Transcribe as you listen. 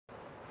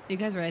You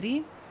guys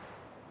ready?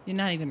 You're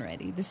not even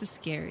ready. This is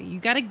scary.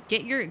 You gotta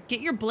get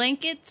your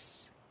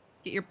blankets,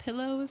 get your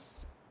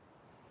pillows.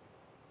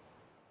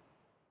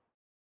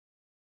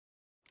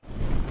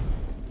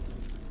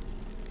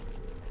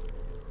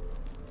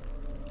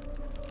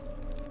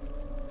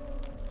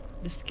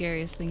 The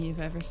scariest thing you've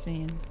ever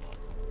seen.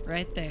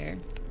 Right there.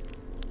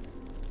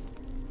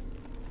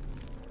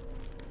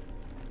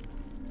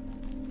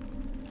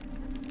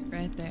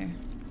 Right there.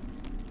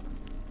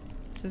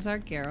 This is our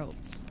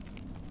Geralt.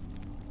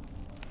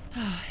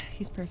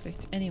 He's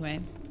perfect. Anyway.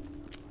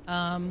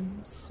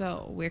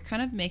 So we're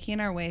kind of making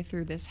our way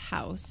through this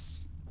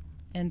house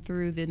and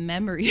through the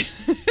memory.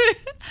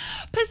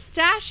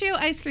 Pistachio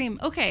ice cream.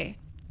 Okay.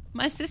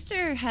 My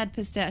sister had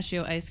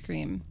pistachio ice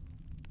cream.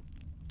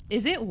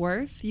 Is it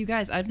worth? You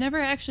guys, I've never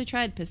actually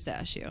tried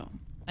pistachio.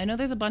 I know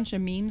there's a bunch of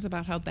memes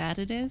about how bad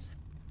it is.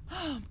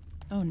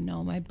 Oh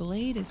no, my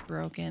blade is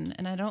broken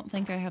and I don't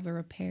think I have a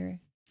repair.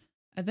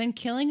 I've been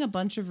killing a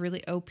bunch of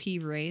really OP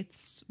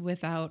wraiths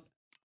with a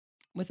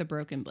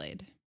broken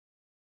blade.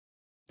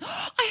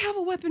 I have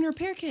a weapon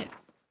repair kit.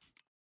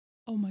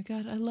 Oh my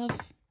god, I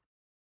love...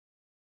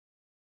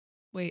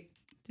 Wait,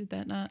 did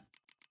that not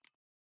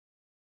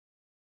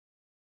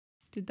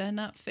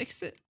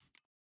fix it?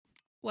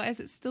 Why is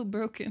it still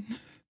broken?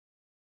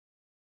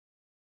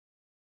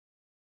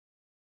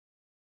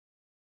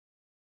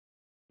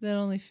 That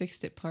only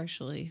fixed it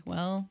partially.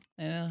 Well,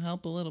 it'll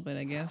help a little bit,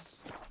 I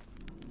guess.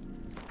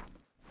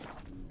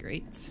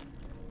 Great.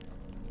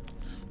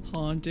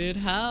 Haunted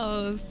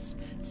house.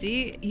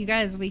 See, you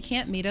guys, we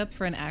can't meet up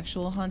for an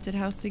actual haunted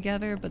house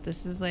together, but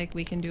this is like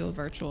we can do a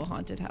virtual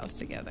haunted house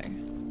together.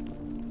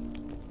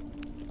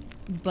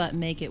 But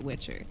make it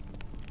Witcher.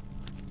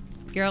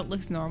 Geralt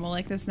looks normal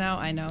like this now.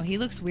 I know. He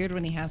looks weird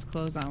when he has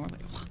clothes on. We're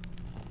like, ugh.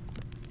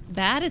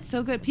 Bad? It's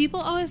so good.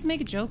 People always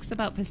make jokes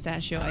about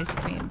pistachio ice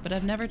cream, but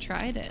I've never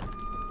tried it.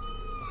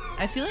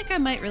 I feel like I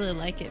might really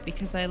like it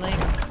because I like...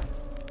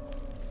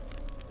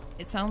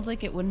 It sounds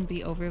like it wouldn't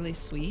be overly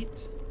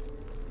sweet.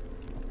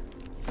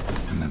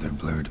 Another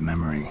blurred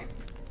memory.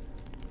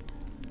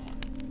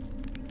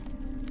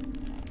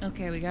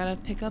 Okay, we gotta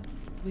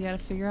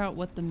figure out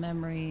what the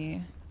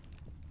memory...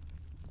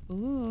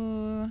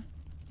 Ooh.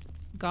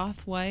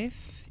 Goth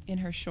wife in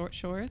her short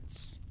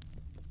shorts.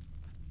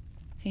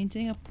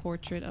 Painting a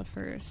portrait of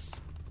her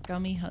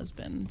scummy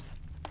husband.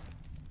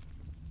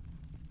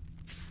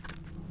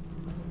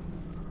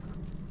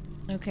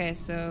 Okay,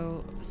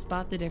 so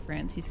spot the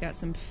difference. He's got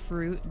some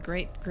fruit,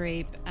 grape,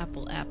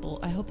 apple.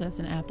 I hope that's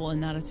an apple and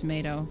not a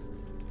tomato.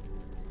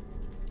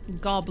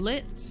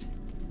 Goblet.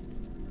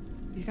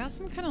 He's got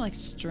some kind of like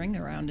string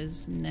around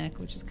his neck,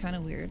 which is kind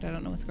of weird. I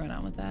don't know what's going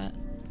on with that.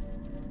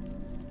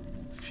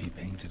 She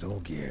painted all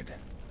geared,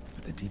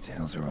 but the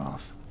details are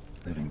off.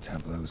 Living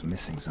tableau's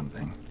missing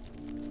something.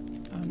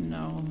 Oh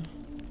no,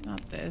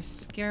 not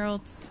this.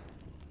 Geralt.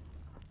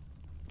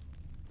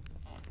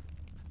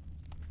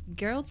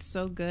 Geralt's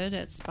so good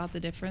at spot the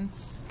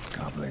difference.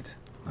 Goblet,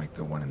 like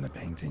the one in the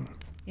painting.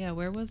 Yeah,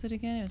 where was it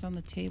again? It was on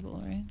the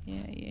table, right?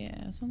 Yeah,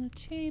 it was on the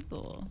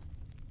table.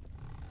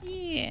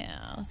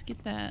 Yeah, let's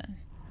get that.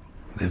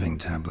 Living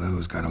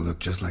tableau's gotta look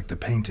just like the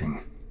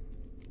painting.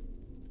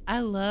 I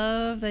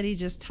love that he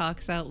just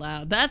talks out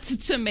loud. That's a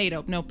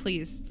tomato. No,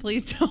 please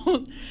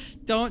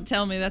don't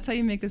tell me that's how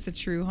you make this a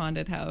true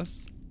haunted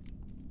house.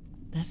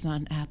 That's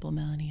not an apple,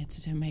 Melanie. It's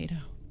a tomato.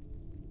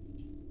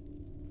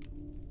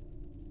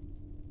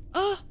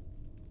 Oh!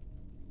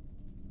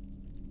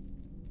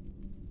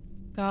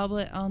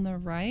 Goblet on the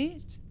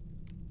right?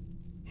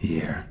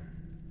 Here.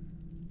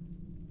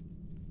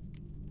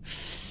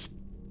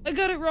 I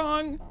got it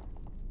wrong.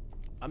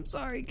 I'm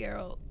sorry,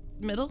 Geralt.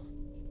 Middle?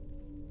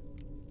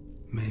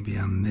 Maybe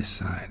on this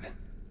side.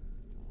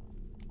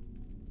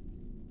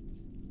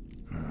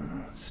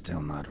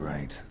 Still not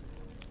right.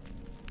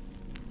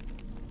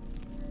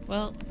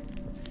 Well,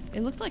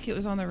 it looked like it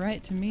was on the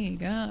right to me.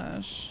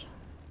 Gosh.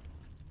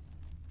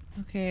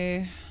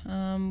 Okay,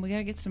 we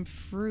gotta get some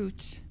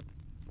fruit.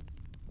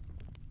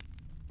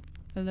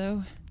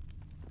 Hello?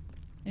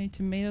 Any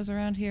tomatoes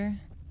around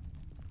here?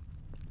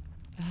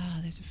 Ah,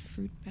 there's a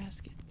fruit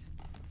basket.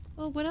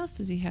 Well, what else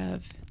does he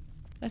have?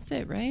 That's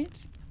it, right?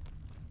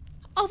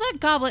 Oh, that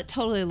goblet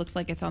totally looks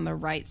like it's on the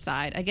right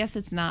side. I guess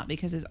it's not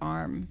because his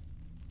arm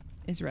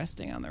is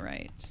resting on the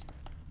right.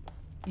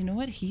 You know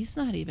what? He's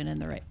not even in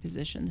the right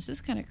position. This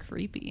is kind of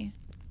creepy.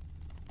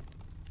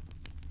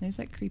 There's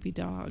that creepy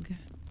dog.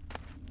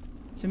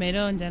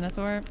 Tomato and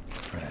Denethor.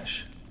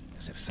 Fresh,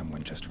 as if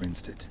someone just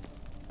rinsed it.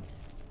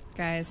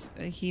 Guys,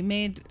 he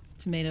made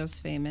tomatoes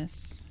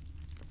famous.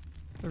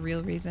 The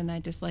real reason I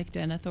dislike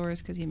Denethor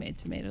is because he made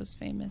tomatoes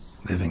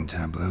famous. Living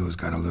tableau's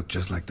gotta look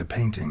just like the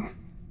painting.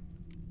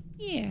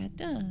 Yeah, it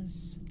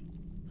does.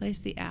 Place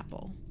the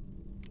apple.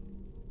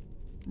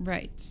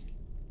 Right.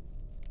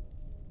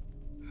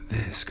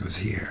 This goes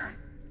here.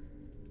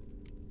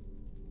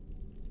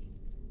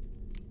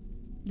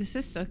 This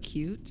is so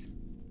cute.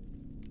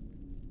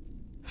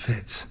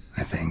 Fits,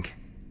 I think.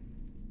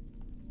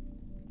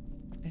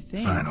 I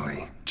think.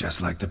 Finally,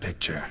 just like the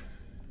picture.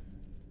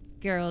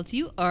 Geralt,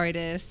 you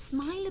artist.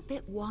 Smile a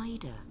bit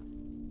wider.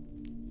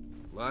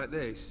 Like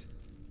this?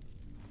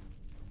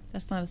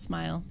 That's not a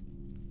smile.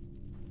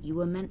 You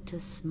were meant to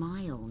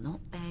smile,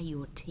 not bare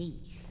your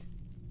teeth.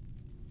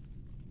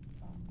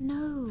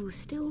 No,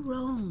 still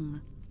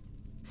wrong.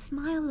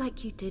 Smile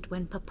like you did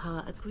when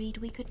Papa agreed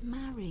we could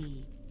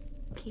marry.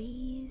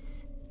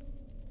 Please?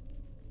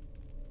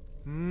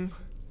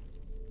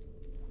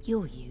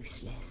 You're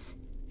useless.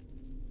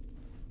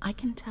 I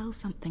can tell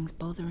something's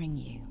bothering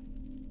you.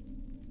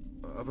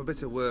 I've a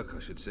bit of work I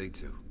should see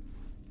to.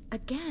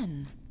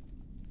 Again?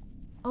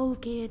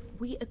 Olgierd,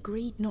 we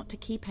agreed not to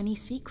keep any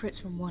secrets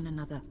from one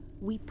another.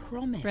 We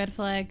promised. Red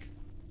flag.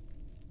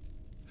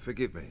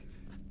 Forgive me.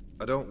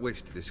 I don't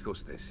wish to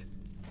discuss this.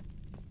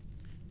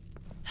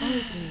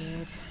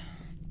 Olgierd.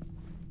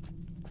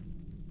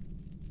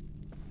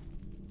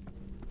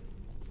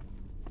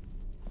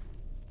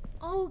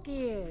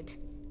 Olgierd.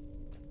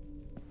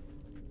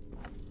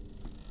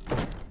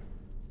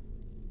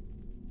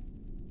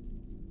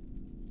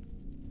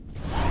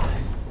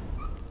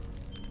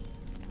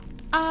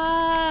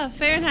 Ah,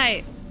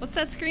 Fahrenheit. What's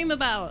that scream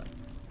about?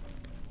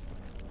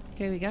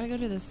 Okay, we gotta go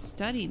to the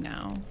study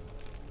now.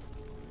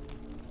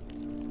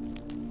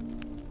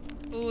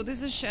 Oh,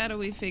 there's a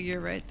shadowy figure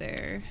right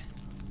there.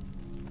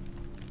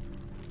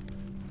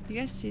 You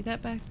guys see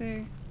that back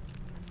there?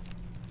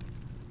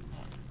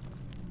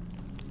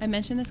 I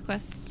mentioned this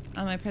quest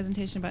on my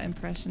presentation about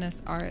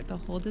Impressionist art. The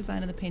whole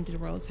design of the painted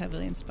world is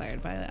heavily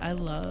inspired by it. I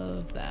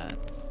love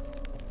that.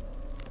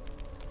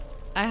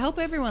 I hope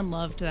everyone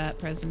loved that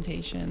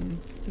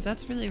presentation, because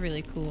that's really,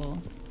 really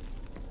cool.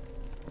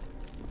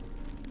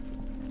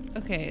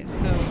 Okay,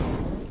 so...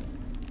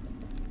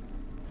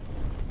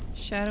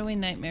 shadowy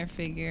nightmare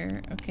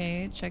figure.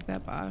 Okay, check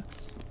that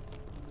box.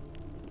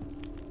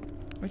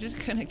 We're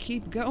just gonna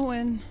keep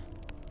going.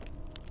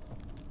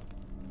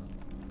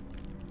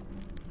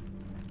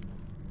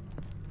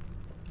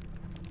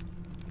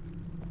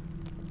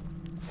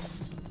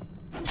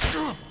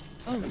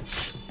 Oh.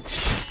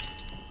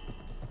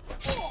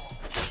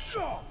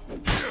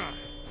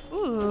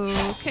 Ooh,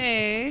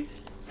 okay.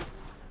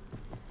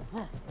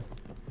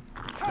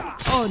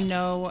 Oh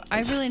no,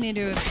 I really need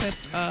to equip,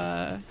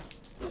 I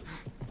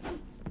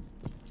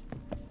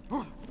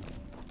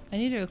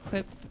need to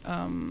equip,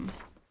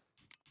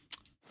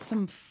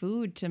 some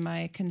food to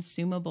my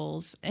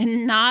consumables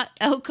and not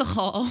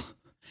alcohol.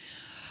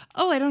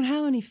 Oh, I don't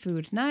have any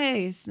food.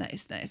 Nice,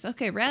 nice, nice.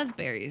 Okay,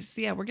 raspberries.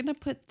 Yeah, we're gonna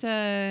put,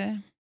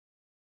 I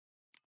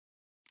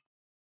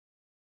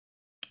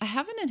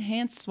have an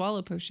enhanced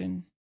swallow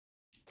potion.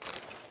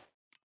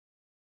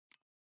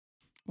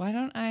 Why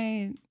don't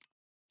I...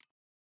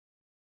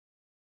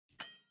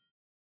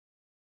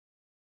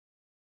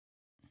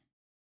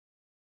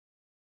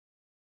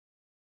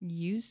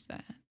 use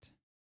that?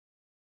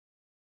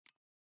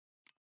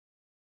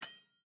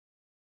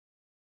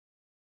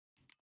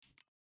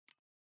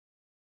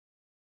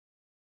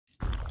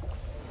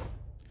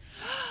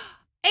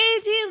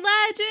 AD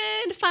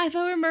Legend!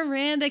 5-hour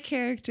Miranda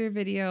character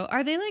video.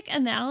 Are they like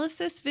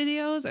analysis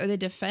videos? Are they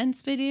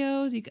defense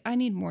videos? I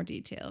need more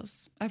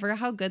details. I forgot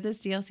how good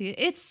this DLC is.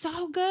 It's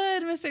so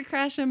good, Mr.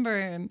 Crash and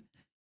Burn.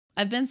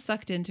 I've been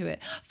sucked into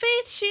it.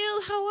 Faith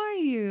Shield, how are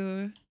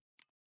you?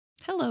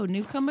 Hello,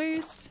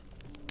 newcomers.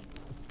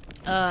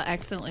 I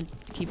accidentally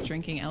keep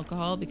drinking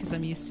alcohol because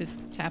I'm used to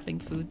tapping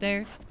food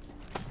there.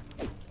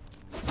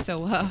 So,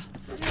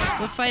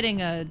 we're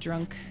fighting a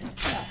drunk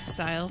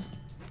style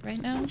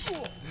right now.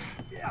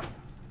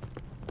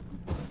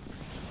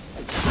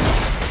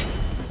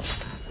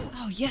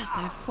 Oh yes,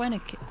 I have Quen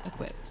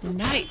equipped.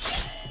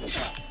 Nice!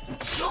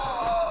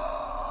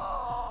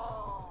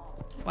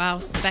 Wow,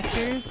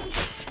 specters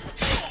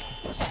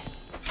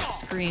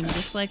scream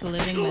just like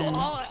living men.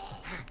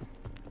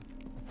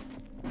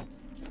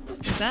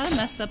 Is that a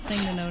messed up thing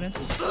to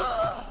notice?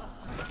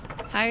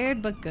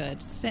 Tired but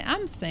good.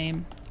 I'm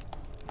same.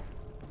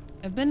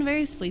 I've been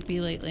very sleepy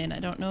lately and I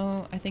don't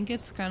know, I think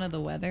it's kind of the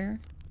weather.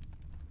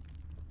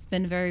 It's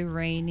been very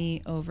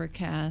rainy,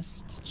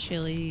 overcast,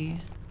 chilly.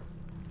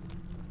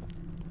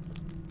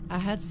 I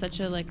had such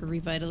a like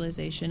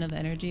revitalization of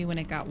energy when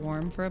it got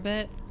warm for a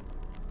bit.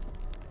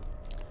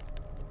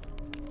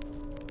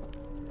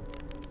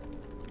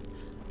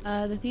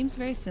 The theme's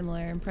very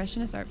similar.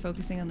 Impressionist art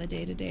focusing on the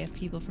day-to-day of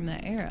people from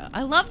that era.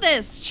 I love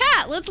this!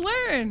 Chat, let's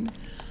learn!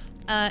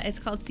 It's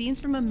called Scenes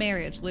from a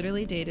Marriage,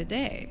 literally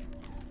day-to-day.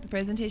 The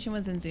presentation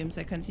was in Zoom,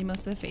 so I couldn't see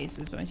most of the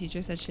faces, but my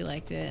teacher said she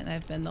liked it, and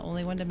I've been the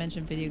only one to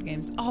mention video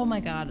games. Oh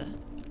my god.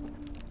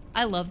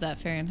 I love that,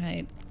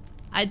 Fahrenheit.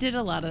 I did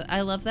a lot of...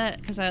 I love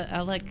that, because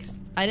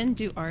I didn't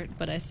do art,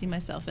 but I see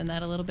myself in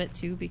that a little bit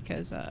too,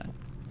 because,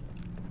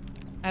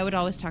 I would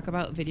always talk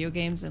about video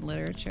games and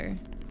literature.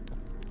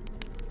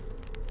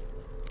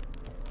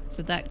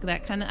 So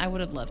that kind of, I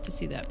would have loved to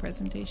see that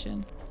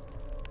presentation.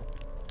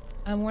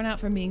 I'm worn out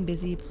from being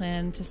busy,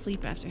 plan to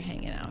sleep after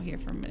hanging out here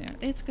for a minute.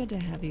 It's good to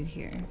have you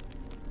here.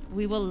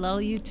 We will lull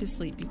you to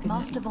sleep. You can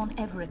Master von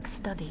EVEREC's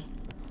study.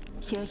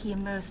 Here he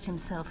immersed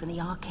himself in the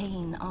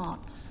arcane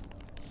arts.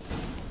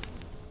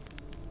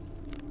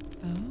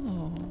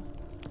 Oh.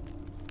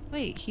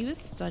 Wait, he was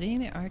studying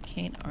the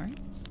arcane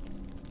arts?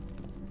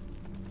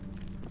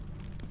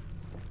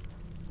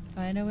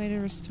 Find a way to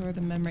restore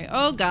the memory.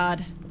 Oh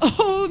god.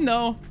 Oh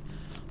no.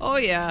 Oh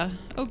yeah.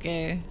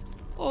 Okay.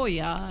 Oh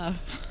yeah.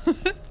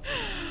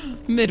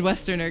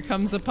 Midwesterner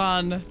comes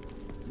upon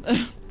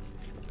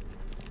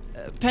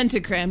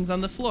pentagrams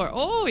on the floor.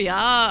 Oh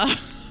yeah.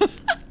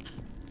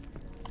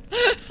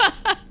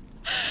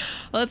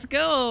 Let's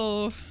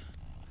go.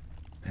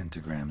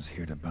 Pentagrams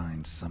here to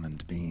bind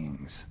summoned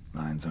beings.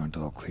 Lines aren't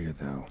all clear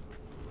though.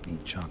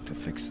 Need chalk to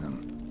fix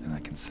them, then I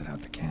can set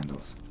out the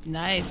candles.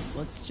 Nice.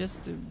 Let's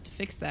just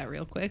fix that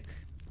real quick.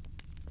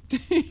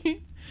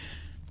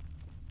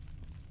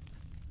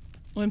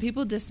 When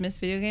people dismiss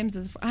video games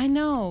as I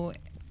know,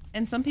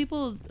 and some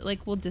people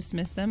like will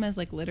dismiss them as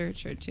like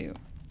literature too.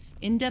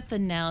 In-depth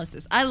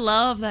analysis. I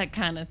love that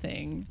kind of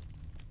thing.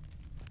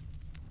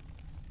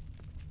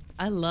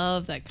 I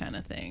love that kind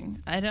of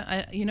thing.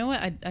 You know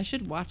what? I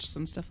should watch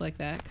some stuff like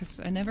that because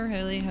I never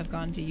really have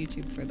gone to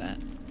YouTube for that.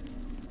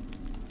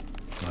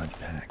 Blood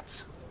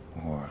pacts,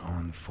 or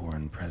on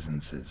foreign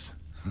presences.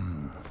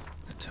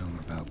 A tome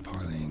about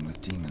parleying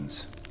with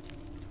demons.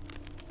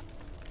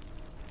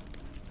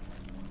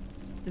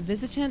 The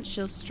visitant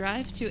shall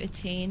strive to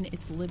attain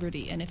its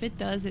liberty, and if it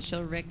does, it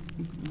shall wreak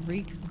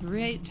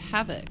great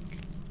havoc.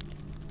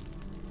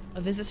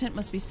 A visitant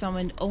must be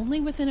summoned only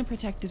within a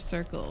protective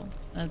circle.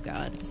 Oh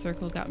god, the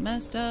circle got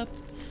messed up.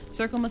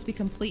 Circle must be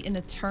complete and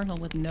eternal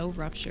with no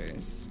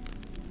ruptures.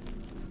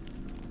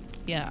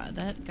 Yeah,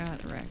 that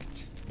got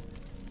wrecked.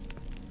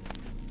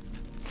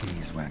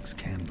 Beeswax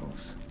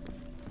candles.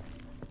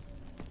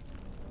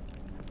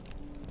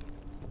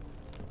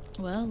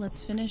 Well,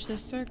 let's finish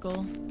this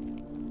circle.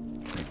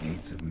 The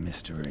gates of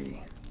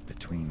mystery.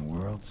 Between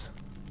worlds.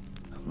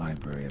 The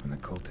library of an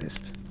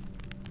occultist.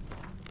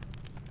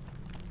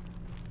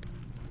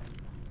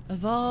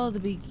 Of all the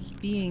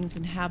beings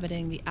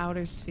inhabiting the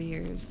outer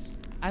spheres,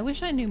 I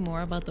wish I knew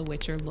more about the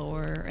Witcher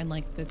lore and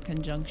like the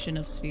conjunction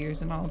of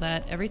spheres and all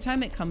that. Every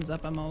time it comes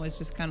up, I'm always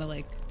just kind of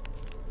like,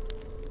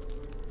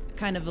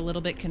 a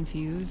little bit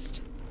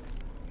confused.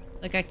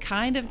 Like I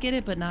kind of get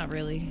it, but not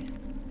really.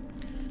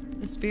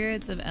 The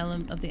spirits of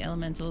the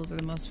elementals are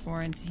the most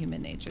foreign to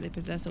human nature. They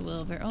possess a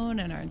will of their own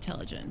and are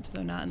intelligent,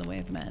 though not in the way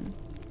of men.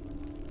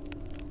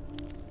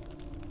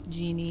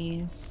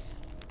 Genies.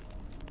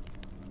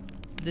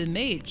 The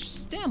mage,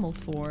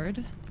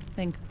 Stammelford.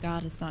 Thank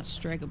God it's not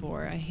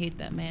Stregobor. I hate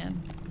that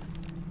man.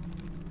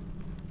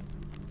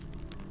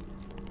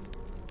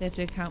 They have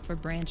to account for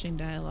branching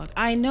dialogue.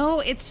 I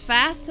know, it's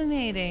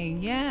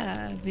fascinating.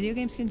 Yeah, video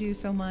games can do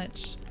so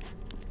much.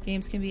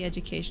 Games can be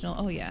educational.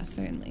 Oh yeah,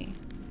 certainly.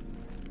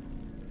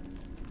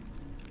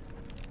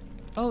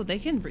 Oh, they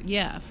can,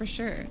 yeah, for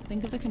sure.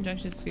 Think of the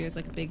conjunction spheres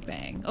like a Big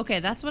Bang. Okay,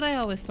 that's what I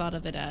always thought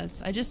of it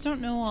as. I just don't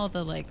know all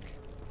the like,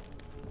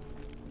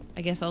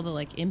 I guess all the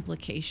like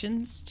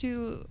implications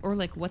to, or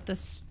like what the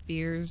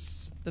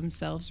spheres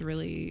themselves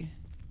really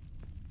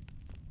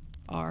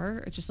are.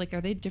 It's just like, are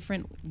they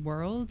different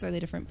worlds? Are they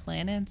different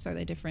planets? Are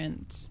they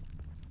different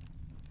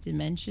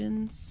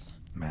dimensions?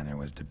 Manor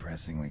was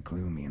depressingly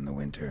gloomy in the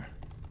winter.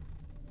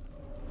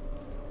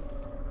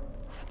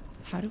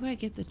 How do I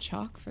get the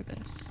chalk for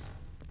this?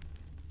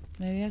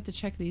 Maybe I have to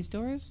check these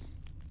doors?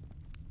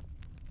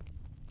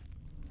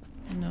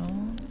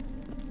 No.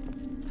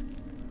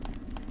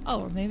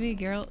 Oh, or maybe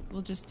Geralt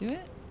will just do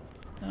it?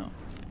 No.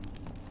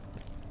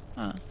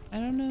 Huh. I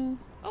don't know.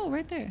 Oh,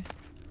 right there.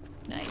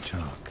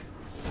 Nice. Chalk.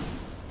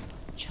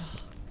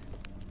 Chalk.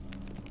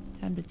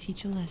 Time to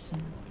teach a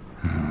lesson.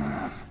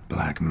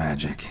 Black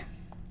magic.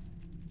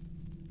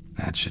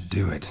 That should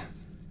do it.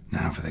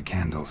 Now for the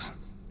candles.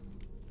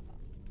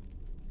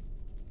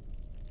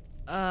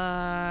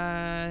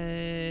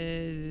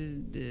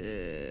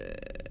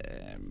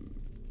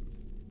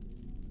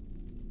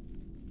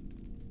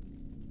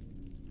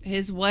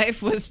 His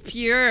wife was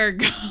pure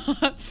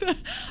goth.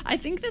 I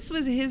think this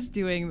was his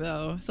doing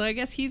though, so I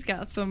guess he's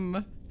got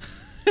some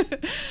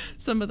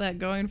some of that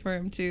going for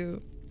him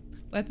too.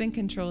 Weapon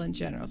control in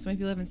general. So many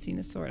people haven't seen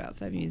a sword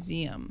outside a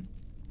museum.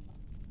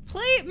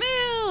 Plate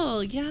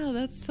mail! Yeah,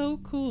 that's so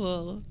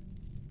cool.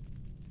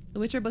 The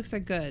Witcher books are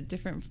good.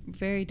 Different,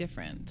 very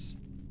different.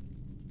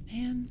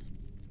 Man.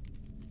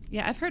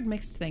 Yeah, I've heard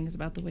mixed things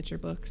about the Witcher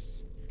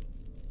books.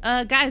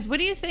 Guys, what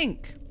do you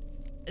think?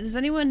 Does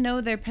anyone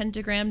know their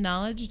pentagram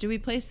knowledge? Do we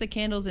place the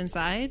candles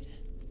inside?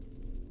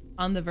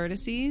 On the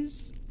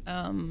vertices?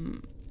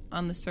 On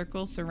the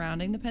circle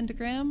surrounding the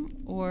pentagram?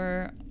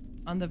 Or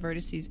on the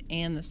vertices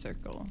and the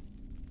circle?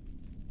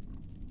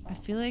 I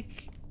feel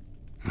like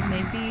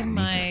maybe I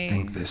need to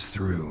think this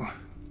through.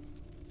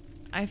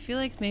 I feel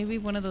like maybe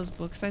one of those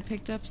books I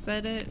picked up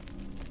said it.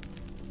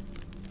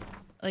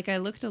 Like I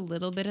looked a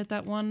little bit at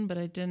that one, but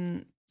I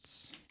didn't.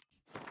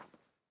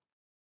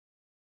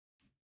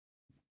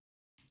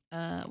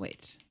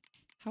 Wait.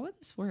 How would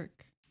this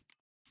work?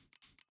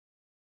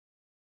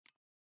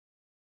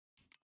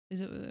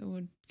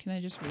 Can I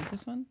just read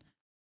this one?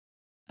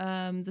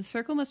 The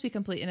circle must be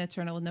complete and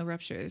eternal with no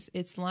ruptures.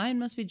 Its line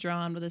must be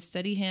drawn with a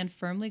steady hand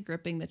firmly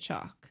gripping the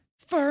chalk.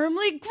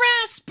 Firmly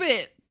grasp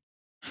it.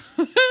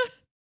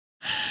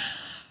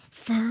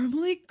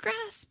 Firmly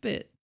grasp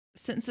it.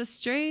 Since a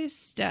stray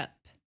step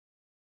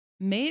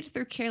made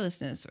through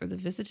carelessness or the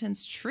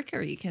visitant's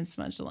trickery can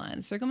smudge the line,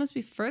 the circle must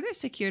be further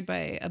secured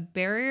by a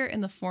barrier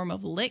in the form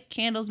of lit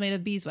candles made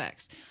of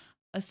beeswax.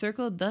 A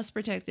circle thus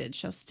protected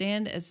shall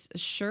stand as a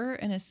sure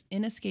and as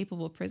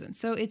inescapable prison.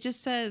 So it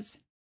just says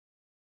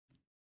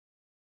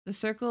the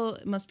circle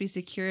must be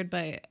secured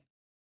by,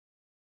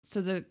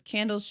 so the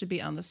candles should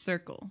be on the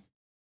circle.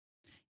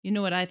 You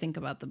know what I think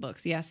about the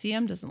books. Yeah,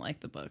 CM doesn't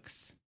like the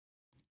books.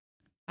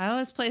 I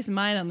always place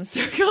mine on the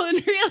circle in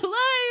real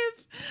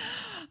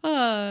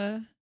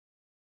life.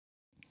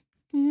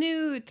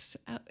 Newt.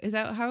 Is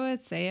that how I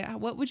would say it?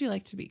 What would you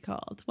like to be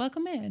called?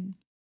 Welcome in.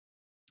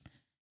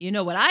 You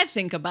know what I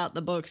think about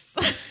the books.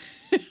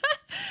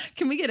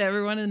 Can we get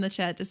everyone in the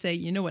chat to say,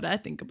 you know what I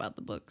think about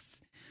the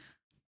books?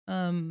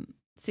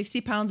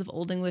 60 pounds of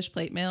Old English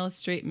plate mail is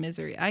straight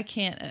misery. I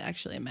can't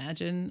actually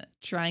imagine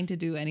trying to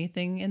do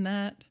anything in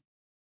that.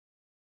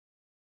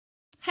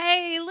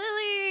 Hey,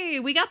 Lily,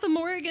 we got the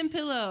Morrigan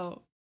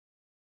pillow.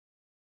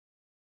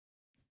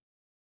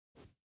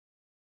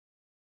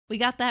 We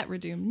got that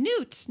redeemed.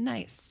 Newt,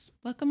 nice.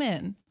 Welcome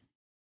in.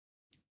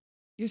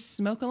 Your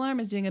smoke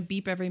alarm is doing a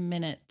beep every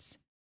minute.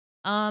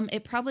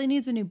 It probably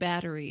needs a new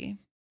battery.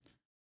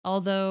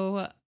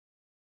 Although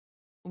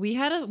we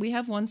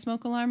have one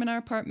smoke alarm in our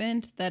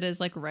apartment that is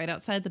like right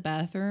outside the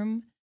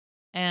bathroom,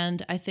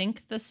 and I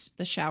think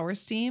the shower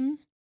steam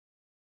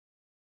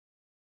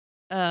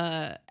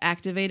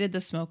activated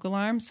the smoke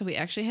alarm, so we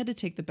actually had to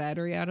take the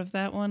battery out of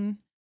that one,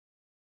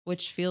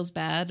 which feels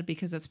bad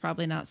because that's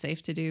probably not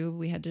safe to do.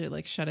 We had to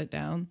like shut it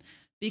down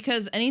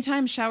because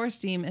anytime shower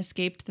steam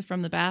escaped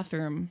from the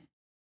bathroom,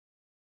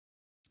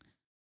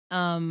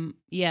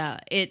 yeah,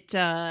 it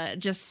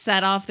just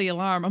set off the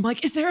alarm. I'm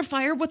like, is there a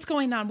fire? What's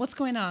going on? What's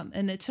going on?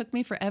 And it took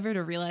me forever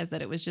to realize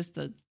that it was just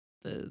the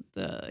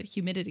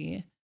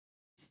humidity.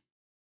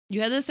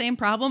 You had the same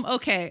problem?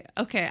 Okay.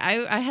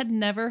 I had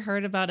never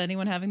heard about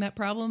anyone having that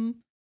problem.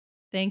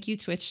 Thank you,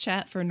 Twitch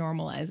chat, for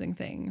normalizing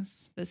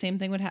things. The same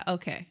thing would happen.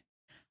 Okay.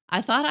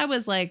 I thought I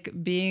was like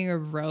being a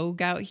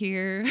rogue out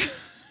here.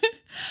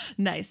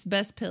 Nice.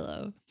 Best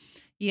pillow.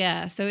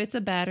 Yeah, so it's a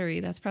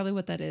battery. That's probably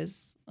what that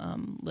is,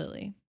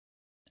 Lily.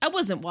 I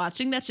wasn't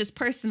watching. That's just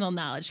personal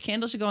knowledge.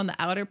 Candles should go on the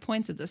outer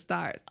points of the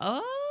stars.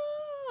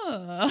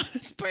 Oh,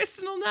 it's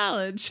personal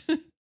knowledge.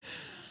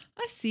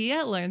 I see.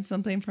 I learned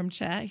something from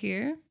chat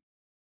here.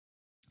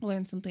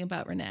 Learned something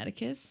about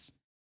Renaticus.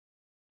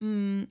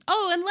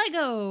 Oh, and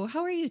Lego.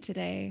 How are you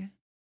today?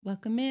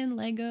 Welcome in,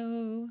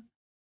 Lego.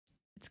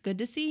 It's good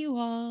to see you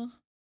all.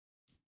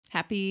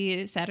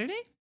 Happy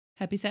Saturday?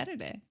 Happy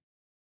Saturday.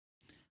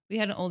 We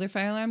had an older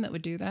fire alarm that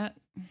would do that.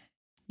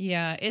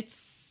 Yeah,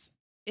 it's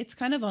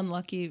kind of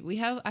unlucky.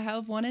 I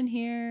have one in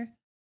here.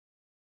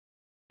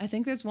 I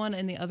think there's one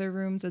in the other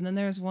rooms, and then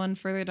there's one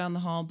further down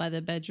the hall by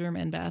the bedroom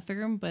and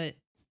bathroom, but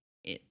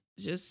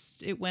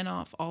it went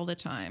off all the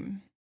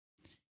time.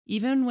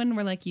 Even when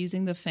we're like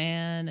using the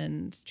fan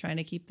and trying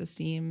to keep the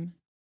steam,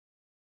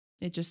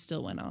 it just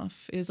still went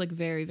off. It was like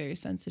very, very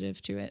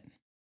sensitive to it.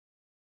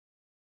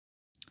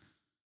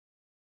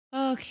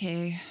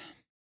 Okay.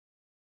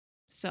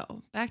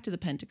 So back to the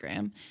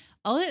pentagram.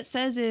 All it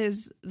says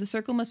is the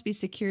circle must be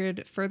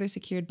further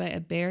secured by a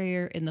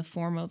barrier in the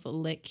form of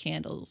lit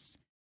candles.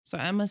 So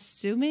I'm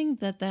assuming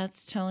that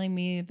that's telling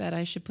me that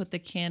I should put the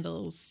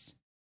candles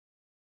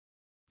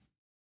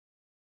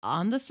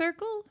on the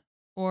circle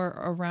or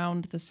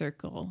around the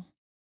circle,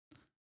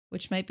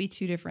 which might be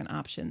two different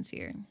options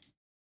here.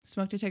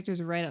 Smoke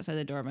detectors are right outside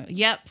the door.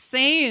 Yep,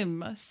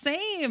 same.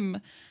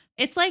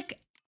 It's like,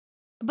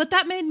 but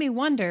that made me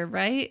wonder,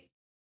 right?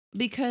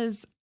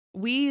 Because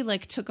we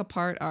like took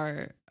apart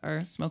our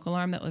smoke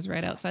alarm that was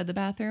right outside the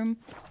bathroom.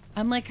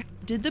 I'm like,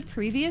 did the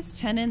previous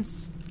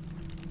tenants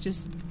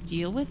just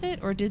deal with it,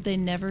 or did they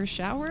never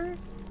shower?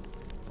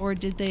 Or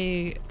did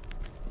they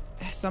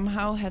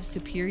somehow have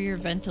superior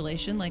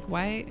ventilation? Like,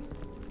 why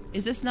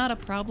is this not a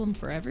problem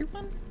for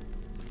everyone?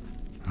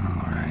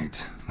 All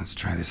right, let's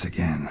try this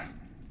again.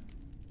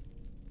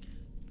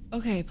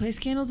 Okay, place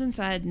candles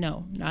inside.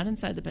 No, not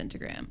inside the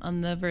pentagram. On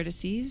the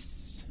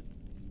vertices.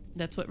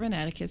 That's what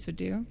Renaticus would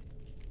do.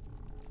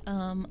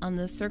 On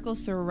the circle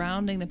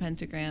surrounding the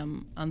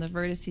pentagram, on the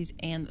vertices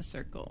and the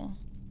circle.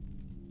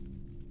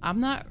 I'm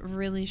not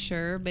really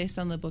sure based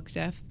on the book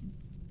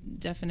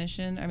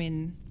definition. I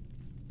mean,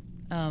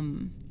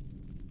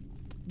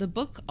 the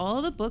book,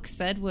 all the book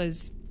said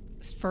was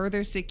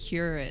further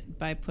secure it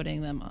by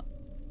putting them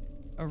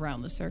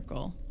around the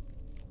circle.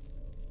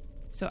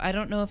 So I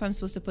don't know if I'm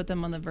supposed to put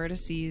them on the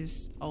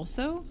vertices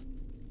also.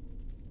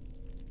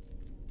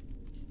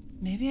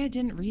 Maybe I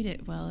didn't read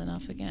it well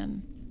enough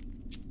again.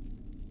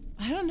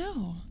 I don't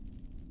know.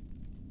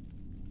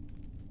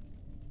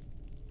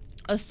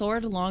 A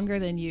sword longer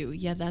than you.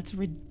 Yeah, that's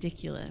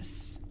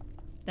ridiculous.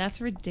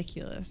 That's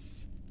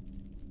ridiculous.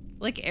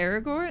 Like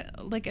Aragorn,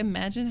 like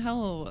imagine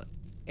how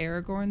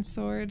Aragorn's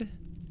sword.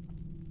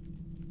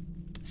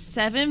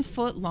 7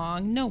 foot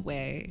long? No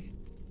way.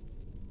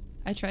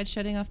 I tried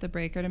shutting off the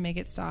breaker to make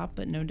it stop,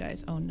 but no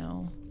dice. Oh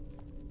no.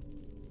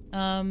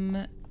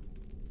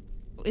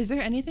 Is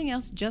there anything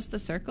else? Just the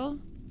circle?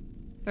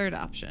 Third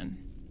option.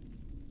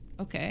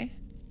 Okay.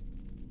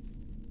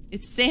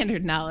 It's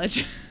standard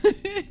knowledge.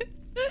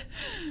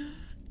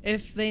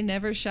 If they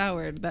never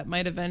showered, that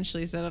might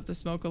eventually set up the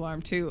smoke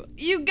alarm too.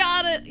 You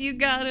got it! You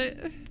got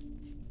it!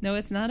 No,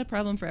 it's not a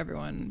problem for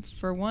everyone.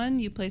 For one,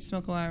 you place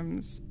smoke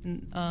alarms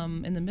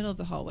in the middle of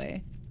the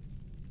hallway.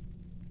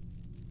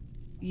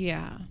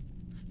 Yeah.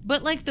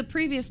 But like the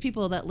previous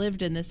people that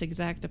lived in this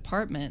exact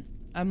apartment,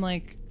 I'm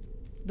like,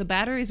 the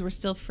batteries were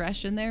still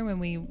fresh in there when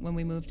we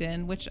moved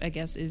in, which I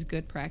guess is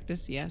good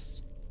practice,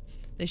 yes.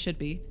 They should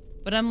be.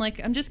 But I'm like,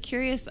 I'm just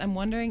curious, I'm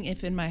wondering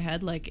if in my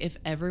head, like, if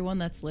everyone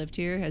that's lived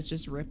here has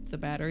just ripped the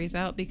batteries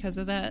out because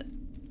of that.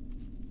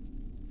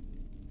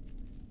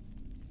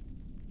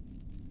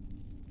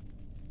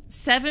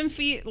 "7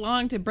 feet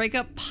long to break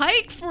up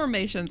pike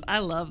formations." I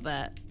love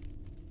that.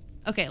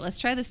 Okay, let's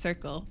try the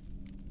circle.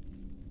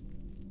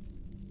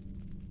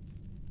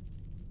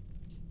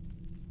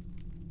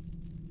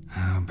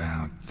 How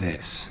about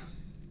this?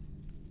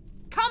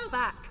 Come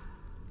back!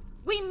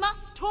 We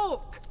must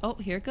talk! Oh,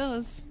 here it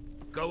goes.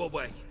 Go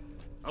away.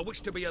 I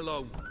wish to be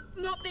alone.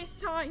 Not this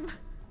time!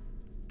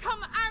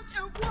 Come out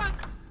at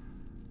once!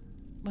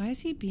 Why is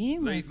he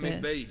being Leave like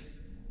me this? be.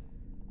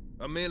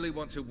 I merely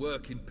want to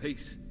work in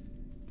peace.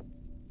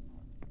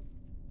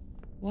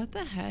 What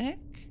the heck?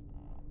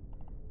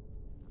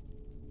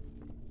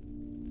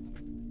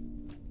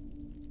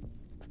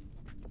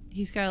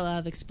 He's got a lot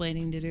of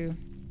explaining to do.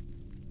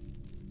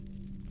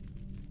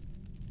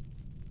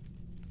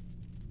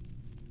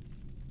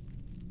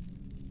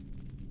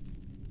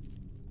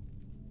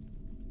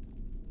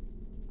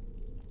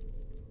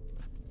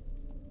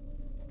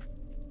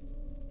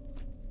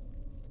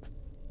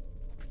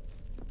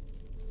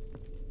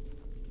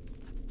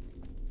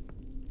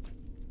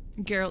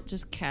 Geralt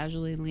just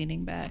casually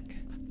leaning back.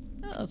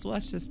 Oh, let's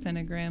watch this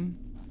pentagram.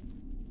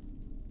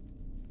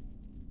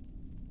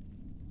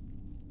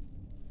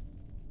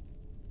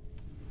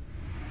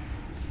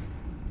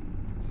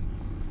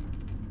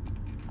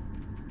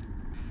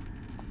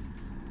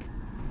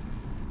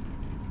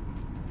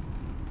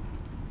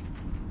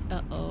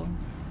 Uh-oh.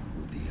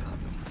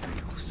 Odiano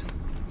feos.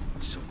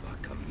 Soba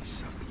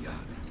camisa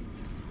liare.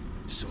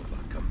 Soba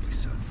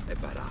camisa e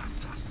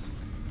barasas.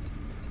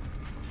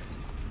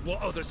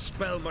 What other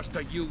spell must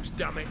I use,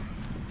 damn it?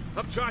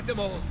 I've tried them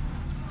all.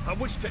 I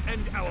wish to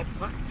end our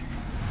pact.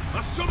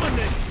 I summon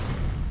it!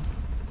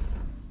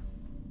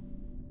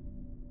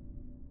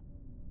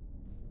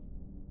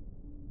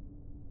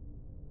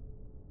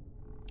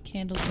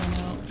 Candles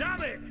went out.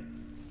 Damn it!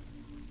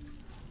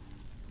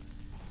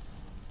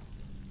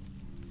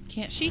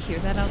 Can't she hear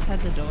that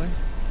outside the door?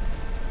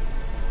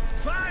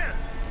 Fire!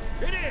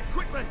 In here,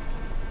 quickly!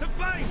 The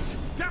flames!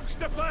 Douse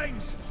the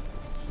flames!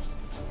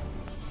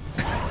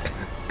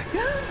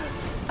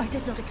 I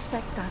did not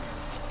expect that.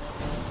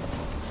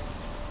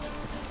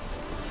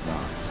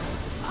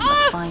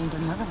 Ah! Find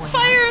another way.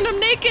 Fire and I'm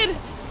naked!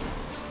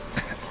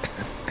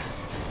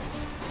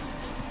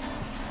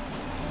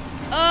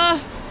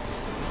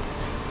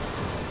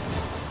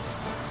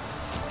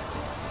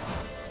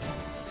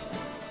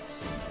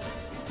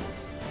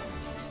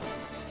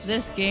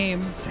 This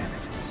game. Damn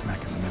it,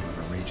 smack in the middle of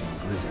a raging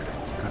blizzard.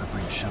 Gotta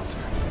find shelter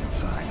and get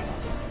inside.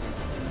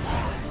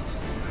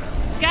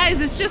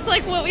 Guys, it's just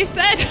like what we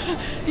said.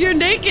 You're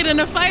naked and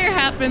a fire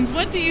happens.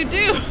 What do you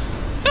do?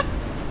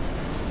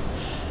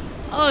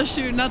 Oh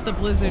shoot, not the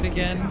blizzard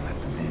again. Can't let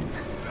them in.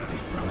 They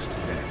froze to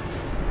death.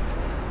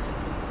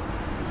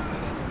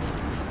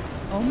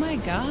 Oh my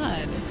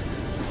god.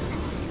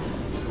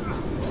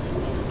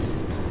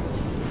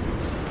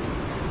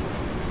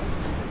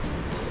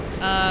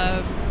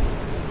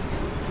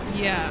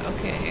 Yeah,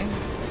 okay.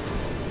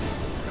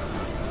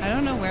 I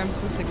don't know where I'm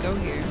supposed to go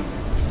here.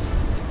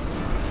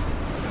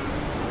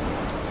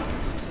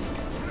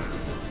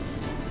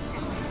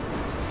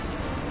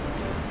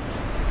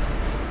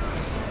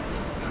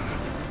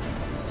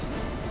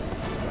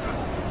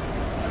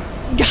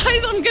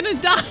 Guys, I'm gonna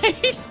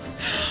die.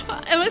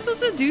 Am I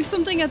supposed to do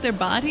something at their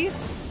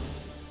bodies?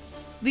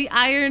 The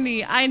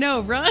irony. I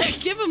know, run.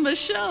 Give them a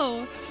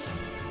show.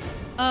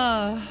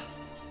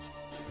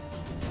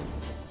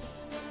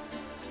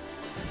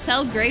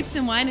 Sell grapes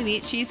and wine and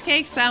eat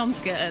cheesecake? Sounds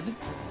good.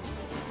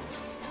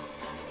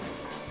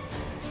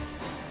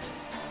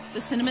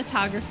 The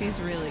cinematography is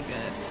really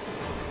good.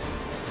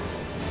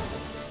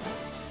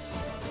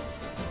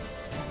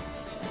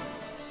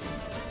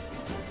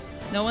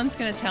 No one's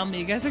gonna tell me.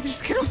 You guys are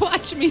just gonna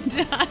watch me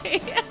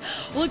die.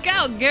 Look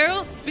out,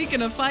 Geralt.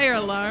 Speaking of fire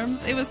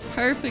alarms, it was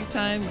perfect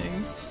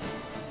timing.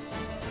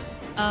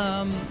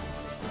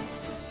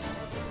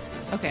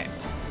 Okay.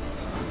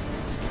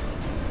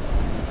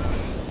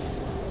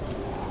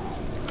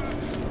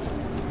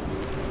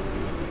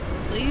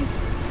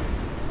 Please.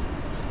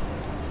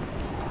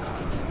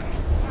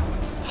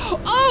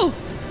 Oh!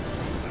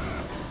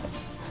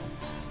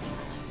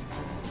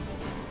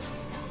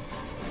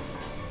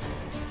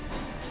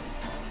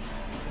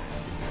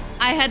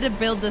 I had to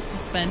build the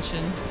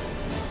suspension.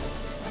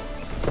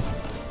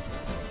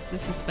 The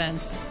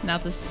suspense,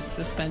 not the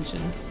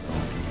suspension.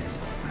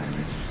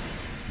 Iris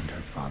and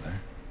her father.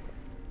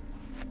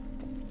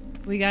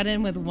 We got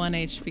in with 1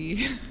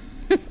 HP.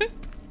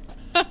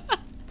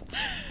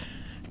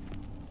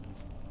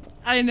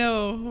 I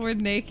know, we're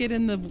naked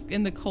in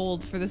the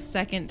cold for the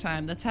 2nd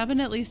time. That's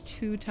happened at least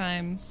 2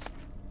 times.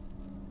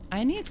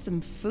 I need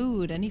some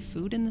food. Any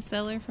food in the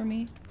cellar for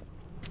me?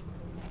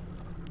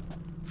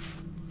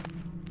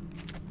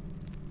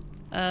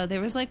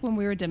 There was like when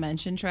we were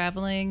dimension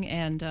traveling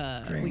and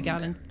we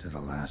got to the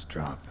last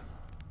drop.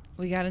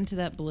 We got into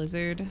that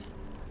blizzard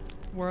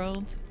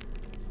world.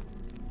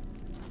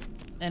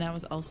 And I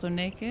was also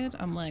naked.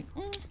 I'm like,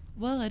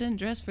 well, I didn't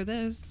dress for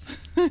this.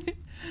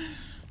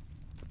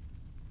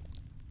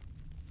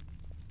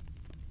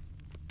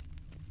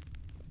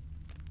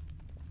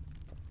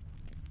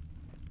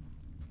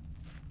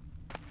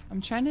 I'm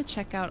trying to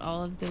check out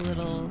all of the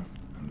little...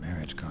 A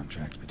marriage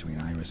contract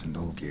between Iris and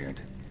Olgierd.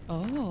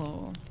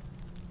 Oh.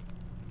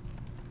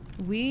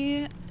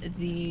 We,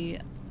 the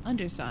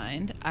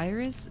undersigned,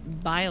 Iris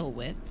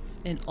Bilewitz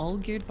and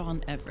Olgierd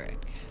von EVEREC,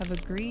 have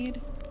agreed...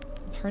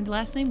 Her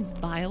last name is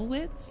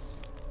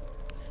Bilewitz?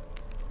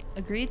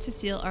 Agreed to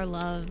seal our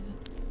love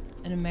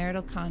in a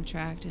marital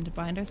contract and to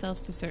bind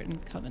ourselves to certain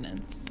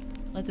covenants.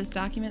 Let this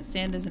document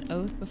stand as an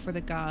oath before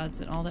the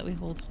gods and all that we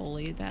hold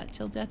holy, that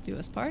till death do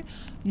us part.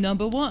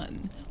 Number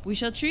 1, we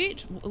shall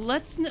treat...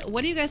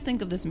 what do you guys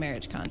think of this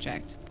marriage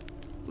contract?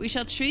 We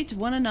shall treat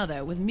one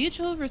another with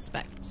mutual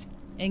respect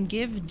and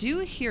give due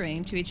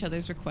hearing to each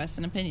other's requests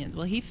and opinions.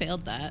 Well, he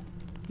failed that.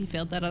 He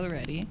failed that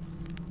already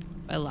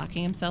by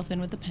locking himself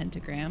in with the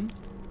pentagram.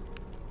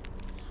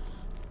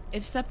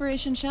 If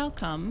separation shall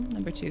come,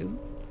 number 2,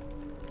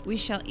 we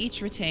shall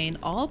each retain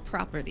all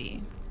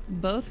property,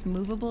 both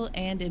movable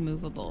and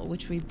immovable,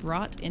 which we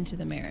brought into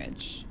the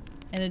marriage.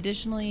 And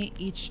additionally,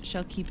 each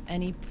shall keep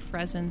any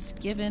presents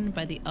given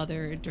by the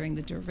other during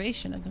the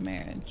duration of the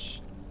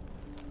marriage.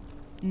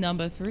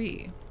 Number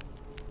 3,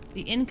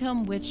 the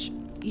income which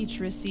each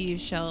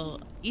receives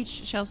each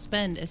shall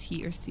spend as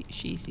he or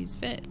she sees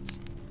fit,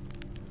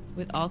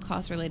 with all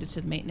costs related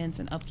to the maintenance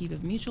and upkeep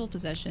of mutual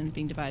possessions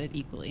being divided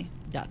equally. ...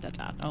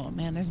 Oh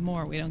man, there's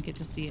more. We don't get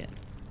to see it.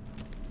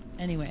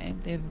 Anyway,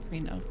 they have a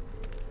prenup.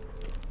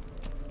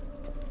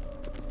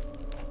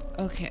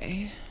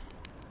 Okay.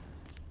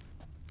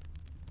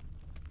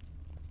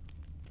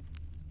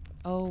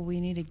 Oh, we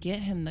need to get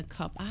him the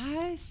cup.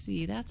 I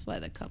see. That's why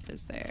the cup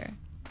is there.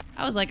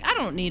 I was like, I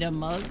don't need a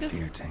mug.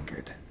 Dear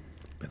tankard,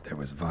 but there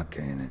was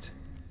vodka in it.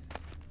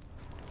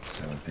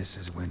 So this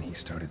is when he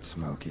started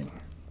smoking.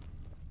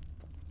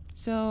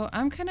 So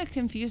I'm kind of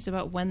confused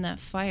about when that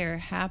fire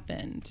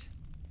happened.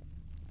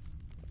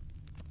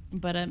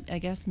 But I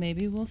guess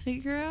maybe we'll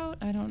figure out.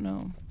 I don't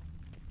know.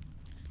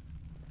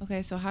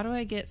 Okay, so how do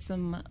I get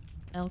some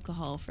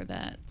alcohol for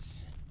that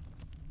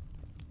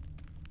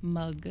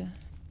mug?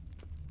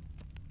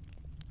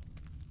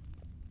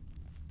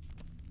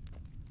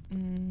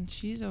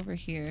 She's over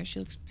here. She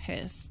looks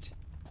pissed.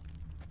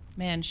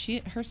 Man,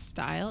 her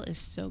style is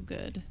so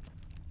good.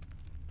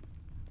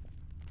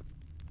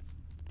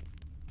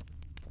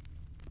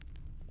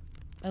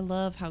 I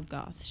love how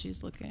goth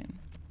she's looking.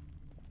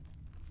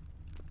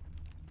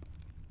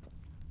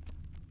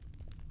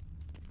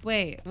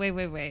 Wait.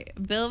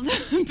 Build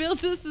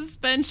the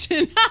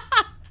suspension.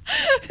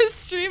 This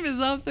stream is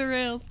off the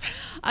rails.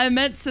 I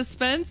meant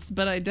suspense,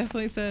 but I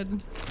definitely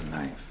said... A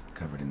knife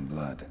covered in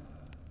blood.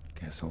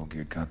 Guess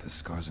Olgierd got the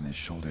scars on his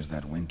shoulders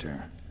that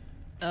winter.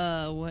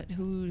 What?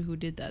 Who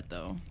did that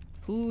though?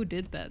 Who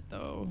did that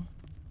though?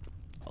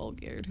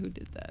 Olgierd, who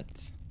did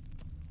that?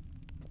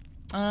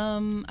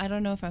 I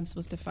don't know if I'm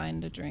supposed to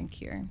find a drink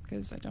here,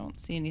 because I don't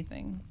see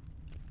anything.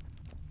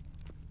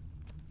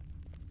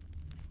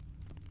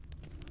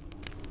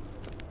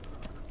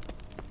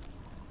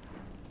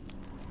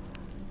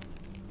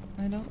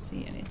 I don't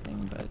see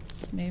anything,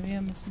 but maybe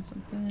I'm missing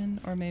something,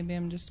 or maybe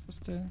I'm just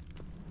supposed to...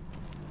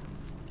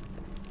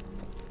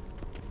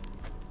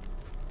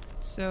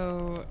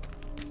 So,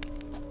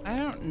 I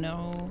don't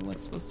know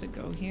what's supposed to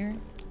go here.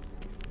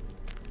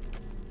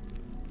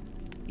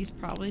 He's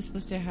probably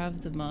supposed to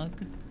have the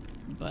mug,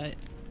 but...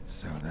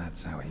 So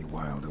that's how he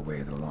whiled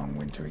away the long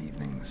winter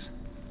evenings.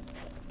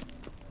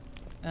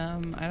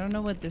 I don't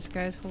know what this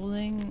guy's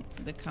holding.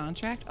 The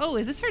contract? Oh,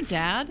 is this her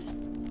dad?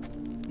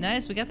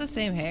 Nice, we got the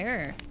same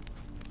hair.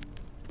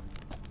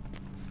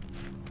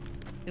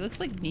 He looks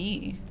like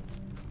me.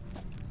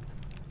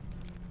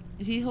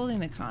 Is he holding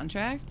the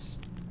contract?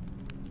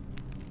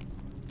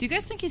 Do you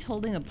guys think he's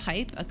holding a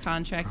pipe, a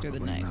contract, or the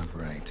knife? Not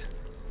right.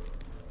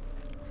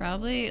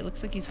 Probably. It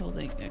looks like he's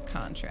holding a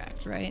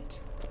contract, right?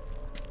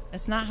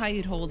 That's not how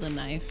you'd hold a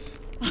knife.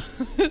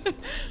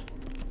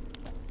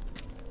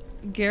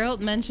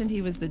 Geralt mentioned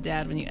he was the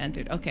dad when you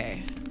entered.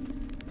 Okay.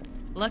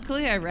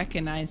 Luckily, I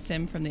recognized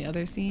him from the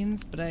other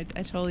scenes, but I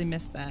totally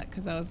missed that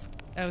because I was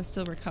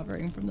still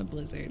recovering from the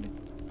blizzard.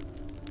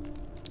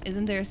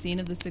 Isn't there a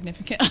scene of the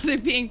significant other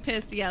being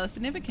pissed? Yeah, the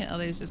significant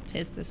other is just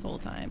pissed this whole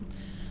time.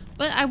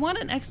 But I want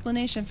an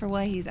explanation for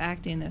why he's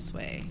acting this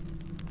way.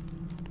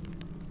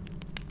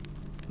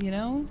 You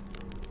know?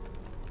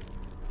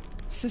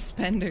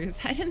 Suspenders.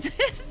 I didn't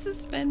say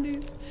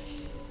suspenders.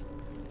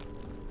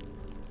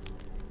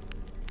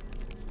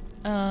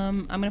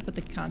 I'm gonna put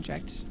the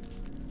contract.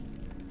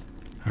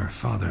 Her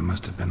father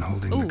must have been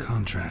holding Ooh. the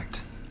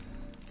contract.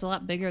 It's a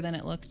lot bigger than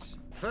it looked.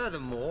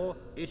 Furthermore,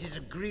 it is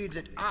agreed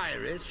that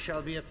Iris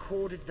shall be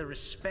accorded the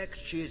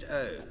respect she is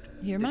owed.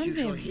 He That reminds you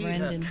me shall of heed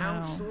Brendan her Howe.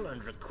 counsel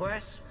and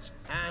requests,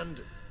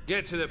 and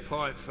Get to the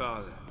point,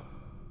 Father.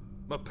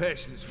 My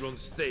patience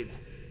runs thin.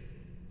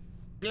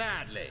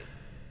 gladly.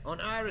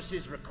 On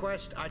Iris's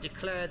request, I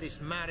declare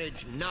this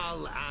marriage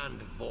null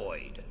and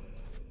void.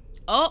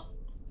 Oh!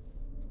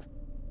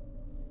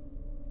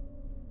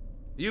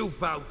 You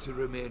vowed to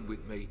remain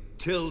with me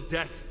till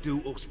death do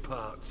us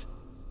part.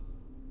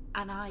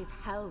 And I've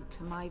held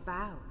to my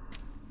vow.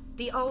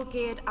 The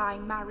Olgierd I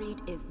married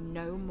is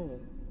no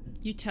more.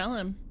 You tell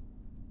him.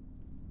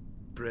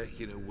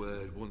 Breaking a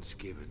word once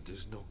given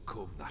does not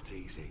come that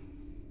easy.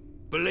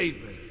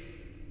 Believe me.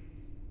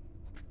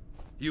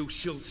 You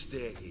shall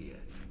stay here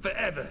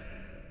forever.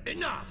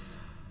 Enough!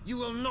 You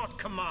will not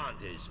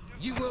command us.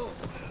 You will...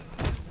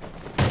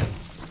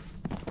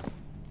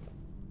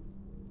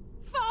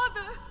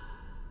 Father!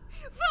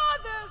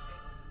 Father!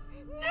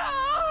 No!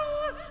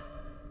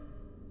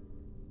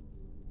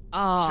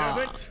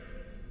 Servant,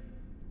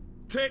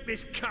 take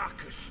this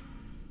carcass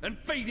and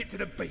feed it to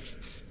the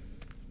beasts.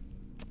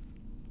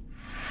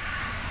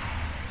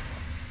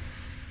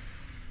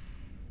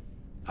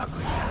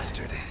 Ugly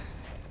bastard.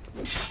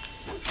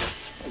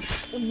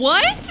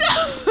 What?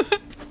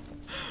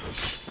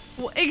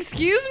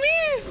 Excuse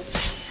me?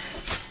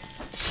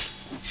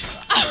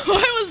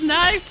 I was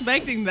not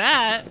expecting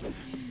that.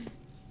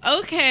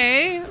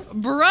 Okay,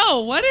 bro,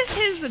 what is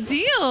his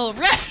deal?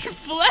 Red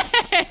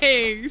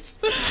flags!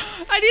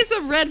 I need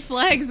some red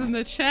flags in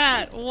the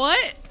chat.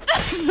 What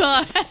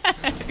the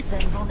heck?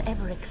 Then Von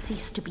EVEREC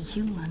ceased to be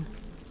human.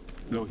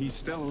 Though he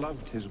still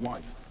loved his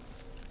wife.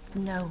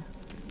 No,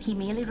 he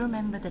merely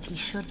remembered that he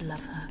should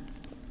love her.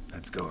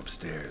 Let's go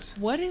upstairs.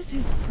 What is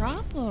his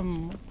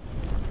problem?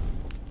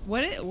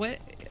 What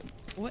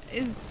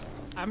is...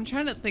 I'm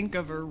trying to think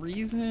of a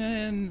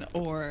reason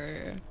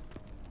or...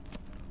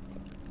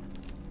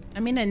 I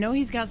mean, I know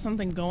he's got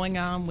something going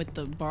on with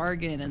the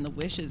bargain and the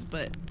wishes,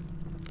 but...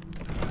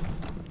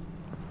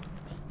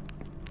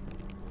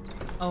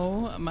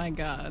 Oh my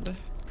god.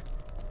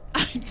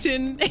 I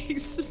didn't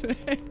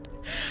expect...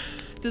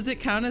 Does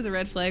it count as a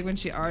red flag when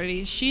she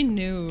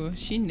knew,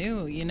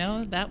 you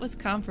know? That was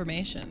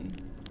confirmation.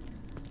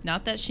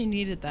 Not that she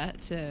needed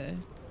that to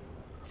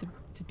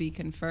be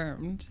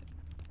confirmed,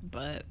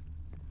 but...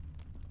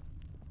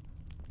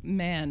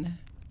 Man.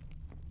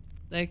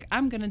 Like,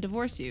 I'm gonna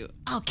divorce you.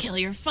 I'll kill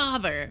your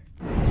father.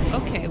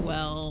 Okay,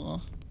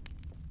 well...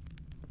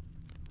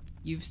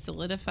 You've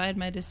solidified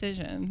my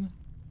decision.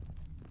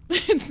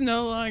 It's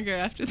no longer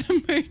after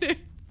the murder.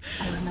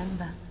 I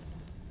remember.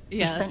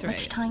 Yeah, we that's spent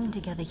much right. time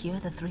together here,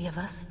 the three of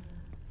us.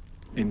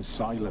 In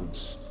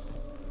silence.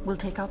 We'll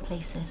take our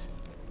places,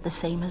 the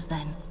same as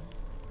then.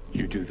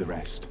 You do the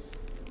rest.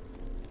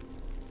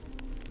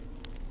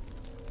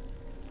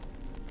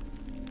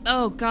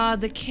 Oh god,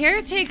 the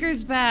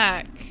caretaker's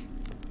back.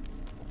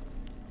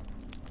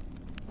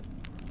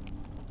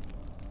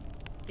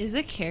 Is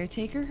the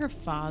caretaker her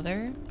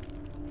father?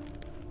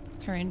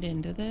 Turned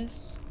into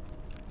this?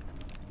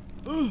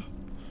 Ugh.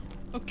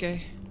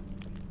 Okay.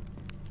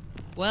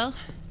 Well,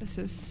 this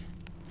is...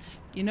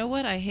 You know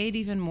what I hate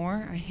even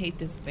more? I hate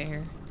this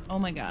bear. Oh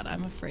my god,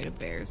 I'm afraid of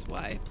bears.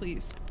 Why?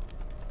 Please.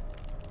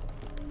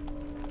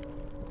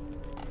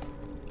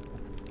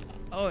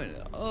 Oh,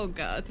 no. Oh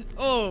god.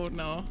 Oh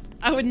no.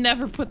 I would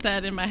never put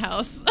that in my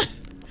house.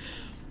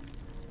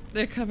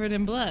 They're covered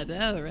in blood.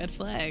 Oh, the red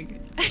flag.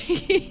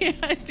 Yeah,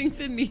 I think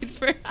the need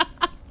for... Yeah,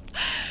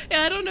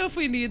 I don't know if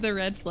we need the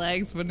red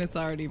flags when it's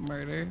already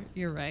murder.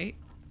 You're right.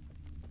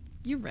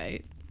 You're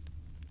right.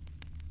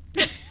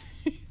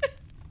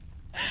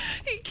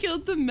 He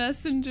killed the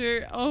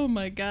messenger. Oh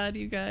my god,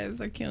 you guys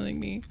are killing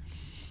me.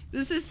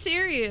 This is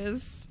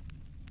serious.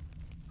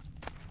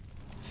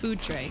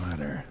 Food tray.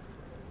 Ladder.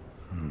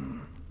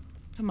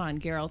 Come on,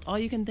 Geralt. All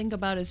you can think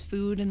about is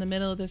food in the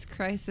middle of this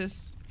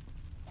crisis.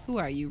 Who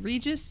are you,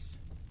 Regis?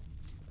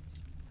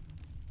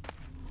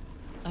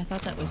 I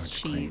thought that was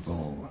Large clay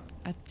cheese. bowl.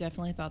 I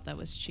definitely thought that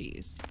was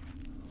cheese.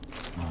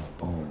 Small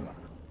bowl.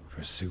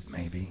 For soup,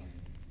 maybe?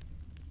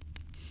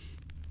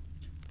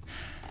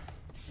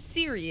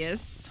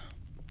 Serious.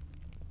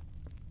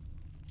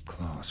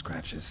 Claw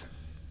scratches.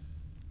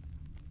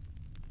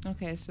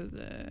 Okay, so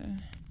the...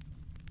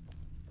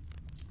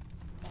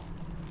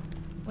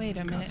 Wait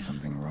a Got minute.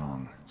 something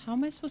wrong. How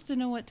am I supposed to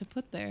know what to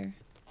put there?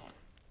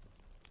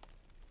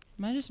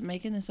 Am I just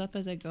making this up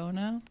as I go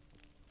now?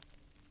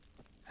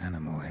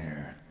 Animal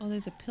hair. Oh,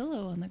 there's a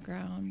pillow on the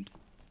ground.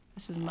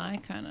 This is my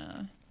kind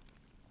of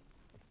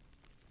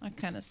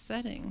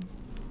setting.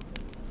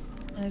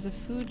 And there's a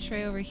food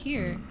tray over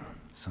here.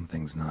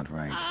 Something's not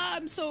right. Ah,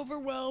 I'm so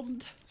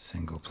overwhelmed.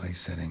 Single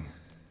place setting.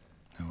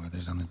 No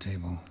others on the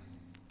table.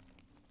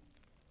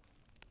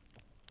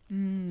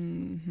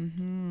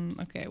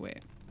 Okay, wait.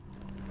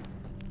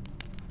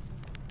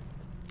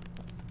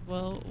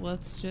 Well,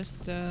 let's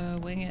just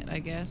wing it, I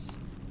guess.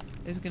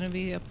 There's gonna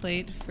be a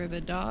plate for the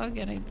dog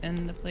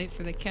and the plate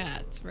for the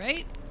cat,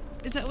 right?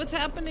 Is that what's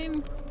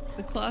happening?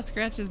 The claw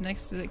scratches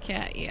next to the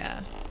cat,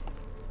 yeah.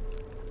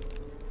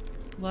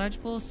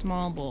 Large bowl,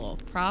 small bowl.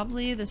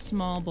 Probably the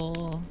small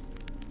bowl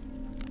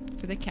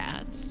for the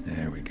cats.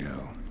 There we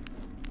go.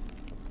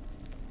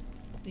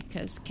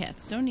 Because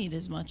cats don't eat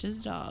as much as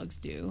dogs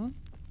do.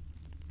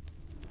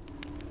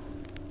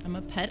 I'm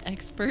a pet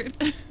expert.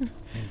 I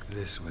think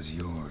this was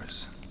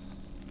yours.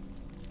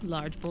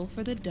 Large bowl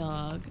for the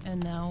dog.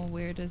 And now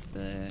where does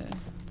the...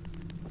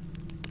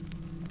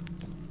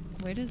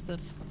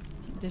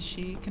 Does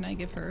she... Can I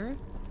give her?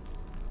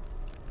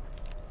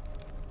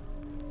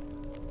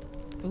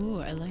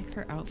 Ooh, I like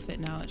her outfit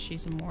now that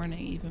she's mourning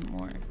even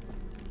more.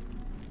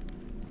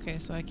 Okay,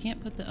 so I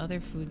can't put the other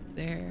food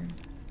there.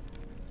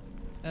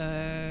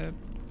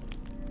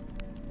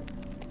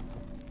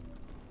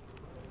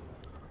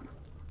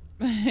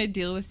 I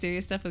deal with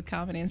serious stuff with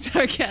comedy and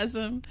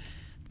sarcasm.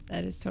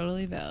 That is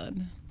totally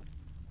valid.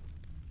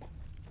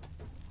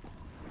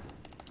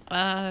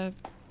 Hello,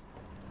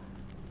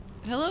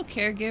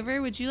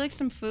 caregiver. Would you like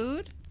some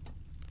food?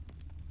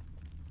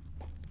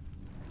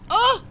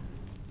 Oh!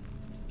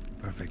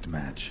 Perfect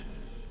match.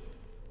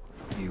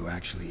 You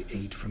actually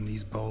ate from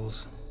these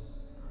bowls?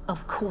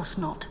 Of course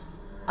not.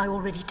 I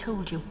already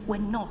told you, we're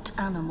not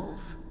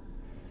animals.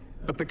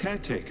 But the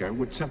caretaker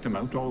would set them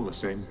out all the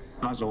same,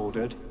 as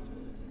ordered.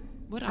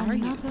 What are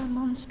you? Another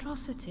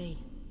monstrosity.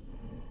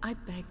 I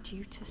begged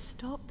you to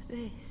stop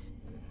this.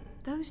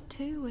 Those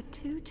two are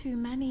too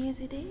many as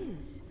it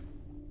is.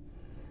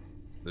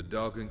 The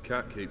dog and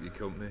cat keep you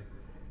company.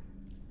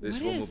 This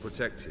What one will is-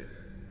 protect you,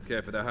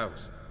 care for the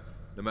house,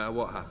 no matter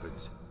what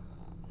happens.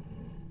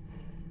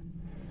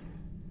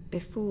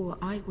 Before,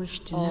 I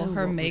wished to Oh, know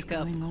her what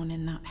makeup. was going on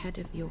in that head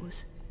of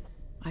yours.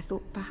 I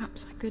thought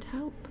perhaps I could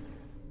help.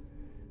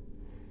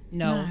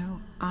 No.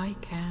 Now, I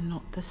care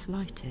not the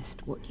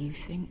slightest what you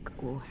think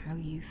or how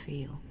you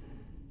feel.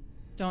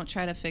 Don't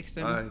try to fix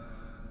him. I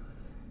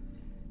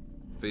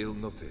feel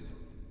nothing.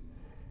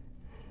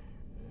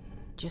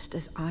 Just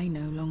as I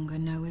no longer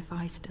know if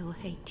I still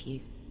hate you.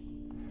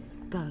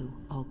 Go,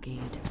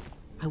 Olgierd.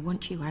 I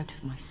want you out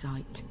of my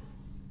sight.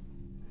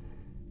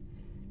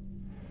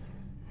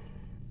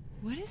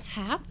 What is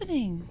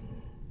happening?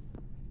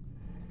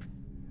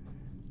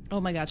 Oh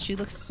my god, she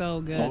looks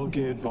so good.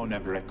 Olgierd von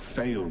EVEREC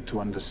failed to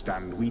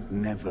understand we'd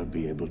never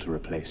be able to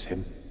replace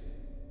him.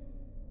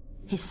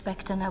 His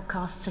spectre now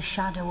casts a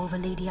shadow over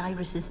Lady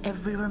Iris's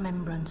every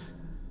remembrance.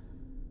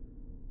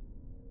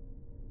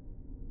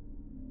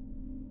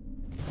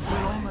 We're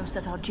almost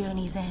at our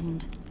journey's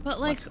end. But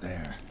like, What's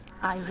there?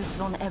 Iris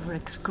von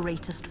EVEREC's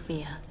greatest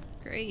fear.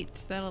 great.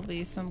 That'll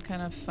be some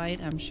kind of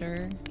fight, I'm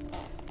sure.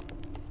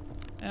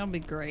 That'll be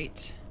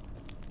great.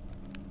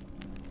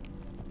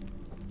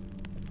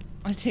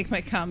 I take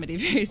my comedy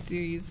very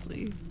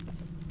seriously.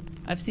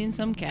 I've seen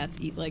some cats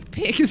eat like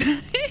pigs.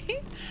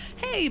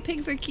 Hey,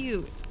 pigs are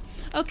cute.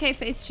 Okay,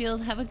 Faith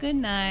Shield, have a good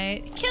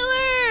night.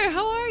 Killer,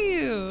 how are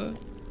you?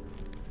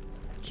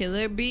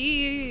 Killer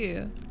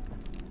Bee.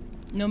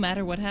 No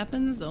matter what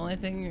happens, the only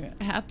thing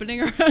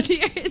happening around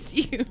here is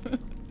you.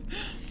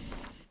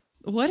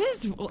 What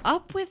is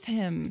up with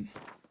him?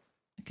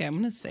 Okay, I'm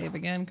gonna save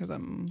again because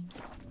I'm...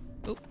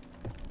 Oh,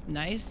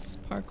 nice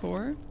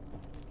parkour,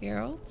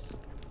 Geralt.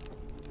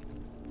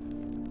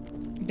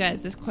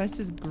 Guys, this quest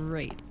is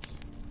great,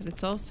 but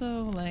it's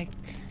also like...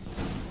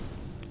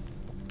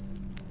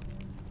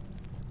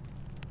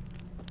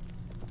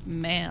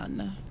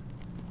 Man.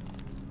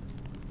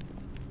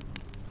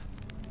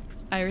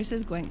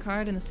 Iris's Gwent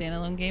card in the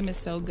standalone game is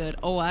so good.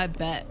 Oh, I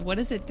bet. What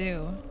does it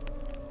do?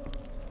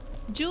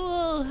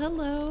 Jewel,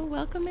 hello.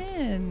 Welcome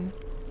in.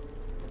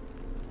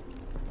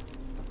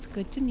 It's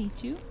good to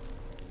meet you.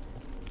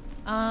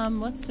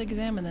 Let's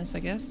examine this, I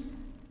guess.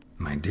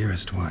 My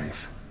dearest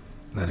wife.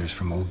 Letters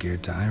from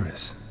Olgierd to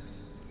Iris.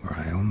 Were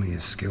I only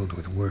as skilled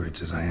with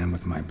words as I am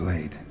with my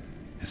blade.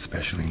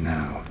 Especially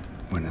now,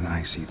 when an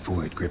icy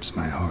void grips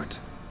my heart.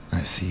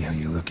 I see how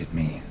you look at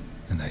me,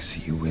 and I see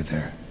you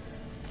wither.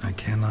 I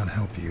cannot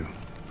help you,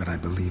 but I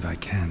believe I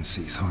can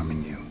cease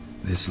harming you.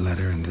 This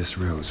letter and this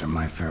rose are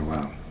my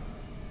farewell.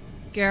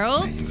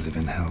 Geralt? May you live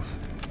in health,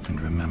 and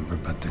remember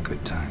but the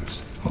good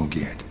times,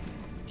 Olgierd.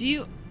 Do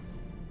you...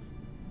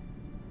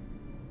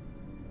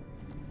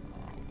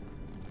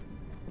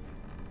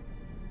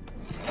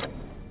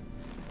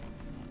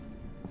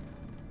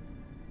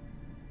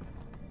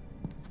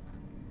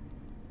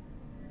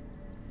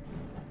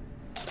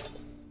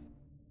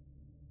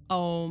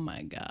 Oh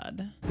my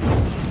god.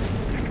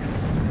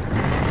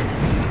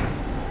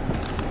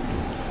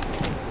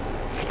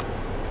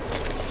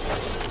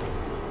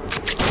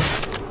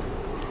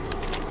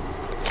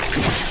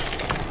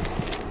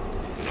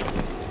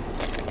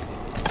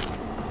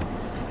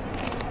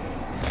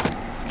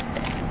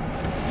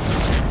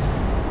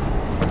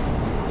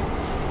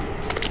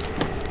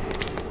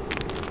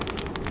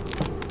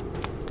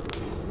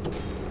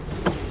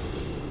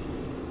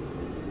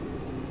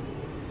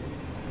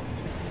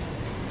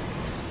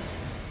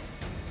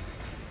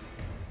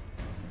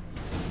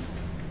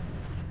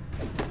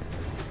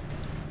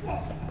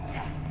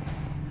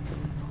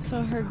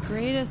 So her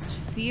greatest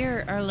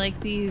fear are like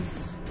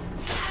these...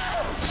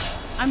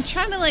 I'm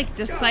trying to like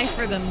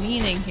decipher the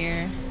meaning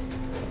here.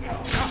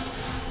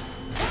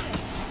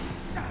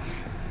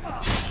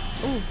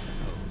 Ooh.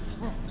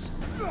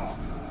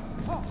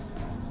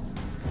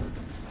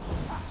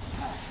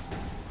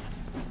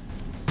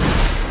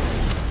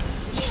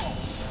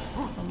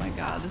 Oh my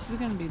god, this is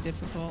gonna be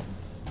difficult.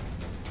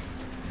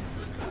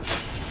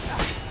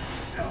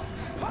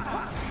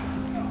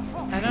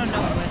 I don't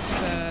know what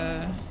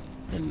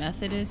the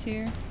method is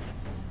here.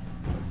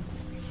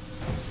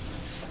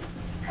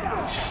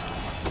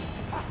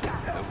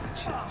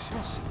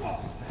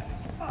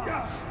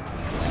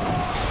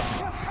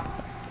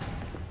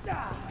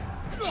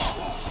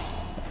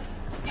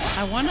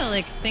 I want to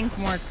like think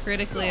more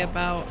critically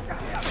about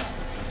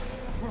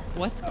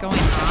what's going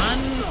on,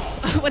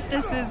 what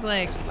this is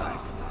like.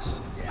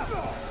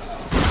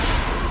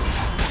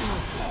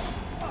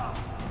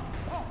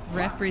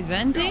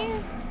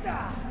 Representing?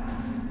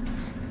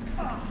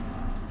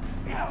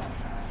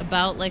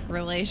 About like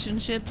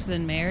relationships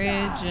and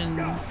marriage and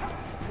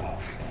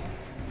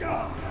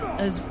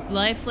as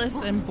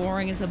lifeless and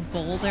boring as a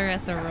boulder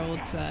at the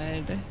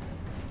roadside.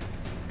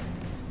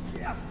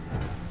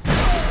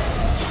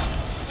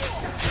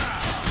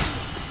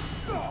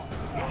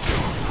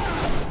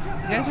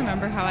 You guys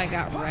remember how I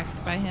got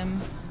wrecked by him?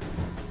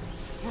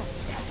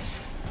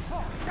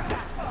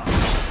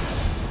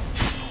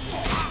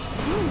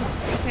 Ooh,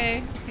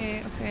 okay.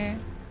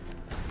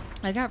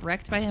 I got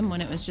wrecked by him when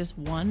it was just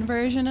one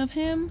version of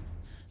him.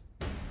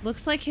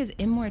 Looks like his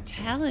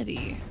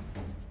immortality.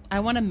 I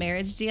want a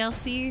marriage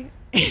DLC.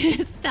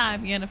 It's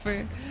time,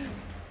 Yennefer.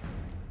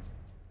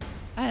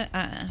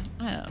 I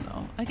don't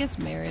know. I guess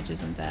marriage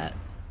isn't that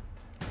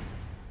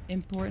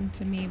important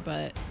to me,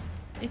 but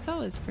it's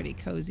always pretty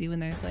cozy when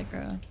there's like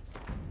a...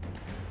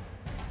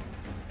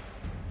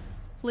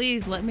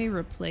 Please let me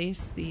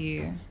replace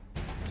the...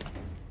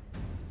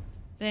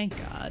 Thank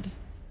God.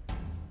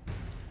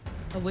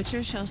 A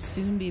witcher shall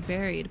soon be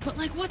buried. But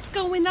like, what's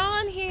going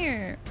on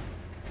here?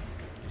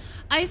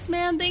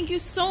 Iceman, thank you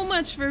so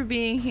much for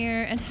being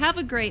here and have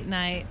a great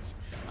night.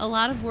 A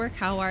lot of work,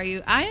 how are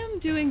you? I am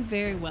doing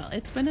very well.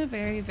 It's been a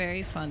very,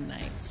 very fun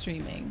night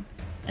streaming.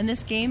 And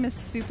this game is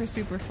super,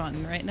 super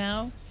fun right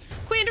now.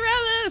 Queen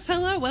Ravis,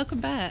 hello, welcome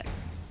back.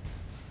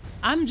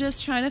 I'm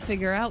just trying to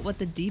figure out what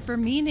the deeper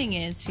meaning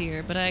is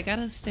here, but I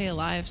gotta stay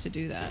alive to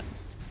do that.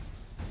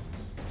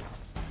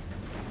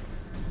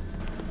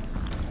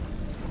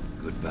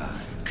 Goodbye.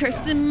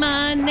 Cursing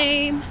my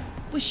name,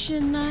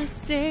 wishing I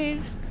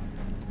stayed.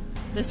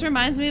 This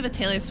reminds me of a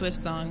Taylor Swift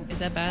song. Is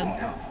that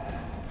bad?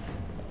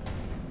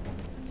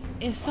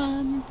 If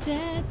I'm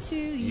dead to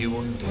you,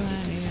 why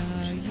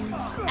are you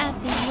at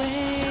the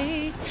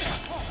wake?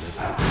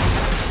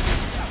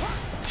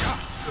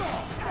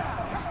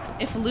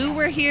 If Lou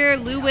were here,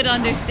 Lou would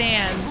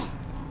understand.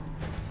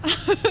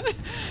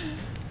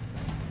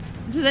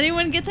 Does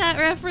anyone get that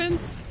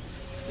reference?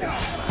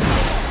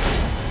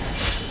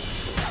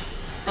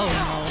 Oh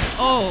no.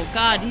 Oh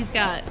god, he's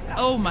got...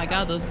 Oh my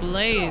god, those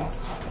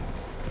blades.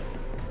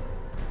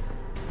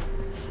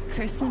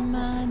 Cursing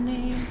my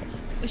name,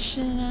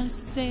 wishing I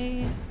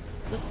stayed.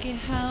 Look at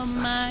how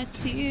my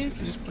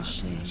tears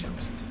ricochet.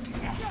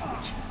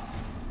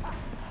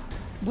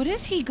 What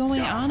is he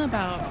going on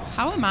about?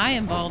 How am I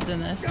involved in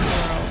this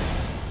world?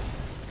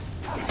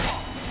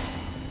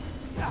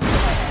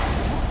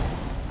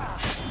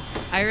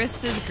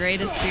 Iris's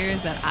greatest fear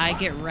is that I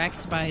get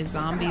wrecked by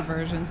zombie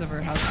versions of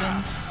her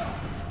husband.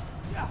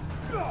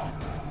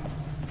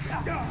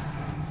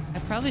 I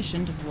probably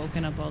shouldn't have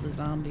woken up all the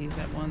zombies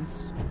at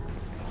once.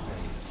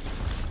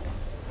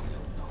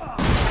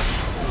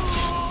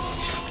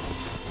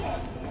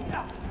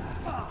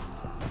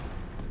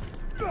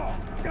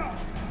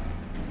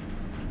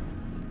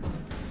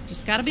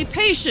 Just gotta be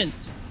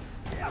patient.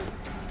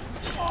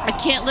 I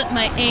can't let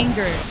my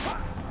anger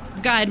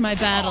guide my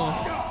battle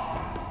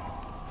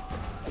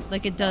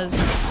like it does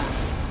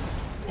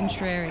in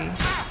Triri.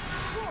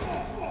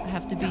 I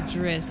have to be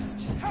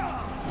drissed.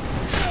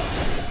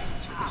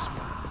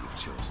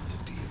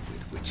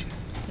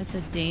 That's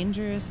a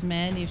dangerous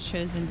man you've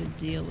chosen to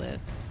deal with.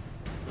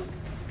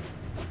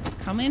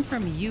 Coming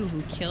from you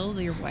who killed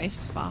your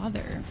wife's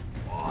father.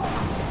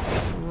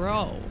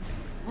 Bro.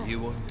 You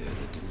wonder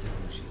the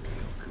delusion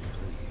you'll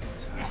complete your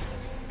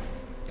tasks.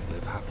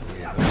 Live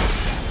happily ever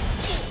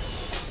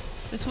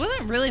after. This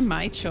wasn't really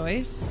my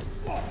choice.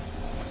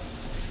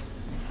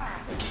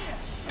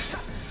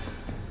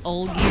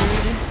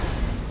 Old-geared.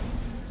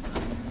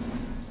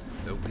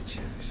 The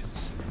Witcher shall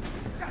see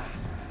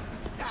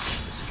the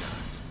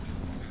skies.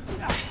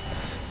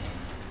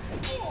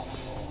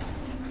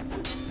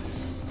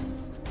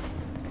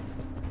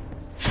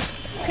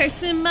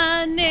 Cursing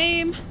my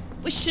name,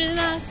 wishing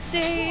I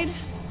stayed.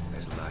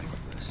 As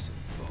lifeless and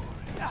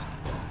boring as a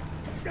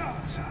boulder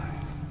outside.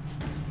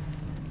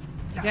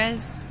 You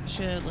guys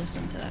should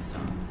listen to that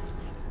song.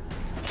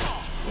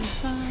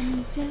 If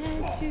I'm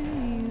dead to you,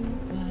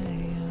 why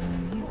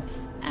are you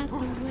at the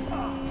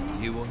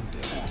wake? You wonder the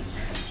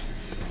delusion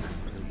you'll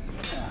complete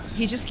your task.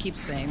 He just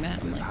keeps saying that.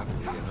 I'm like,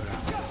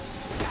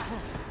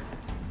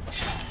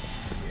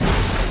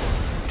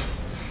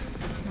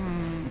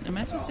 am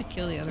I supposed to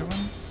kill the other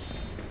ones?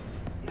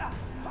 I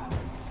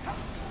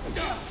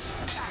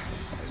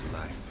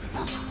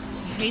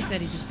hate that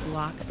he just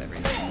blocks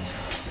everything.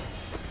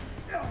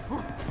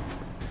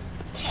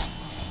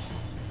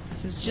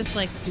 This is just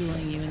like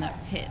dueling you in that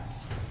pit.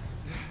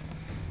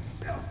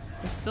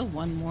 There's still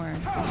one more.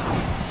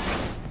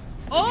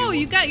 Oh,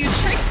 you got your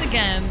tricks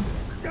again.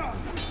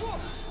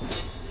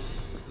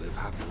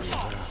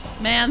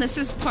 Man, this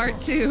is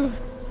part 2.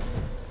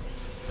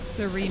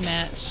 The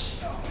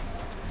rematch.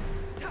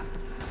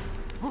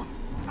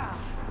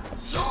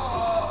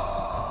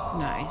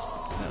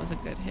 Nice. That was a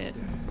good hit.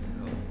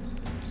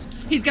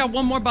 He's got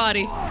one more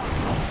body.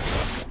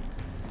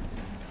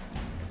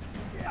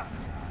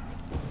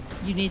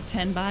 You need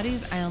 10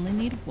 bodies? I only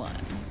need 1.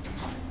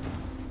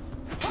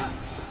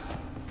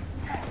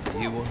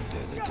 You under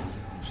the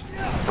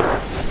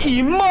delusion.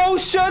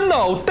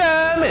 Emotional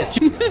damage!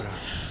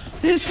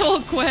 This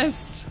whole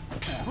quest.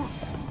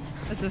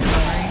 That's a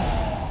sorry.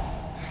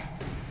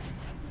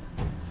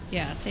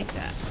 Yeah, take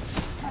that.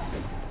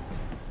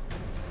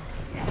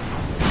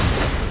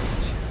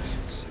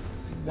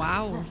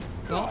 Wow,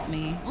 got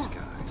me.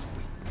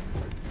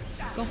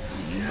 Got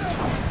me.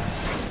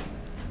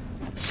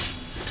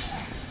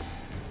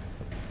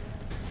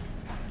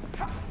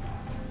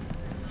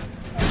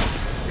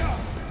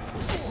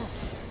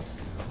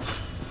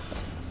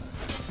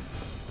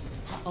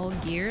 All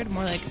geared?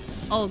 More like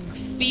all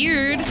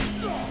feared.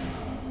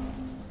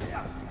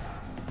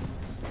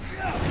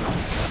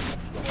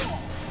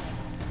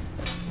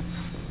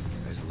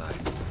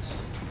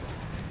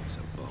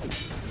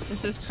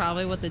 This is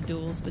probably what the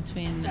duels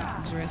between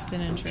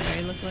Dristan and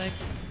Trey look like.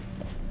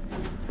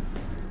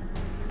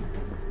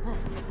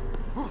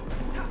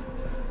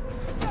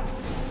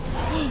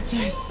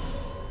 Nice.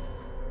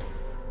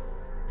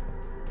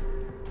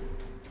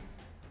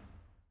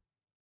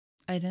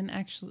 I didn't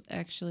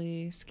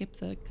actually skip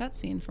the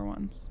cutscene for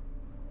once.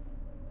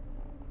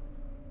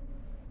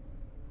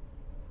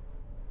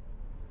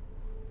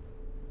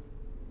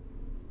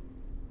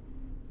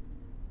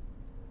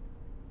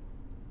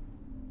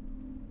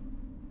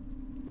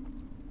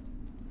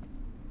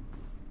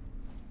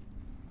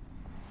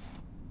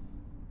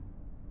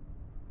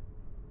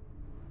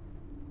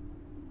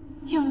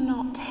 You're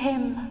not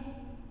him.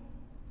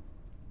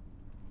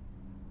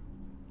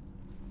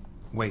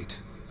 Wait,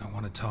 I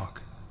want to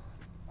talk.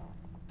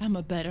 I'm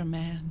a better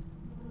man.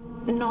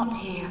 Not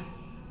here.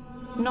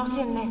 Not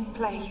in this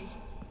place.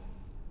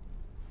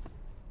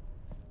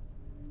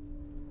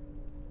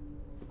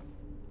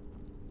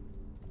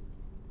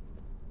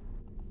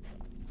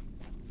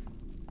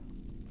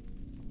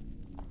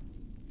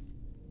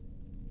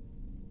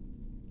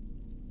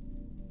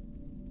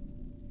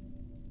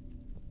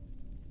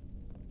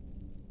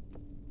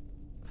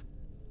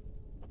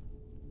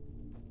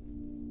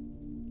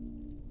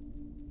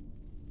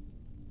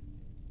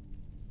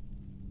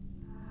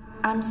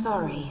 I'm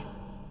sorry.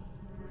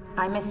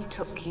 I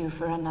mistook you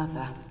for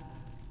another.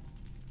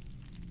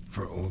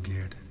 For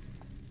Olgierd?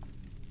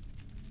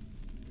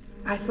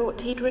 I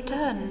thought he'd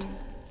returned.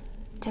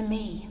 To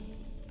me.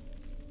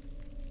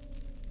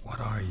 What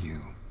are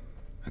you?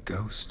 A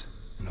ghost?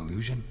 An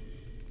illusion?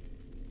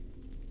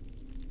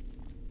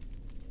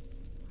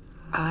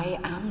 I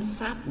am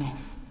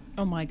sadness.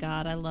 Oh my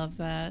god, I love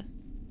that.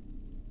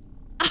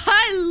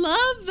 I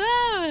love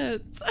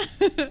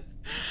that!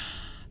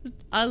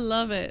 I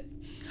love it.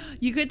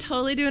 You could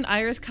totally do an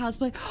Iris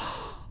cosplay.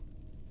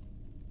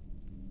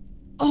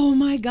 Oh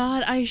my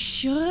god, I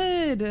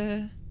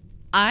should.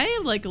 I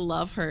like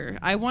love her.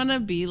 I want to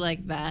be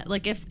like that.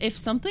 Like if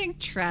something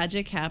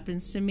tragic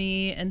happens to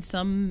me and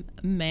some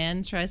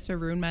man tries to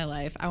ruin my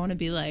life, I want to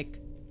be like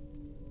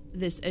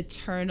this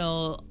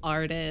eternal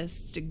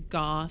artist,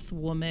 goth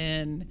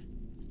woman.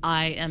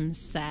 I am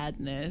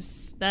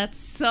sadness. That's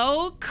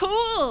so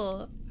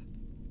cool.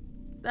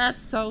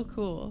 That's so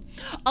cool.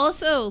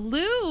 Also,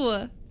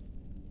 Lou,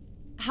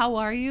 how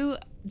are you?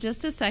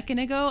 Just a second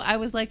ago, I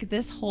was like,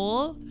 this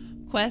whole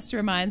quest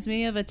reminds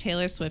me of a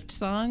Taylor Swift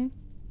song.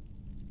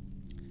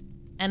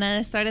 And then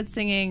I started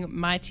singing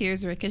My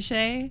Tears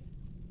Ricochet.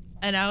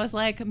 And I was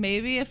like,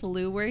 maybe if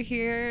Lou were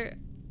here,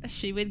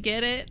 she would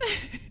get it.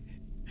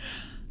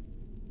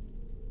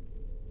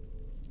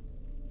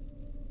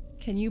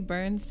 Can you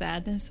burn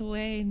sadness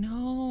away?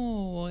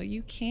 No,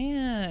 you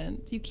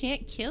can't. You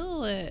can't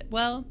kill it.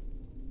 Well,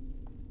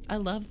 I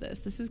love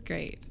this. This is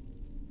great.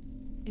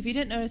 If you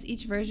didn't notice,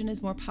 each version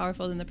is more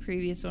powerful than the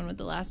previous one, with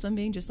the last one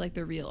being just like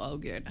the real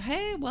Olgierd.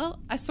 Hey, well,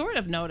 I sort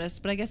of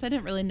noticed, but I guess I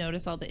didn't really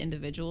notice all the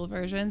individual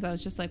versions. I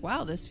was just like,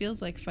 wow, this feels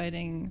like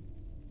fighting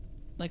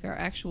like our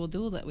actual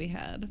duel that we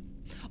had.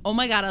 Oh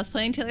my god, I was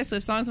playing Taylor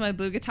Swift songs on my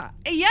blue guitar.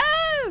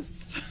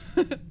 Yes!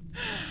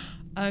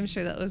 I'm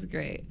sure that was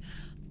great.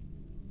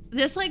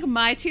 Just like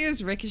My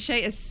Tears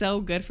Ricochet is so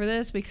good for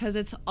this because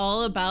it's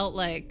all about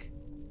like...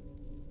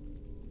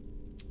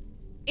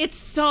 It's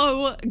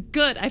so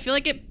good. I feel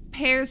like it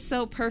pairs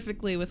so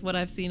perfectly with what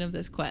I've seen of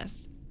this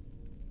quest.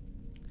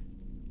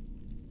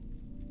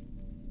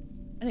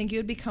 I think you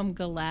would become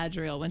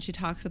Galadriel when she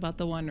talks about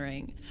the One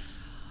Ring.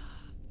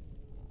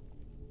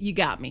 You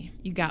got me.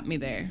 You got me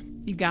there.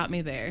 You got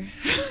me there.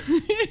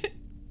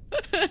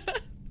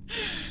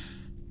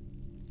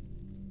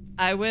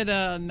 I would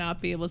not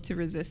be able to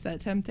resist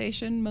that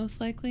temptation, most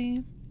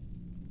likely.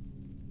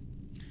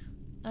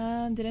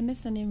 Did I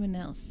miss anyone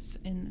else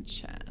in the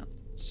chat?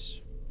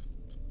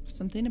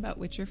 Something about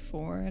Witcher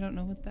 4. I don't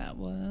know what that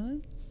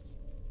was.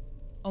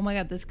 Oh my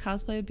god, this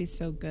cosplay would be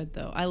so good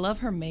though. I love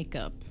her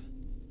makeup.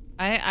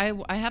 I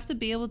have to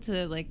be able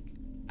to, like,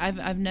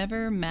 I've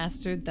never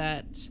mastered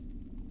that,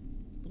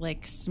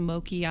 like,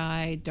 smoky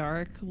eye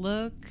dark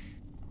look,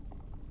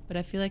 but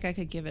I feel like I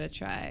could give it a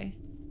try.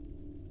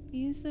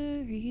 He's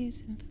the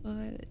reason for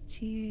the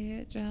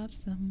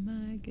teardrops on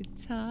my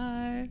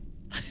guitar.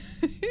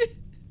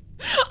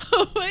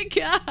 Oh my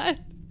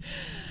god.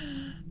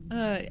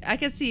 I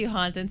could see you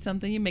haunting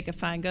something. You make a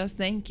fine ghost.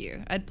 Thank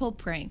you. I'd pull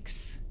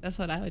pranks. That's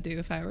what I would do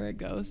if I were a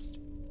ghost.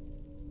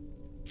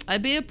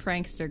 I'd be a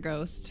prankster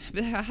ghost.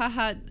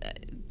 Haha.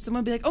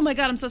 Someone would be like, oh my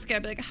god, I'm so scared.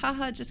 I'd be like,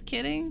 haha, just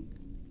kidding.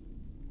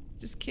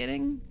 Just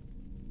kidding.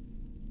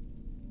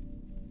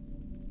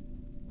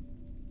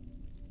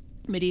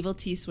 Medieval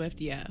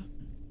T-Swift, yeah.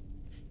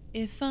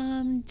 If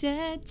I'm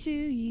dead to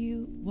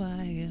you,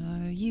 why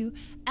are you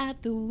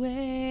at the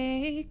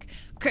wake?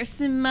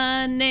 Cursing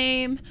my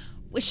name,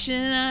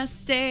 wishing I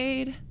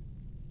stayed.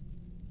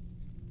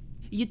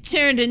 You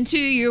turned into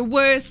your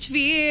worst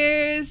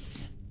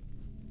fears.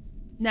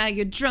 Now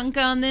you're drunk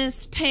on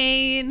this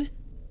pain.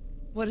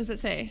 What does it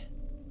say?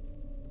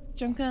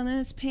 Drunk on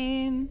this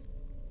pain.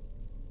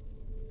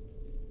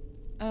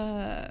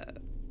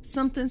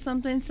 Something,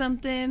 something,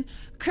 something.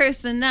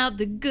 Cursing out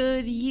the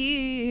good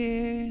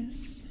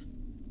years.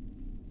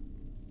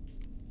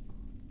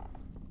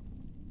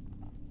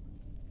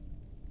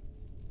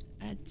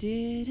 I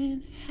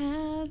didn't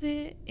have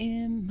it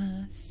in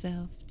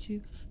myself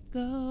to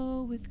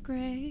go with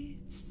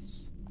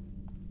grace.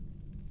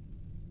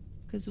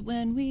 'Cause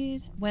when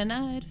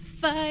I'd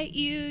fight,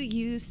 you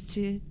used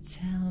to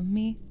tell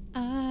me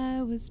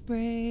I was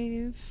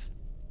brave.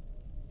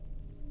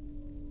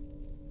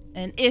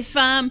 And if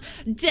I'm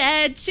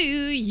dead to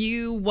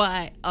you,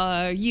 why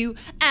are you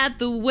at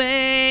the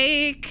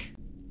wake?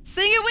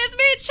 Sing it with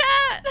me,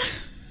 chat!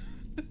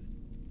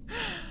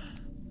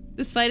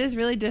 This fight is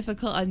really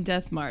difficult on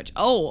Death March.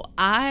 Oh,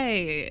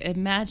 I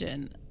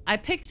imagine. I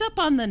picked up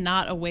on the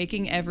not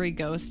awaking every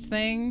ghost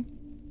thing.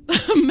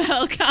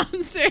 Metal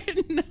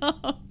concert,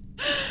 no.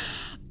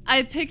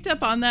 I picked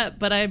up on that,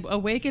 but I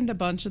awakened a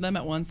bunch of them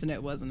at once and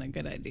it wasn't a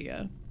good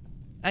idea.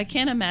 I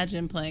can't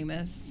imagine playing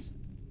this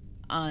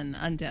on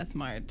Death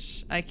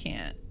March. I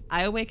can't.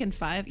 I awakened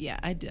 5. Yeah,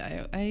 I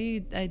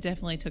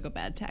definitely took a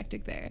bad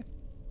tactic there.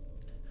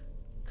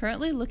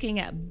 Currently looking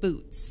at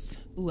boots.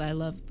 Ooh, I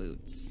love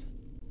boots.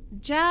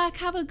 Jack,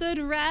 have a good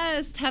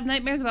rest. Have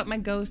nightmares about my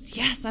ghost.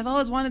 Yes, I've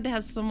always wanted to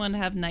have someone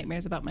have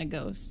nightmares about my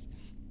ghost.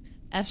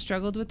 F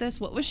struggled with this.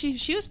 What was she?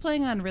 She was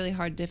playing on really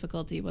hard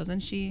difficulty,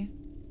 wasn't she?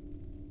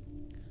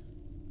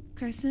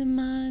 Cursing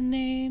my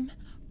name,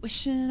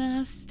 wishing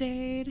I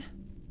stayed.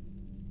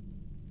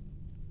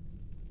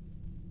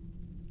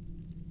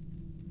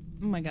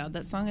 Oh my god,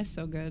 that song is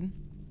so good.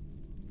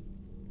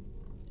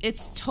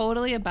 It's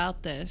totally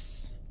about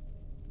this.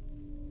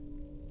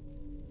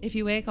 If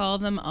you wake all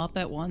of them up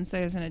at once,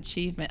 there's an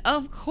achievement.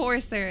 Of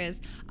course there is.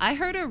 I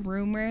heard a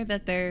rumor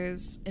that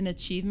there's an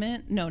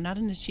achievement. No, not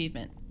an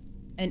achievement.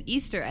 An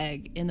Easter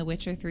egg in The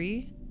Witcher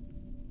 3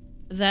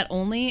 that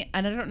only,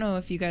 and I don't know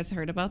if you guys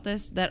heard about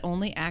this, that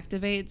only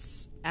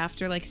activates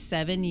after like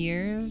 7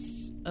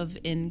 years of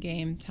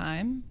in-game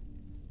time.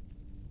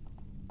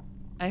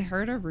 I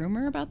heard a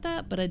rumor about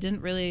that, but I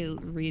didn't really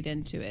read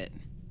into it.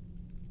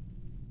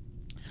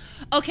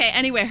 Okay,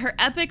 anyway, her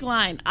epic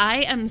line,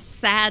 I am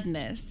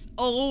sadness.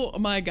 Oh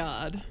my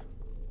god.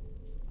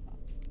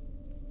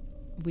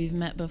 We've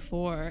met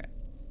before.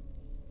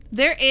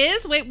 There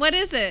is? Wait, what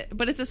is it?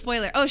 But it's a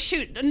spoiler. Oh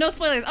shoot, no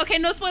spoilers. Okay,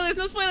 no spoilers,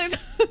 no spoilers.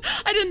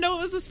 I didn't know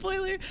it was a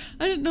spoiler.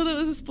 I didn't know that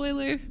was a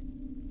spoiler.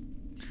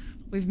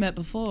 We've met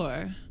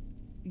before.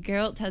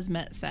 Geralt has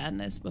met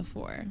sadness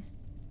before.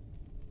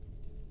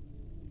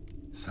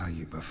 Saw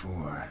you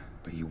before,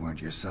 but you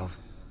weren't yourself.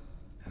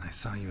 And I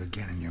saw you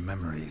again in your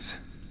memories.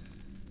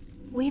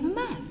 We've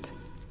met?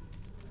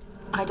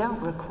 I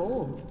don't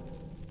recall.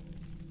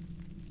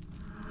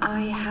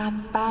 I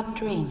had bad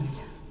dreams.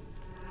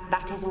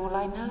 That is all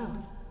I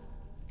know.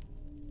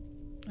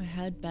 I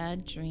had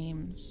bad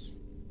dreams.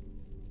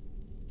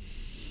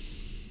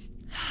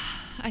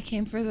 I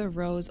came for the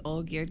rose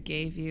Olgierd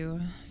gave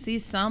you. See,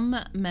 some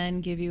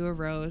men give you a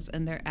rose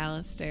and they're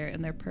Alistair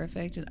and they're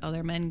perfect, and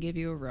other men give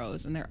you a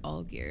rose and they're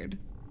Olgierd.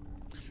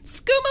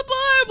 Skooma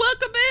boy,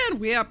 welcome in!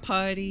 We are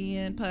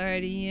partying,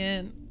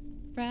 partying.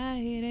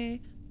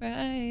 Friday,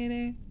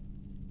 Friday.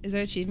 Is there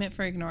an achievement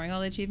for ignoring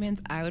all the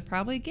achievements? I would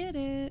probably get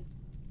it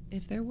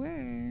if there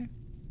were.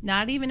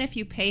 Not even if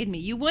you paid me.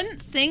 You wouldn't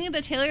sing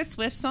the Taylor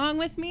Swift song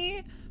with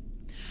me?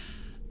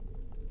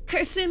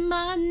 Cursing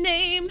my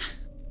name.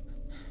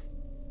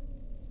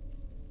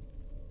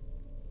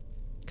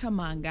 Come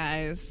on,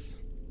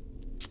 guys.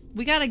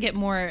 We gotta get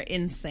more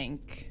in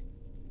sync.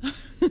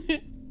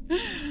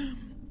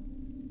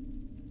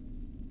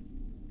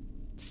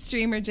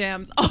 Streamer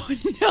jams. Oh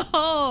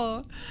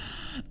no!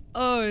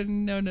 Oh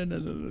no.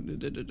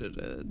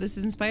 This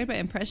is inspired by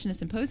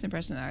Impressionist and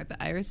Post-Impressionist art.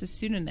 The Iris'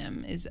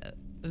 pseudonym is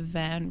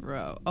Van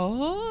Gogh.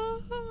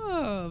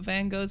 Oh,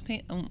 Van Gogh's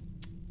paint. Oh,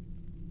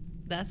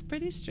 that's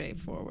pretty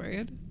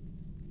straightforward.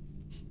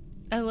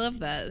 I love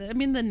that. I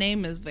mean, the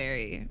name is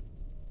very...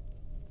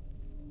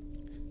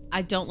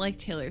 I don't like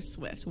Taylor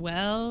Swift.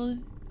 Well,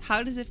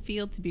 how does it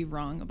feel to be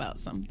wrong about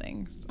some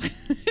things?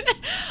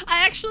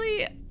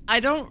 I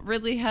don't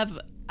really have...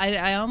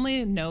 I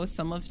only know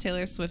some of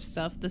Taylor Swift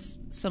stuff.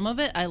 Some of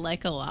it I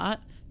like a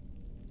lot.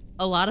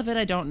 A lot of it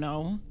I don't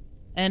know.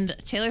 And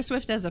Taylor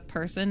Swift as a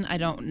person, I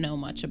don't know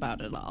much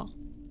about at all.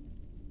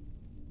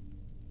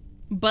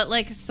 But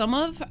like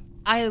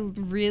I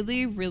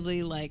really,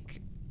 really like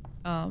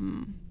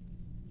some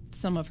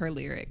of her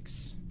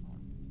lyrics.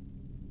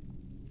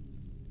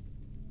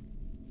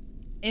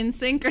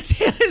 NSYNC or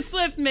Taylor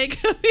Swift make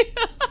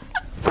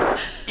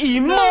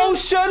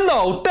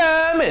Emotional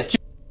damage.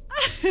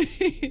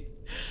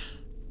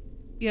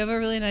 You have a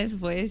really nice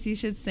voice. You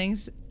should sing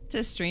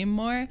to stream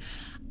more.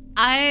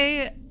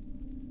 I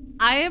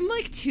am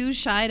like too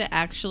shy to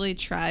actually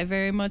try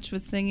very much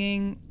with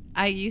singing.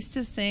 I used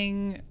to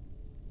sing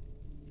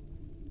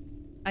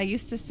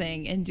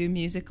and do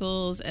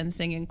musicals and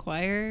sing in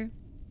choir,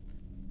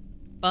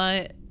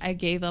 but I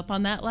gave up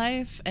on that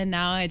life, and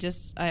now I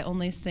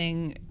only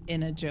sing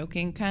in a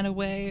joking kind of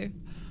way.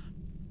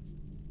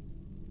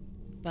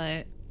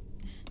 But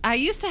I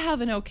used to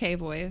have an okay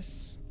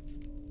voice.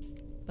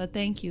 But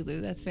thank you,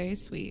 Lou. That's very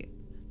sweet.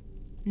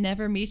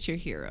 Never meet your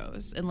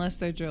heroes unless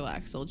they're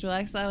Drillaxel.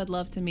 Drillaxel, I would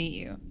love to meet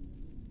you.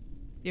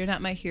 You're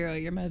not my hero,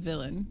 you're my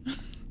villain.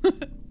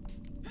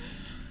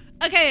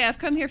 Okay, I've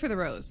come here for the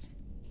rose.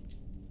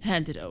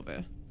 Hand it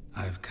over.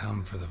 I've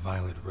come for the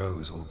violet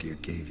rose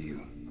Olgierd gave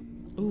you.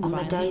 Ooh, on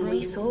the day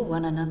we saw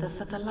one another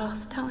for the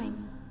last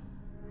time,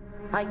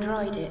 I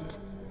dried it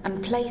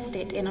and placed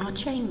it in our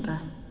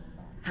chamber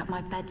at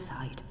my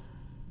bedside.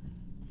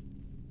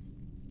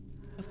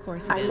 Of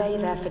course I lay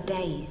there for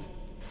days,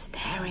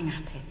 staring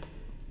at it,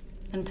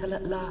 until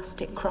at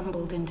last it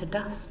crumbled into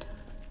dust,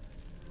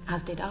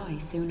 as did I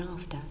soon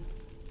after.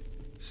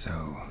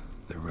 So,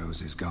 the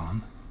rose is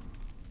gone?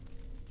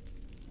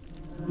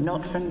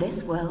 Not from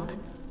this world.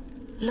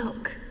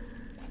 Look,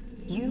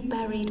 you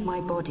buried my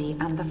body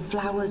and the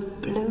flowers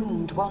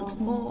bloomed once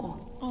more.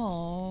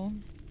 Aww.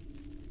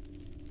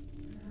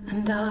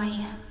 And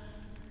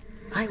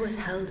I was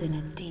held in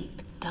a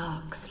deep,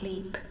 dark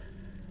sleep.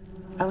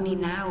 Only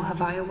now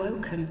have I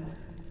awoken,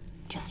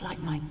 just like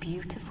my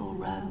beautiful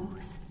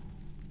rose.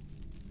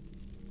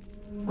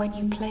 When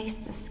you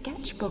placed the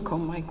sketchbook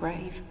on my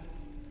grave,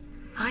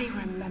 I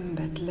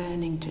remembered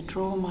learning to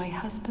draw my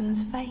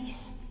husband's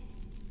face.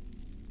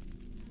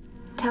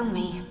 Tell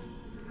me,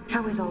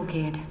 how is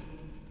Olgierd?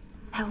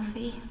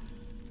 Healthy?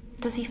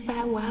 Does he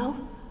fare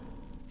well?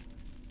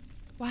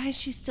 Why is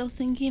she still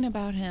thinking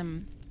about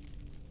him?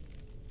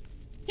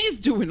 He's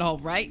doing all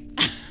right.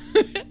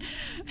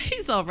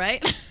 He's all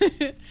right.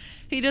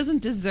 He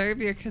doesn't deserve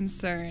your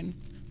concern.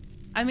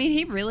 I mean,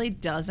 he really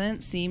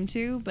doesn't seem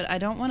to, but I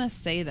don't want to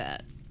say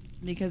that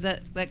because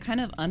that kind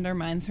of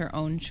undermines her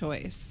own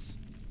choice.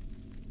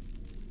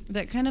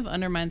 That kind of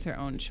undermines her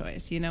own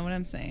choice. You know what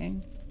I'm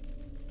saying?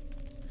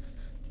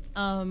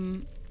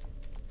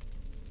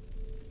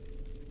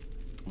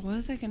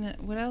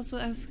 What else?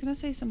 I was gonna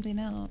say something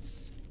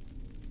else.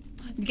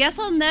 Guess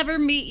I'll never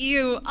meet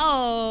you.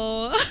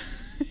 Oh.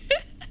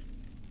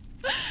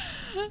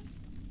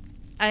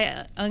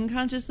 I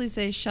unconsciously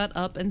say shut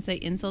up and say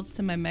insults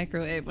to my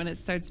microwave when it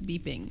starts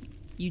beeping.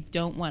 You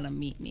don't want to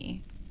meet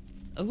me.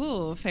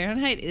 Ooh,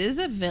 Fahrenheit is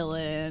a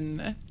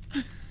villain.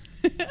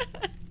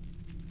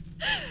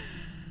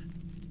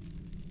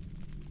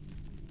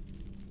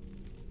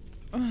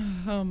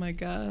 Oh my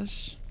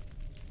gosh.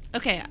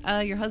 Okay,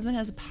 your husband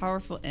has a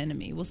powerful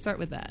enemy. We'll start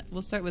with that.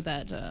 We'll start with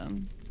that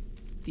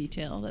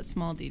detail, that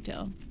small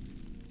detail.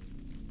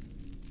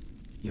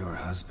 Your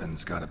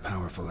husband's got a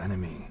powerful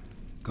enemy.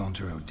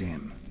 Gaunter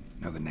O'Dim.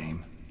 Know the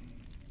name?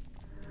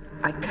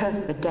 I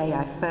curse the day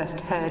I first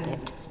heard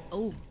it.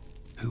 Oh.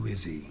 Who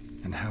is he,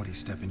 and how'd he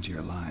step into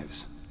your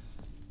lives?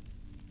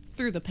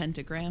 Through the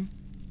pentagram.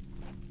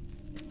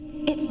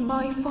 It's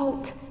my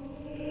fault.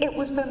 It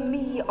was for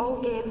me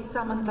Olgierd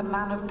summoned the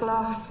Man of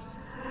Glass.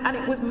 And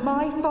it was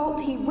my fault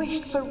he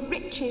wished for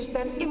riches,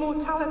 then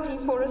immortality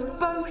for us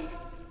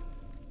both.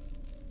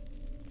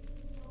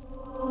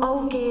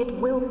 Olgierd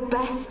will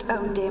best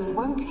O'Dim,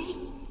 won't he?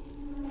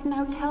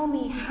 Now tell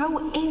me,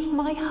 how is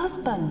my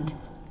husband?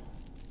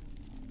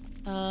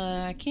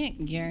 I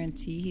can't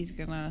guarantee he's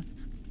gonna...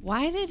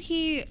 Why did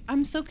he...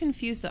 I'm so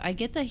confused though. I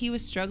get that he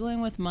was struggling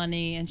with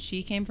money and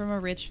she came from a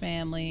rich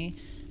family.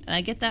 And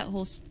I get that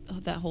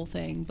whole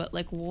thing. But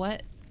like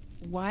what...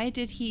 Why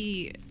did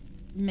he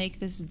make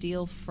this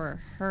deal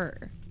for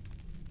her?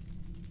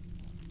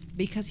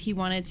 because he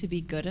wanted to be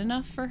good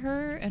enough for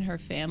her and her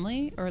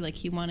family, or like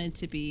he wanted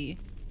to be,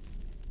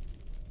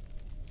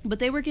 but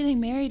they were getting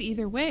married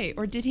either way,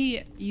 or did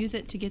he use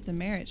it to get the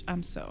marriage?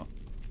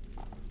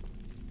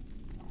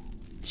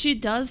 She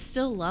does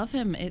still love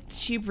him.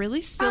 She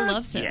really still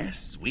loves him.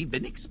 Yes, we've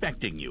been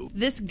expecting you.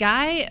 This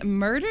guy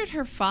murdered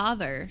her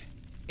father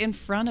in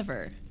front of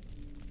her,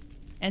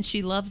 and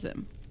she loves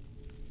him.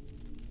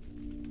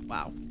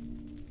 Wow.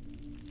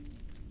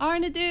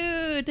 Arna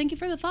dude, thank you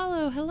for the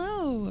follow.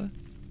 Hello.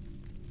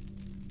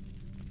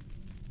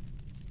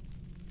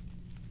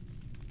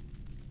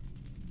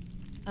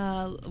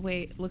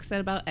 Wait, looks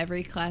at about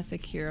every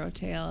classic hero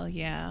tale.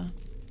 Yeah.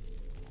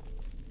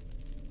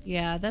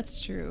 Yeah,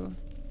 that's true.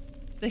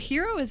 The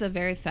hero is a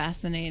very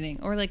fascinating,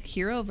 or like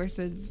hero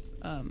versus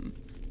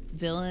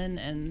villain,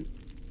 and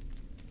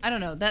I don't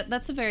know,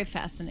 that's a very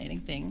fascinating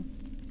thing.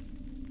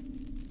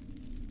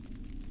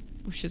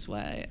 Which is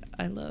why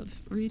I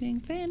love reading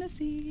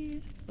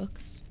fantasy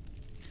books.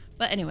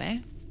 But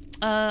anyway,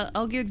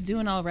 Olgierd's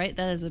doing all right.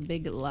 That is a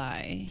big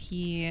lie.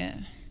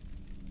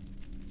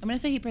 I'm gonna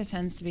say he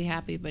pretends to be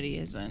happy, but he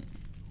isn't.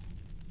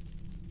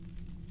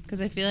 Because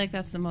I feel like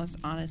that's the most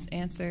honest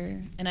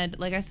answer. And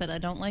like I said, I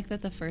don't like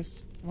that the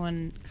first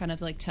one kind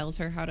of like tells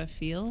her how to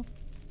feel.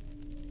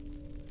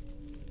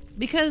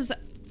 Because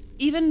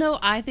even though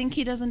I think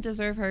he doesn't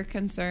deserve her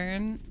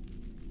concern,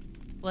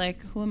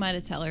 like, who am I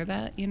to tell her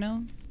that, you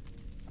know?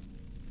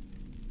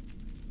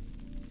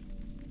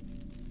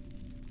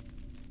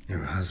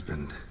 Your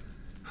husband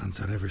hunts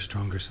out ever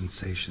stronger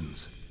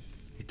sensations.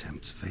 He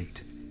tempts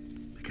fate,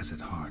 because at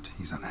heart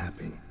he's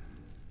unhappy.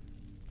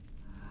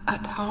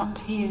 At heart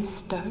he is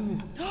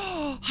stone.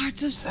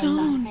 Hearts of So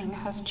stone. nothing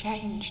has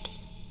changed.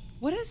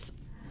 What is...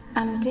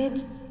 And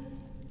did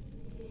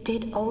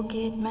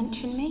Olgierd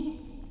mention me?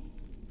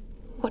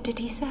 What did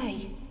he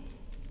say?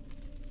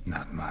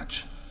 Not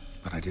much,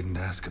 but I didn't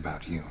ask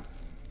about you.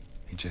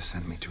 He just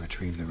sent me to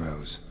retrieve the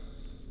rose.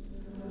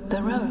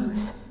 The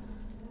rose?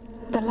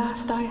 The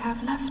last I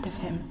have left of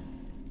him?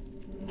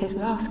 His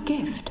last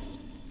gift?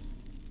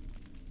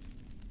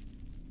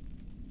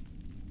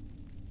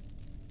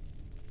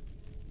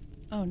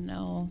 Oh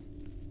no.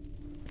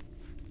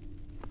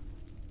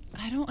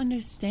 I don't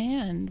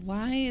understand.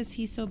 Why is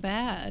he so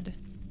bad?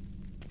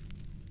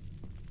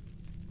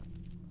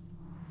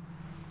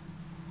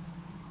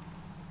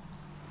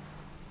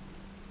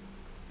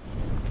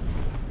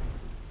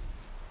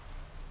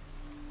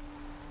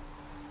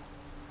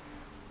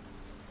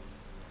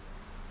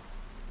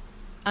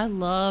 I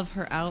love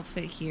her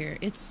outfit here.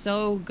 It's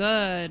so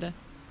good.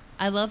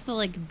 I love the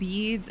like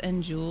beads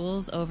and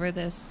jewels over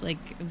this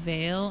like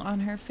veil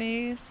on her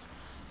face.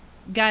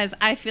 Guys,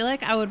 I feel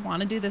like I would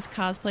want to do this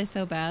cosplay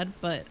so bad,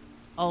 but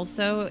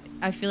also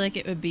I feel like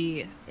it would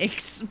be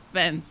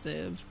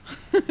expensive.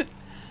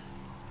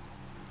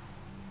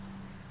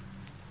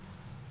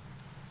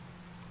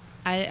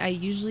 I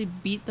usually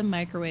beat the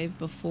microwave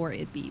before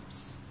it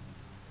beeps.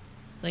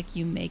 Like,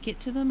 you make it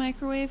to the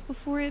microwave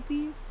before it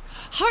beeps.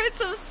 Hearts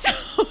of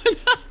Stone!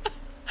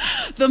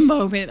 The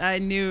moment I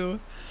knew.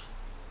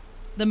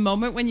 The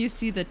moment when you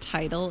see the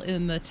title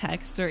in the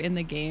text or in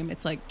the game,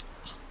 it's like...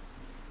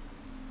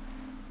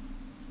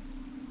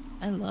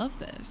 I love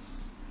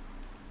this.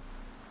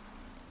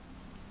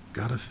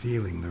 Got a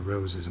feeling the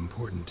rose is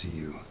important to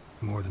you,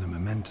 more than a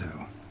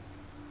memento.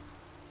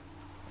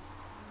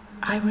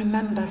 I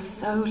remember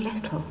so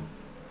little.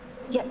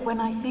 Yet when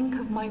I think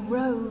of my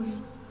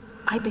rose,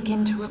 I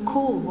begin to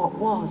recall what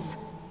was.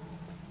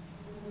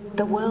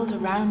 The world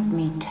around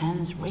me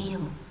turns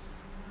real,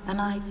 and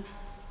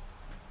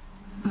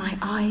my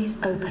eyes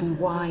open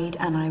wide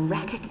and I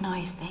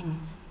recognize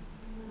things.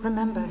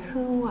 Remember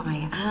who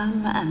I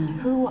am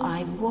and who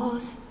I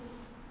was.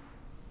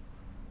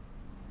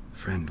 A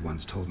friend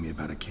once told me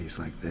about a case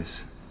like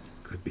this.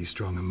 Could be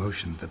strong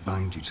emotions that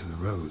bind you to the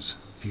rose,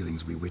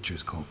 feelings we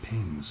Witchers call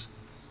pins.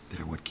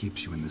 They're what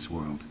keeps you in this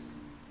world.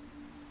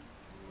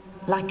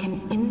 Like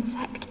an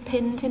insect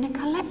pinned in a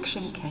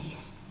collection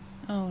case.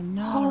 Oh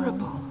no.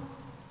 Horrible.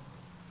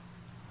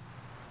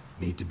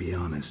 Need to be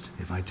honest,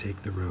 if I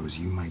take the rose,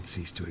 you might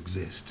cease to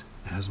exist,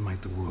 as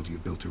might the world you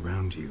built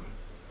around you.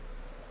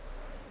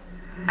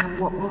 And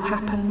what will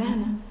happen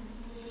then?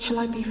 Shall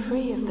I be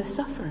free of the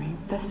suffering,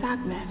 the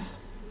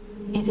sadness?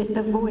 Is it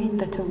the void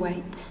that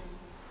awaits?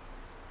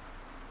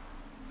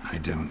 I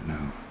don't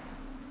know.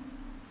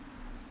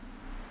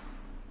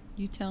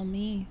 You tell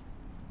me.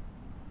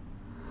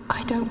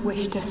 I don't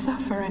wish to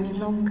suffer any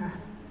longer,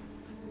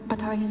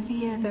 but I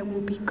fear there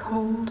will be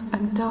cold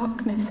and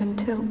darkness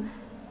until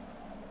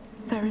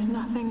there is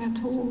nothing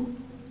at all.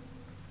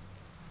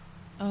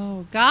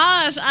 Oh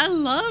gosh, I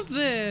love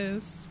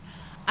this.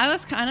 I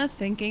was kind of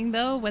thinking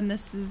though, when the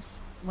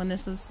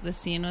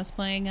scene was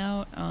playing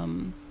out,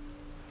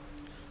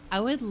 I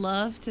would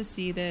love to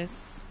see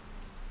this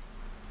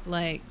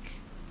like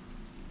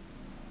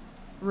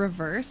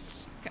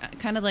reversed,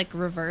 kind of like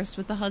reversed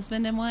with the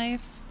husband and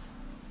wife.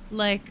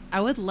 Like,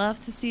 I would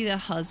love to see the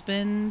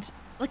husband,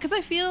 like, because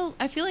I feel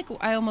like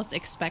I almost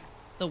expect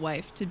the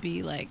wife to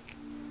be like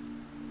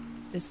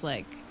this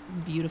like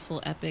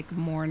beautiful epic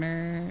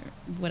mourner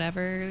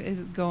whatever is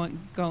going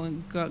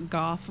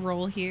goth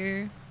role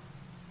here.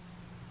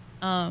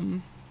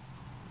 And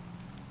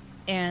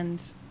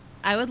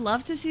I would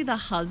love to see the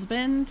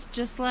husband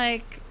just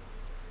like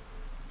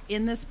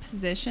in this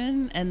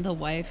position, and the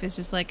wife is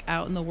just like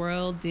out in the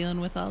world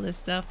dealing with all this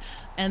stuff,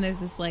 and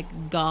there's this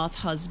like goth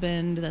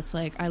husband that's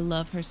like, I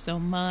love her so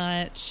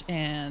much,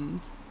 and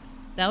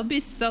that would be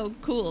so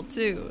cool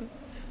too.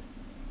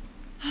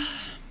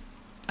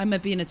 I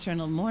might be in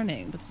eternal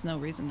mourning, but there's no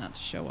reason not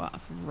to show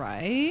off,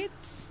 right?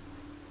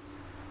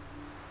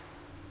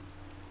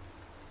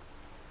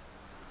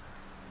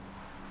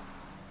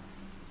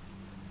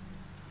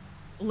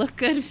 Look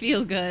good,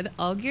 feel good.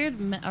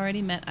 Allgeard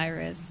already met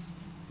Iris.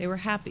 They were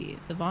happy.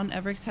 The Von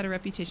Everecks had a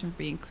reputation for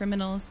being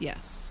criminals.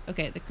 Yes.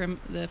 Okay,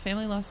 the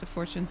family lost a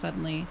fortune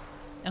suddenly.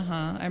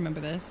 I remember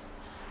this.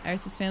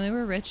 Iris's family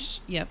were rich.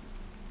 Yep.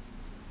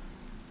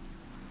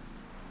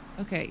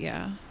 Okay,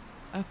 yeah.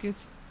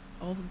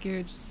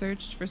 Allgeard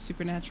searched for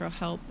supernatural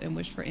help and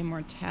wished for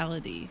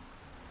immortality.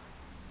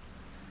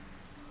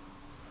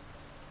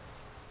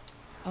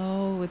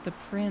 Oh, with the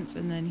prince,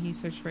 and then he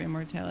searched for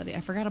immortality.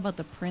 I forgot about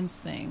the prince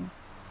thing.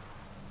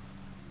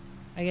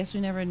 I guess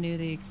we never knew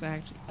the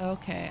exact...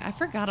 Okay, I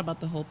forgot about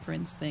the whole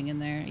prince thing in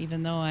there,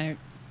 even though I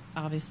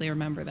obviously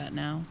remember that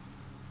now.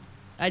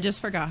 I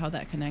just forgot how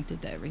that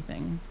connected to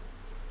everything.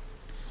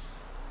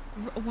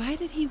 Why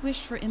did he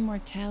wish for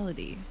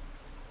immortality?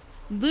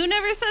 Lou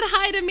never said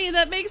hi to me.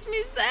 That makes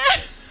me sad.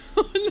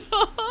 Oh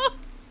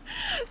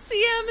no.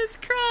 CM is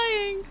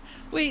crying.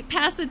 Wait,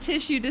 pass a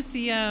tissue to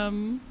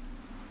CM.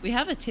 We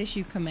have a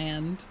tissue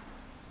command.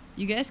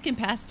 You guys can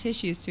pass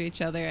tissues to each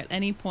other at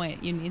any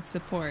point you need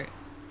support.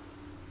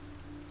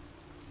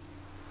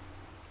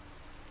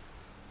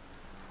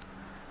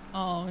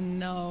 Oh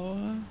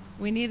no.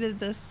 We needed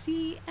the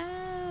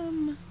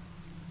CM.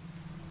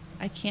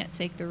 I can't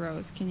take the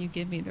rose. Can you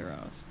give me the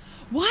rose?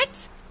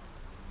 What?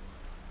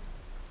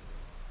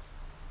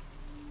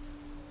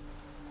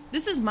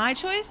 This is my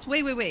choice?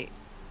 Wait.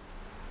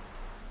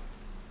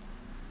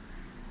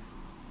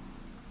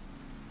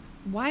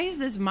 Why is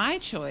this my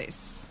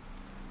choice?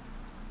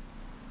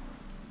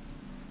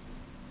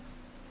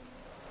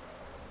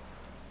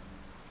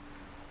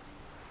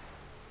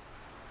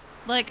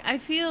 Like, I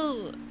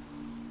feel...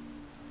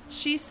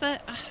 She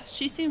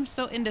seems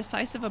so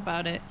indecisive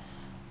about it.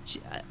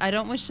 I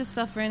don't wish to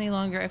suffer any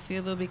longer. I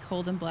feel there'll be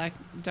cold in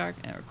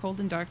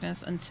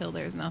darkness until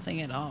there's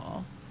nothing at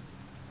all.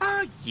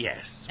 Ah,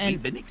 yes. And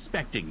we've been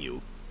expecting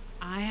you.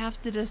 I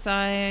have to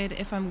decide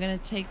if I'm going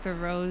to take the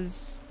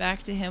rose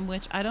back to him,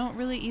 which I don't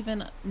really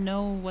even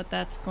know what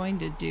that's going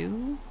to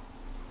do.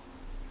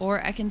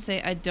 Or I can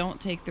say I don't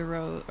take the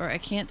rose, or I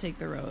can't take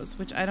the rose,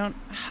 which I don't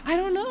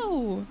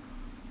know.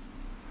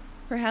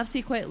 Perhaps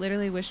he quite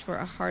literally wished for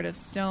a heart of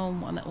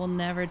stone, one that will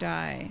never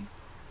die.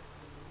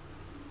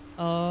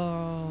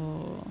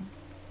 Oh.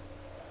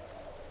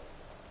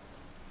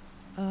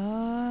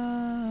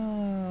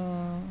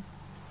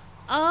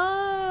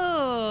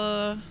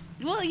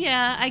 Well,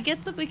 yeah, I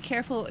get the be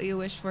careful what you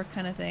wish for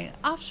kind of thing.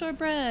 Offshore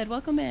bread,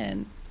 welcome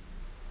in.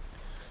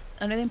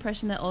 Under the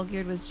impression that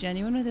Allgeard was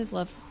genuine with his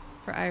love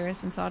for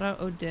Iris and sought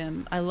out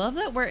Odim. I love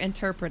that we're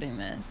interpreting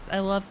this. I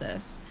love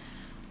this.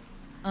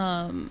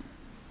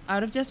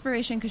 Out of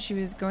desperation because she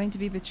was going to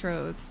be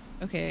betrothed.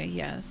 Okay,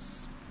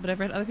 yes. But I've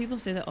read other people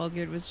say that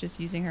Allgeard was just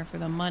using her for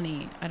the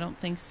money. I don't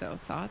think so.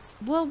 Thoughts?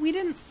 Well, we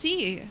didn't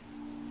see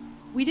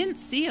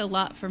a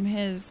lot from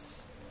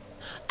his...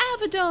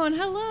 Avedon,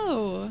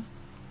 hello!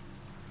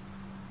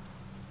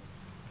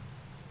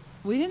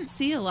 We didn't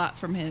see a lot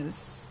from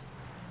his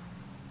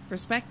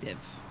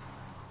perspective.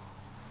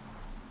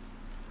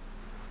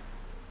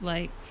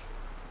 Like...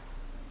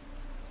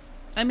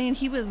 I mean,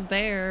 he was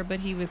there,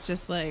 but he was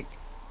just like,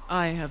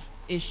 I have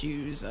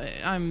issues.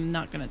 I'm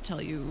not gonna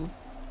tell you.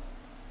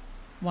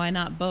 Why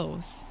not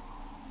both?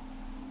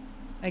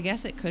 I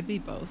guess it could be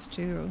both,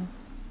 too.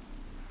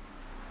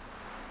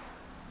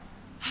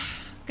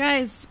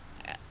 Guys,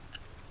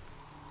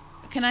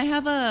 can I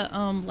have a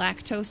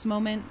lactose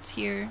moment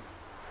here?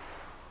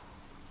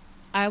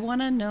 I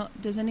want to know,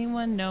 does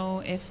anyone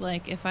know if,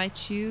 like, if I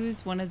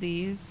choose one of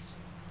these,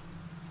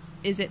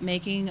 is it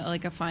making,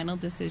 like, a final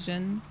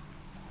decision?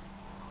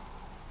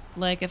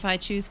 Like, if I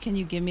choose, can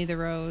you give me the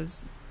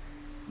rose?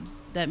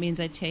 That means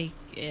I take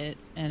it,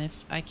 and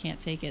if I can't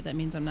take it, that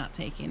means I'm not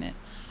taking it.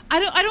 I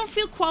don't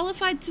feel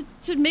qualified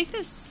to make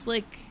this,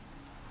 like...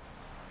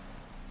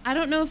 I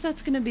don't know if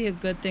that's gonna be a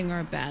good thing or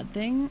a bad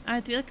thing.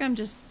 I feel like I'm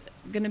just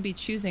gonna be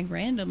choosing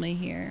randomly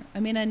here. I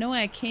mean, I know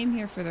I came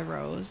here for the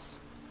rose.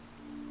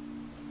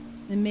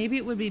 And maybe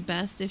it would be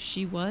best if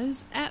she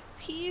was at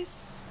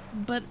peace,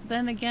 but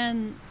then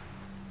again...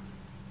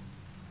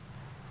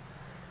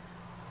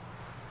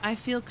 I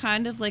feel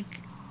kind of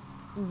like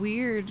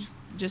weird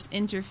just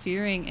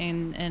interfering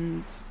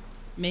and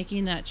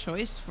making that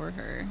choice for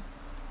her.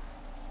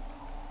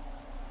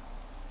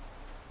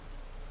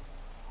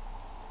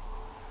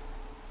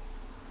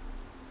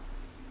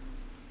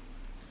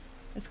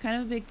 It's kind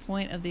of a big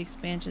point of the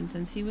expansion.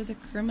 Since he was a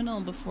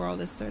criminal before all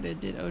this started,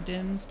 did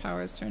Odin's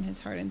powers turn his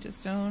heart into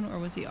stone, or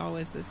was he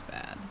always this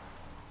bad?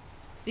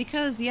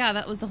 Because, yeah,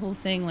 that was the whole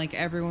thing. Like,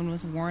 everyone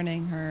was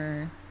warning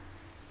her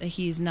that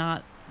he's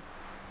not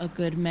a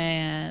good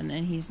man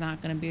and he's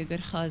not going to be a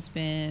good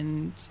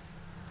husband.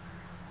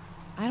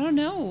 I don't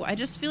know. I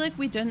just feel like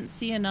we didn't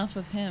see enough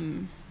of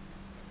him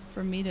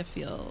for me to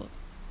feel...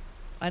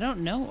 I don't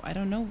know. I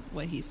don't know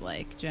what he's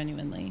like,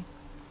 genuinely.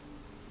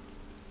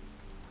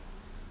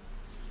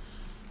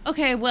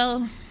 Okay,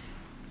 well,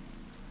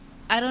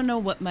 I don't know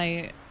what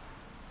my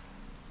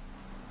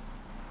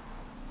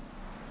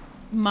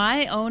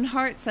own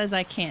heart says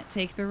I can't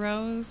take the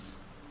rose.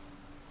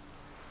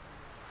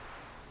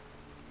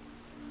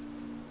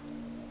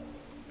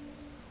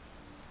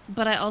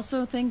 But I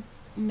also think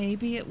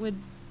maybe it would...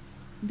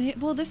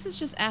 Well, this is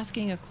just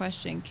asking a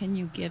question. Can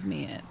you give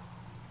me it?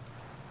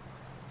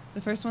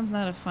 The first one's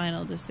not a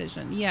final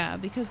decision. Yeah,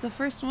 because the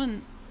first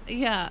one...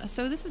 Yeah,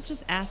 so this is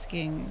just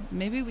asking.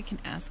 Maybe we can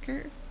ask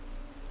her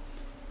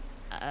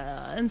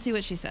and see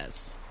what she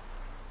says.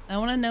 I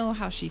want to know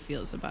how she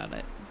feels about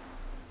it.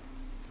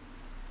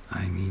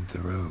 I need the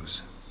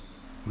rose.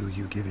 Will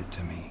you give it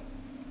to me?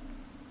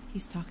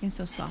 He's talking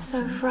so softly.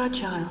 It's so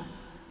fragile.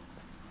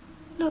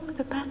 Look,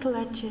 the petal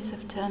edges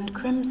have turned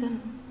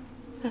crimson,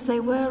 as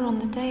they were on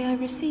the day I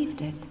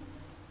received it.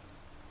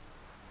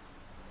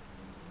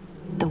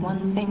 The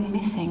one thing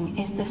missing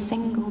is the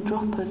single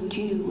drop of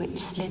dew which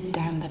slid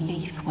down the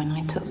leaf when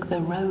I took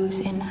the rose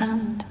in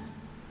hand.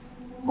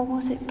 Or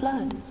was it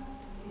blood?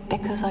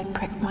 Because I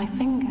pricked my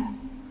finger.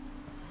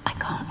 I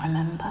can't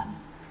remember.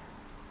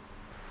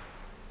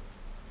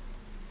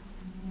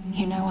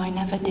 You know, I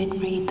never did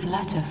read the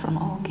letter from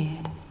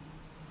Olgierd.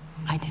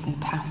 I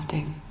didn't have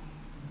to.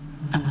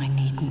 And I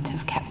needn't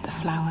have kept the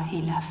flower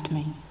he left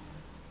me.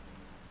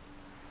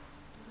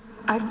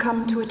 I've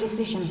come to a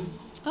decision.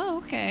 Oh,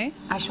 okay.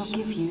 I shall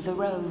give you the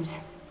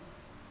rose.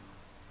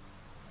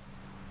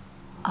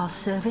 Our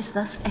service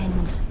thus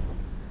ends.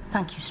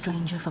 Thank you,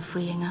 stranger, for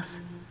freeing us.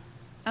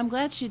 I'm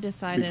glad she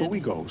decided. Before we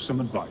go, some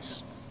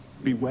advice.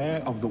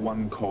 Beware of the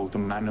one called the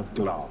Man of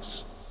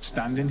Glass.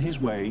 Stand in his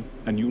way,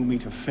 and you'll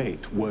meet a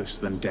fate worse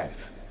than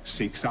death.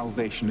 Seek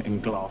salvation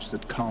in glass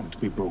that can't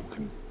be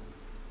broken.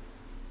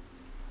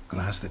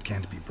 Glass that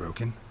can't be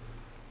broken?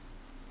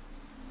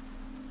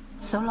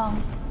 So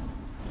long.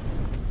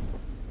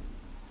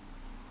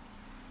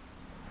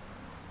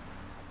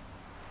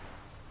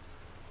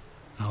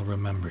 I'll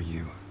remember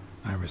you,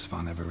 Iris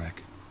von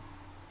EVEREC.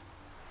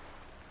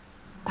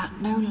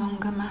 That no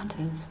longer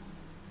matters.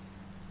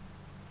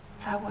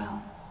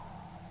 Farewell.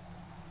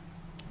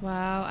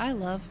 Wow, I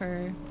love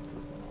her.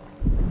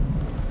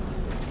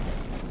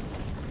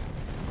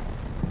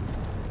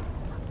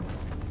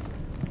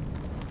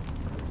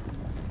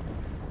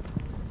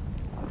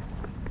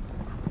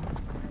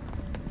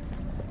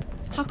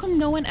 How come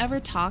no one ever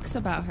talks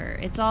about her?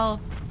 It's all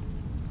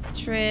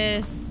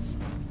Triss,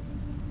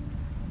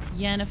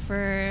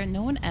 Yennefer.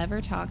 No one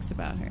ever talks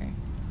about her.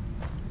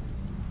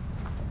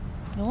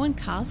 No one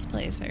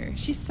cosplays her.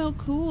 She's so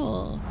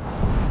cool.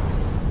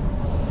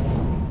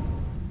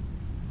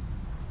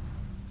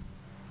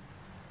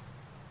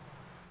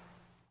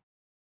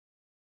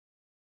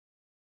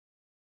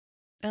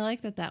 I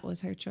like that that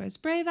was her choice.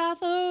 Brave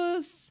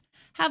Athos!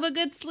 Have a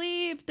good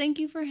sleep. Thank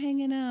you for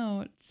hanging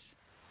out.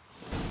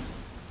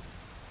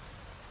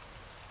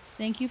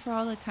 Thank you for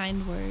all the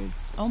kind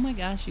words. Oh my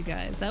gosh, you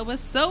guys. That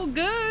was so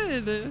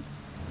good.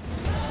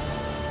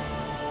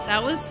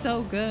 That was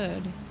so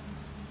good.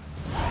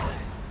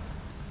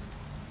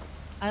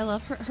 I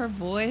love her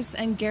voice,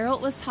 and Geralt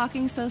was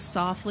talking so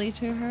softly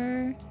to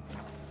her.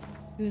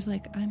 He was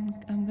like,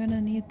 I'm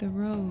gonna need the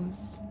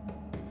rose.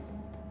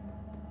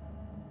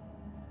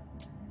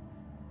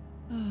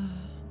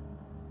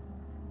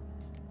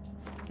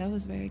 That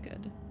was very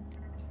good.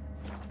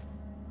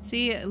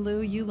 See,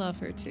 Lou, you love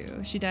her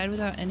too. She died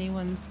without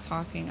anyone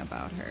talking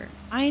about her.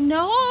 I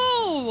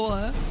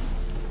know!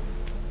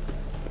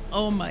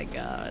 Oh my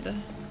god.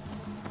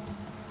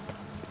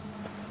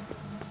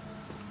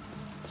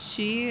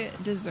 She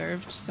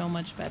deserved so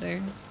much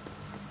better.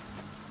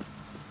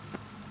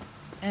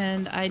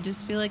 And I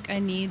just feel like I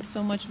need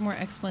so much more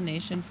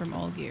explanation from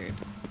Olgierd.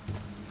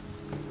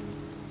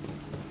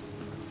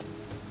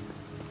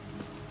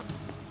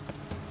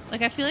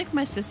 Like, I feel like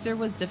my sister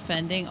was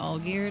defending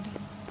Olgierd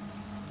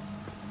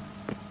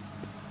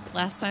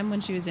last time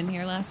when she was in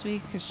here last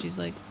week, because she's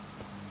like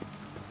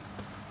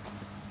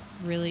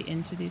really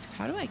into these.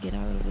 How do I get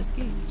out of this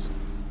gate?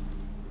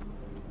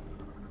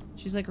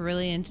 She's like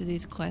really into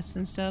these quests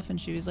and stuff, and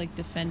she was like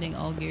defending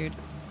Olgierd.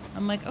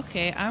 I'm like,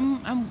 okay,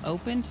 I'm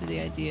open to the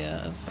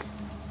idea of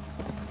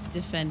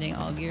defending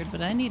Olgierd,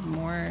 but I need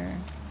more.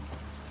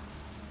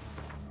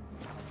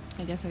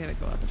 I guess I gotta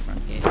go out the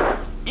front gate.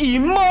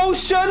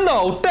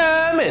 Emotional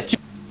damage!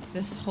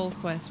 This whole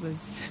quest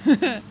was...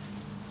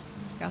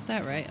 Got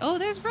that right. Oh,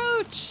 there's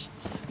Roach!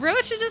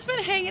 Roach has just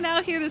been hanging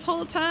out here this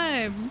whole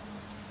time.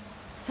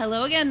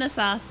 Hello again,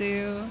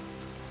 Nasasu.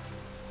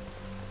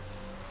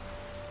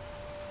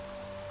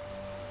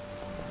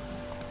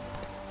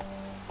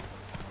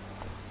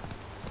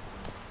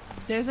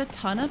 There's a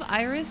ton of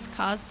Iris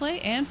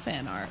cosplay and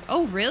fan art.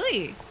 Oh,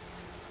 really?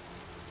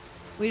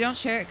 We don't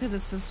share it because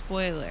it's a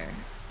spoiler.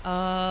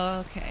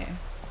 Okay.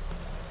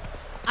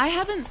 I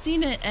haven't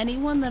seen it.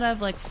 Anyone that I've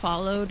like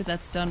followed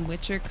that's done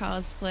Witcher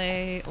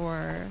cosplay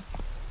or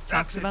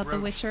talks about The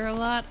Witcher a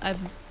lot.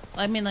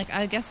 I mean, like,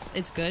 I guess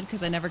it's good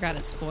because I never got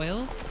it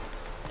spoiled.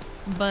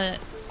 But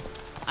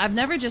I've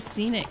never just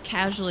seen it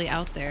casually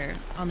out there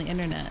on the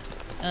internet.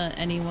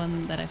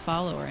 Anyone that I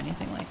follow or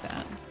anything like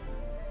that.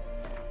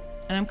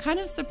 And I'm kind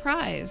of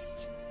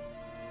surprised.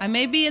 I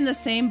may be in the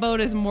same boat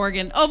as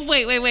Morgan. Oh,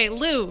 wait,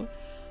 Lou.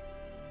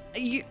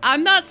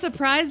 I'm not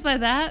surprised by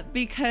that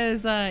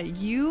because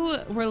you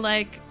were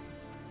like,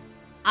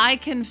 I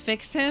can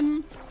fix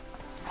him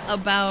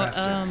about,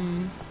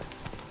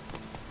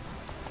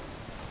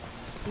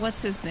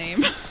 what's his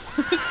name?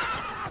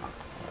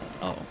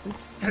 Oh,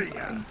 oops, I'm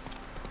sorry.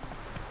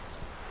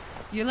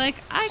 You're like,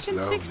 I can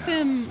fix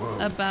him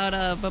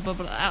about, blah, blah,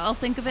 blah. I'll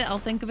think of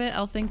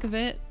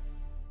it.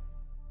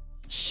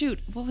 Shoot,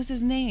 what was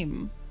his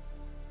name?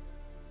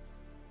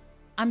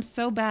 I'm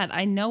so bad.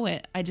 I know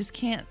it. I just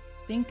can't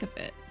think of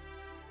it.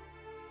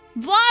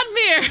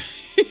 Vladimir!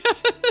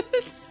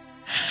 Yes!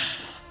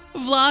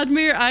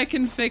 Vladimir, I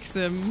can fix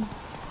him.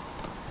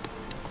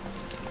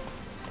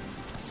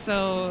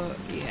 So,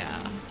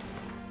 yeah.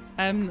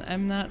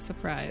 I'm not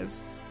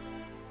surprised.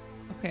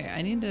 Okay,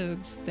 I need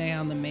to stay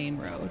on the main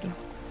road.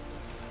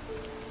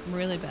 I'm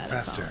really bad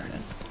at following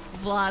this.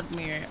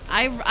 Vladimir.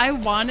 I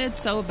wanted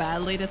so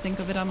badly to think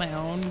of it on my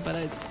own,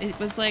 but it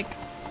was like,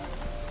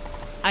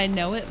 I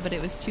know it, but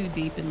it was too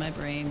deep in my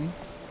brain.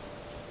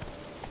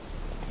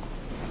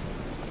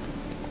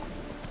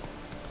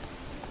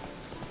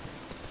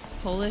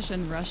 Polish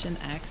and Russian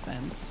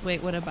accents.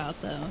 Wait, what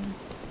about them?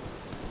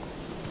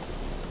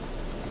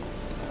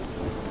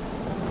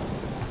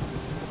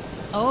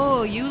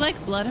 Oh, you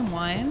like Blood and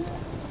Wine?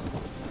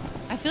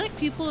 I feel like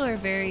people are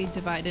very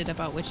divided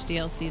about which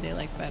DLC they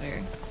like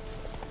better.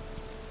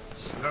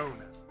 Slow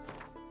now.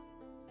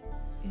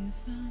 If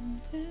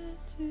I'm dead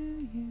to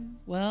you.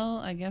 Well,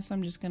 I guess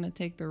I'm just gonna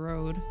take the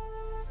road.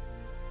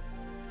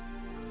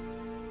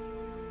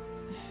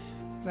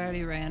 'Cause I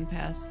already ran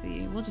past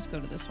the... We'll just go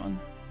to this one.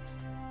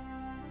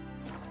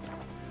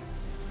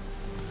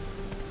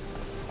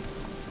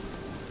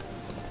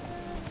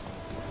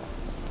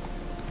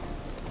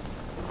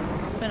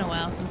 It's been a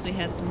while since we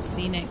had some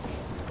scenic...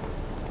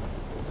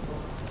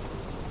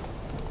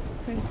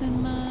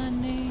 Cursing my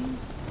name,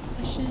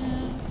 I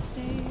shall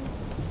stay.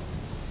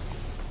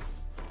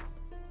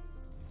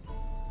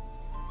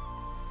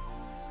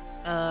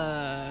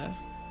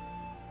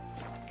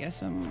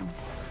 Guess I'm...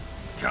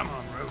 Come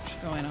on,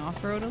 Roach. Going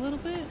off-road a little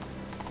bit.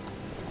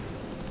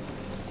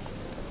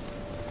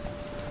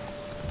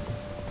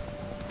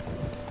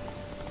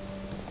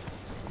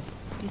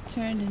 You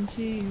turned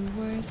into your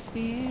worst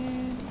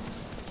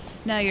fears.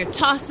 Now you're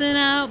tossing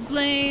out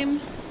blame.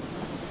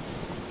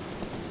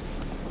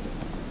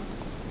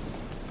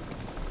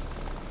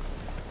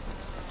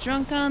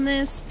 Drunk on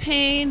this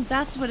pain.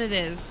 That's what it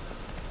is.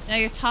 Now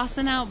you're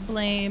tossing out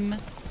blame.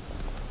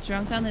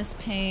 Drunk on this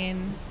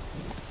pain.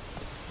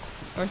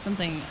 Or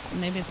something.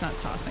 Maybe it's not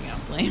tossing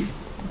out blame.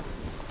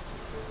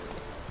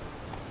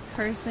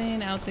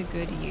 Cursing out the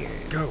good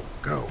years.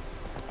 Go.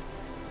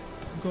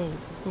 Go.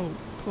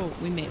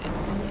 We made it.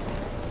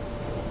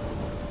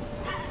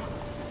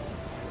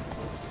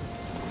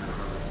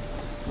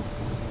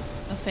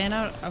 A fan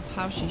out of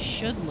how she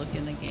should look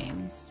in the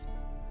games.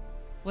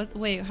 What?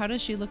 Wait, how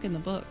does she look in the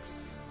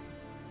books?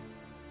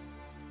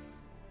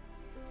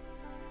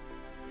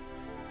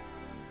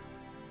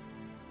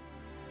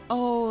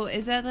 Oh,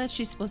 is that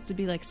she's supposed to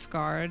be like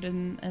scarred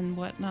and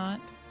whatnot?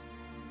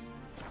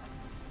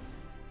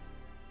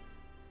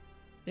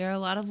 There are a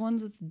lot of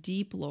ones with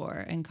deep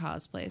lore and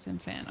cosplays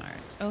and fan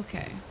art.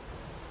 Okay.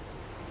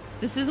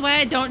 This is why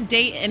I don't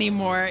date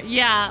anymore.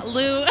 Yeah,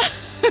 Lou.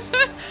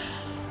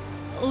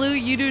 Lou,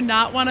 you do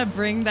not want to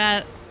bring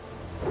that.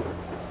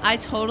 I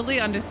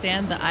totally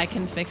understand that I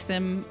can fix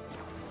him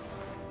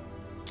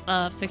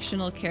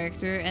fictional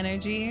character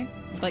energy,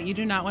 but you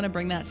do not want to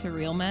bring that to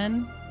real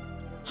men.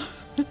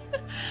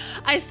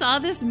 I saw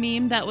this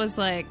meme that was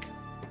like,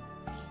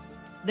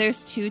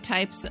 there's two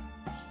types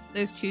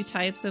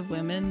of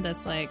women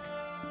that's like,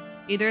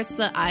 either it's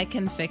the I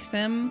can fix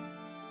him,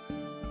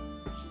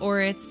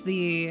 or it's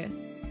the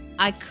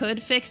I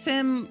could fix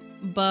him,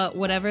 but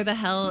whatever the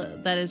hell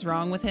that is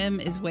wrong with him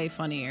is way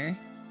funnier.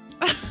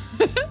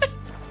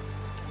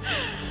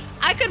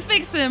 I could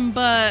fix him,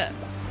 but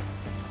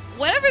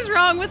whatever's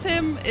wrong with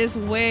him is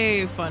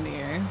way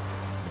funnier.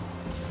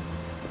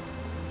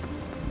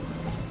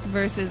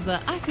 Versus the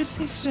I could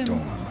fix him.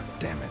 Storm,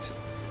 damn it.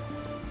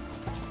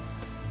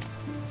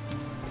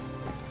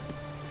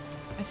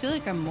 I feel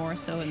like I'm more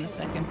so in the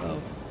second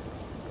boat.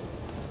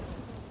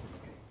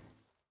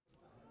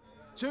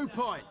 2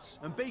 points,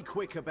 and be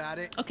quick about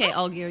it. Okay,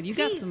 Allgeared, you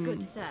got some...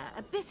 good sir,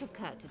 a bit of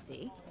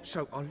courtesy.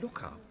 So I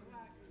look up,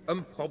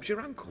 and Bob's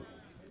your uncle.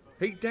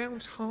 He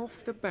downs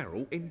half the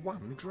barrel in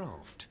one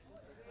draft.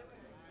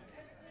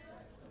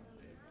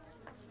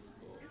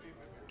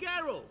 Get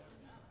Geralt!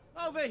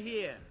 Over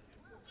here!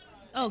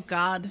 Oh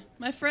God,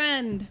 my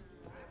friend.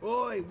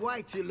 Oi,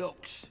 wait your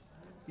looks.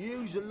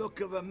 Use the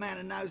look of a man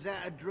who knows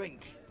how to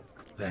drink.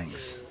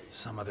 Thanks.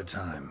 Some other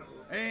time.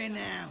 Here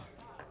now.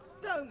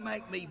 Don't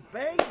make me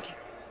beg.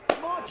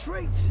 My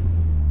treat.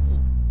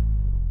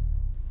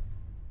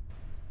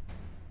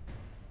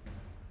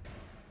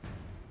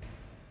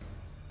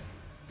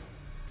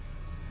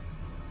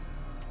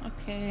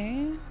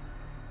 Okay.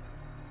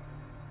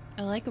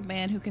 I like a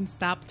man who can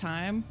stop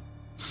time.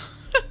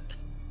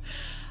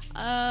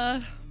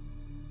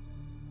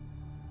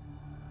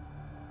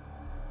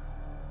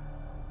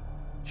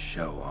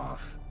 Show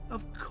off.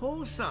 Of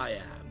course I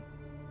am.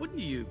 Wouldn't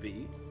you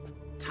be?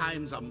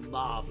 Time's a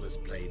marvelous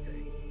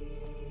plaything.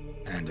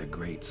 And a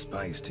great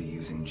spice to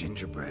use in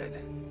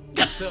gingerbread.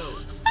 So,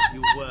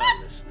 you were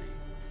listening.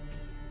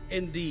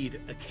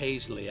 Indeed,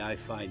 occasionally I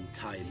find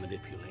time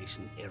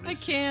manipulation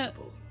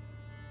irresistible.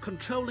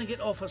 Controlling it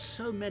offers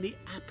so many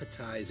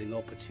appetizing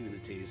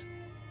opportunities.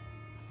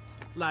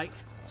 Like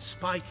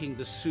spiking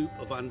the soup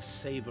of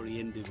unsavory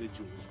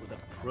individuals with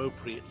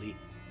appropriately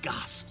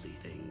ghastly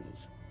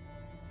things.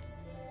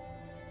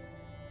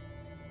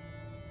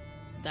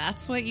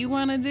 That's what you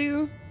want to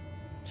do?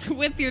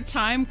 With your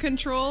time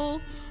control?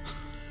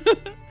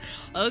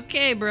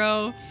 Okay,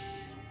 bro.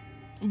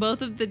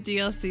 Both of the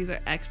DLCs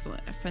are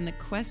excellent. I find the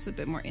quests a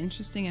bit more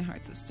interesting in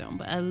Hearts of Stone,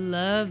 but I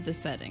love the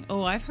setting.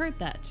 Oh, I've heard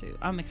that too.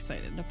 I'm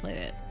excited to play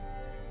it.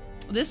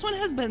 This one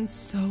has been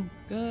so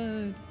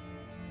good.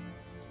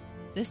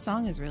 This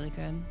song is really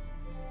good.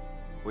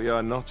 We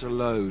are not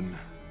alone.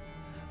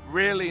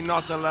 Really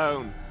not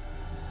alone.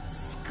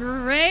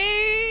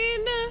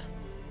 Scrain!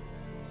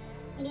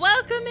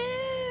 Welcome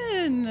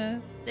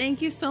in!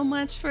 Thank you so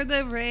much for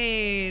the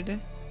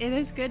raid. It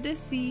is good to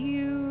see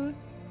you.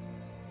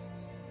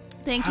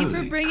 Thank you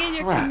for bringing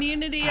your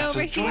community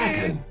over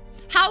here.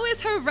 How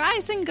is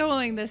Horizon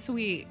going this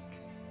week?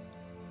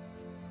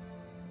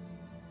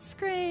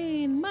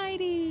 Scrain,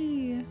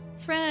 mighty,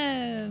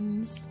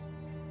 friends.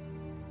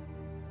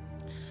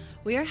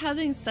 We are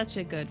having such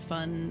a good,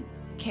 fun,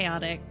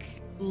 chaotic,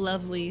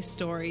 lovely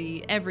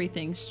story,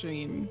 everything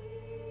stream.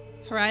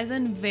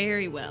 Horizon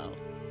very well.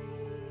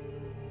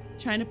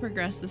 Trying to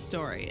progress the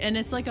story. And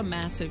it's like a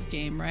massive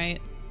game, right?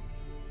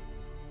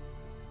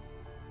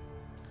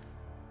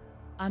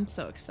 I'm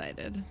so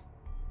excited.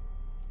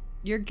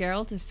 Your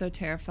Geralt is so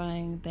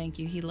terrifying. Thank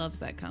you. He loves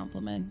that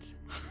compliment.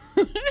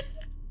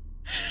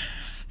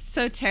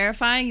 So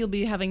terrifying, you'll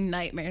be having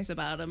nightmares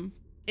about him.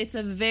 It's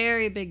a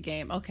very big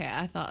game. Okay,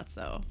 I thought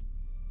so.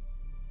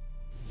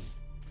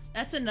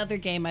 That's another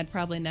game I'd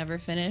probably never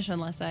finish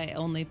unless I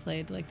only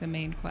played like the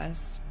main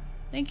quest.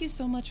 Thank you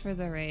so much for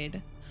the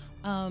raid.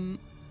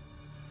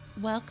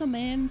 Welcome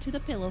in to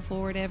the Pillow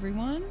Fort,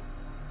 everyone.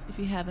 If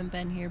you haven't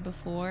been here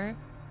before.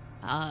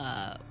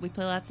 We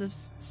play lots of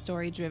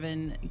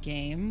story-driven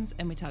games,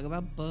 and we talk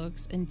about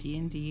books and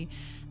D&D,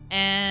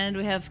 and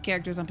we have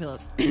characters on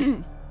pillows.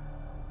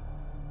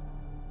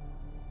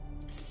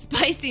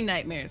 Spicy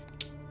nightmares.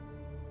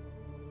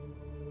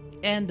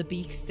 And the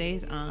beak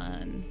stays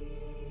on.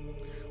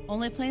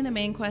 Only playing the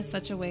main quest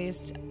such a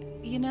waste.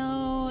 You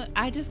know,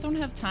 I just don't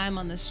have time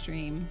on the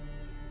stream.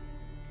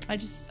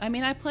 I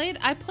mean, I played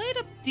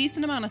a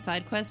decent amount of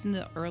side quests in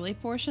the early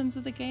portions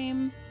of the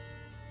game,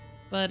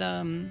 but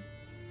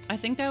I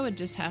think I would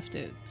just have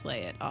to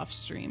play it off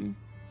stream,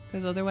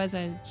 because otherwise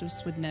I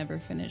just would never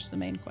finish the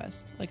main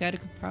quest. Like, I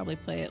could probably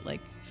play it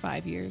like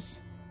 5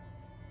 years.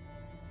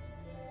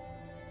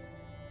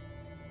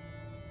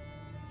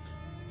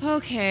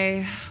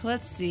 Okay,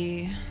 let's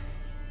see.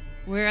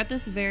 We're at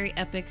this very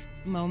epic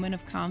moment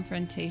of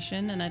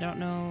confrontation, and I don't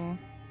know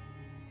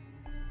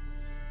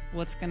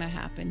what's gonna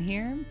happen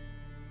here.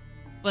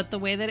 But the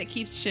way that it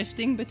keeps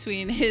shifting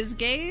between his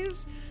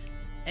gaze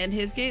and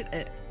his gaze,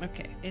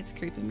 okay, it's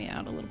creeping me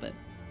out a little bit.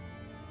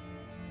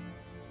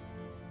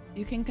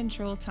 You can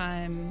control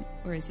time,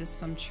 or is this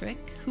some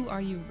trick? Who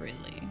are you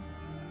really?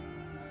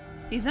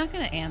 He's not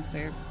gonna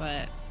answer,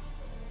 but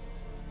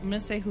I'm gonna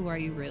say, who are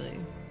you really?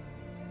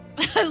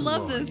 I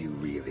love this. Who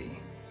are you really?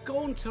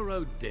 Gaunter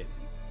O'Dim,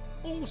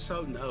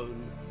 also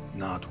known...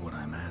 Not what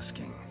I'm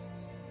asking.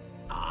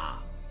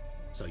 Ah,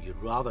 so you'd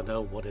rather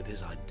know what it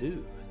is I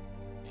do.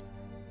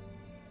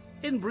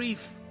 In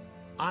brief,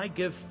 I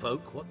give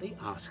folk what they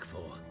ask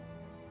for.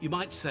 You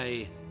might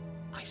say,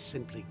 I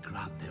simply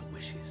grant their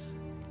wishes.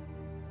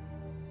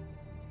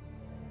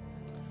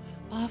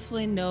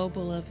 Awfully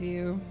noble of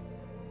you.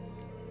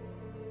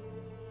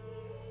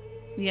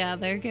 Yeah,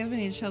 they're giving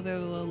each other a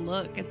little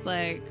look. It's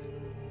like...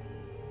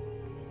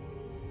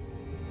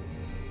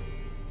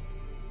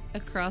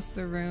 across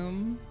the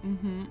room.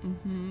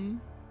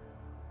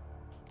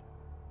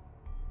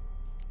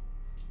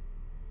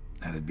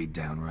 That'd be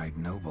downright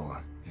noble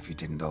if you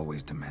didn't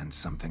always demand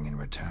something in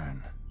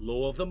return.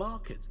 Law of the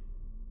market.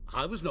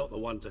 I was not the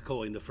one to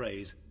coin the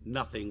phrase,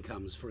 nothing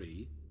comes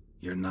free.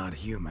 You're not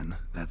human,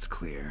 that's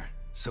clear.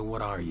 So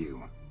what are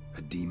you?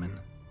 A demon?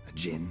 A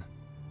djinn?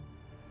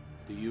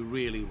 Do you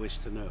really wish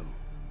to know?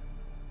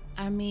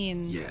 I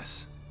mean...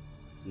 Yes.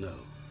 No,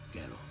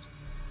 Geralt.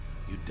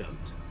 You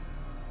don't.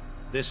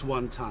 This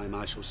one time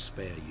I shall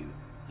spare you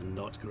and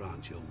not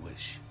grant your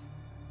wish.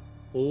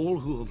 All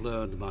who have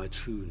learned my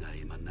true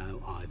name are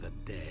now either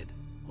dead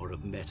or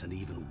have met an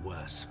even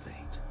worse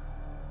fate.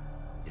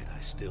 Yet I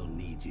still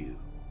need you.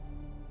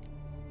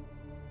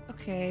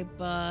 Okay,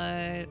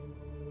 but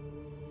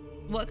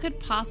what could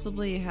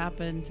possibly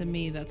happen to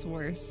me that's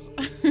worse?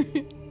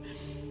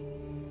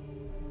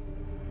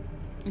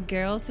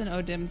 Geralt and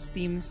Odim's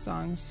theme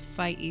songs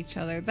fight each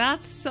other.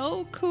 That's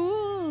so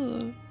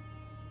cool.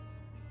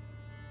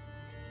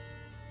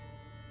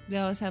 They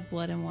always have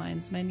blood and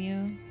wines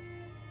menu.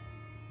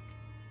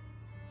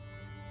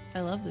 I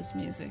love this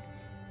music.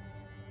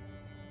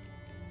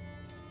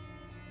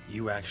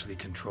 You actually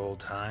control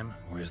time,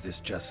 or is this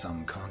just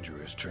some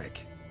conjurer's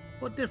trick?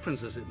 What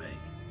difference does it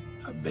make?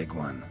 A big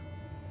one.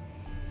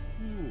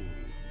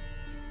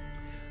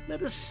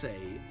 Let us say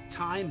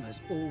time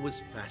has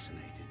always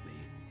fascinated me,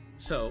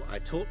 so I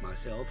taught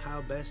myself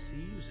how best to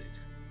use it.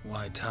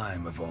 Why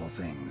time of all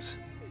things?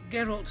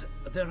 Geralt,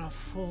 there are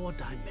 4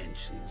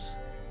 dimensions.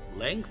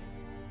 Length,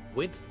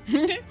 width,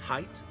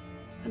 height,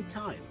 and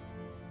time.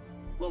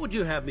 What would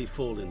you have me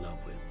fall in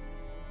love with?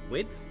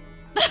 Width?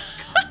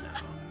 Come now.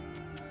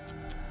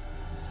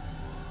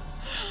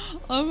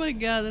 Oh my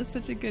god, that's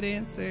such a good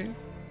answer.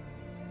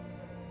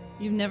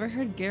 You've never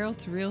heard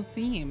Geralt's real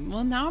theme.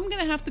 Well, now I'm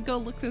gonna have to go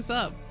look this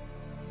up.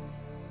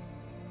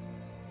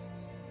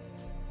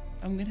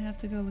 I'm gonna have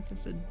to go look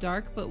this up.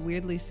 Dark but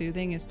weirdly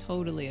soothing is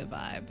totally a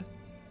vibe.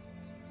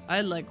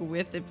 I like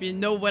width, if you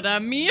know what I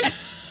mean.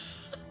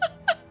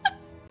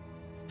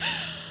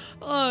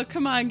 Oh,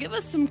 come on, give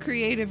us some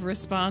creative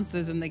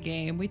responses in the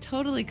game. We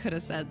totally could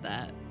have said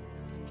that.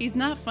 He's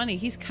not funny.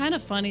 He's kind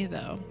of funny,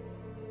 though.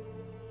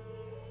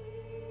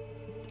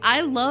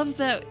 I love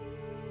that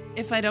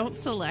if I don't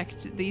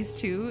select these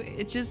two,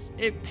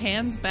 it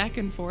pans back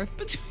and forth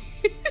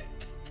between.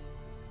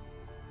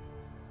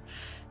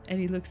 And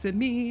he looks at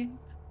me,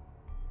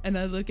 and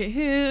I look at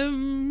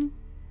him.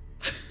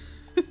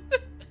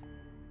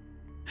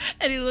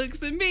 And he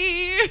looks at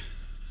me.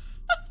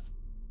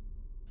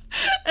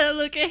 And I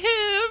look at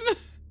him.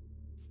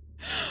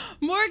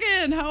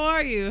 Morgan, how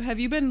are you? Have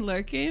you been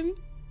lurking?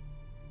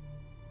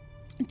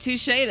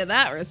 Touche to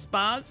that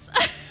response.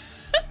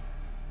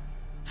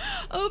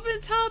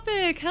 Open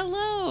topic.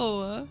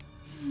 Hello.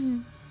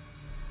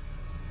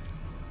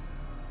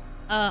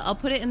 I'll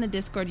put it in the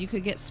Discord. You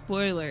could get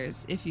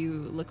spoilers if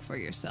you look for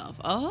yourself.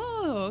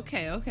 Oh,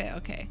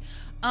 okay.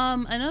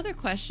 Another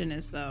question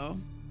is, though,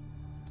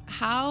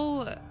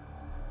 how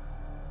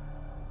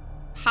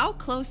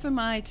close am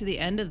I to the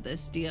end of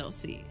this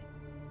DLC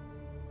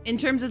in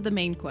terms of the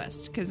main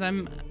quest? Because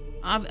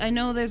I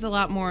know there's a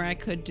lot more I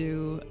could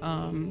do,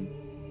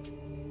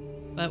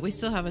 but we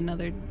still have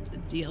another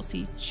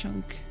DLC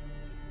chunk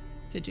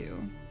to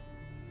do.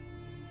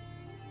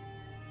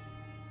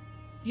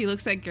 He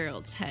looks at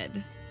Geralt's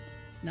head,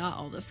 not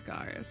all the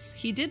scars.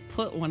 He did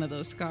put one of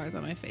those scars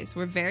on my face.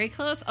 We're very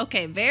close.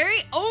 Okay,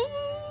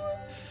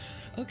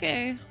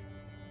 okay.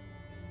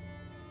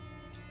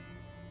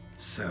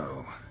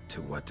 So,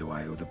 to what do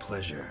I owe the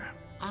pleasure?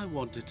 I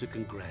wanted to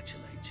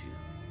congratulate you.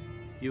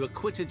 You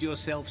acquitted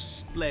yourself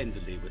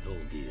splendidly with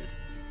Olgierd.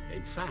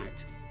 In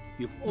fact,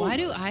 you've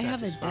almost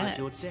satisfied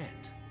your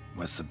debt.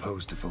 Was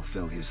supposed to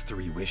fulfill his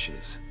 3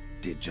 wishes.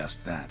 Did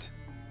just that.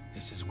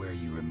 This is where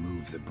you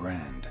remove the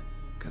brand,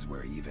 because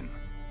we're even.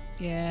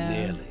 Yeah.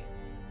 Nearly.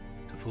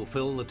 To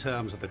fulfill the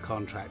terms of the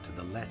contract to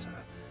the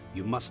letter,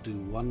 you must do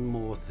one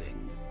more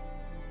thing.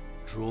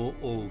 Draw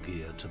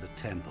Olgierd to the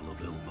Temple of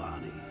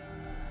Ilvani.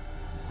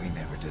 We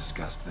never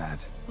discussed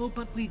that. Oh,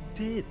 but we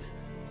did.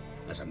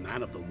 As a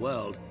man of the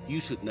world, you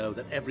should know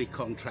that every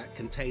contract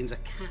contains a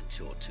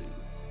catch or two.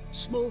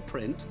 Small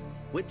print,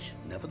 which,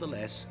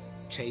 nevertheless,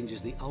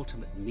 changes the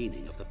ultimate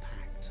meaning of the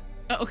pact.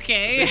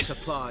 Okay. This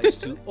applies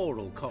to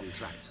oral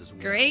contracts as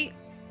well. Great.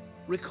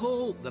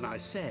 Recall that I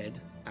said,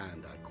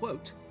 and I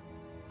quote,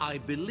 "I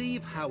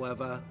believe,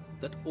 however,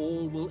 that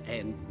all will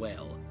end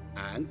well,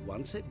 and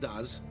once it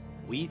does,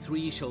 we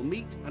 3 shall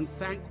meet and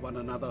thank one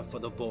another for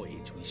the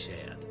voyage we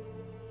shared."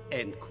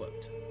 End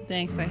quote.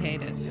 Thanks, I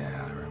hate it.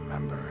 Yeah, I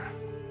remember.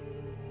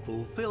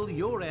 Fulfill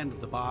your end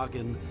of the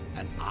bargain,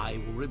 and I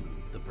will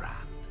remove the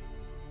brand.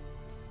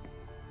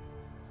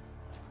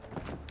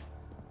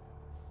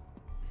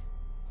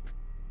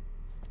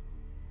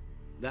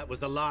 That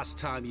was the last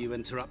time you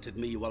interrupted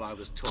me while I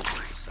was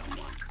talking to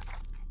someone.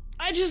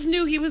 I just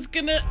knew he was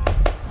gonna...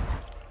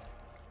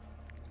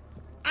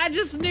 I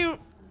just knew...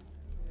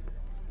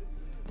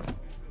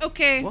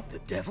 Okay. What the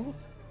devil?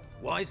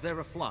 Why is there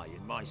a fly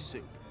in my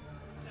soup?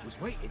 I was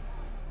waiting.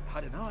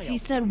 Had an eye He out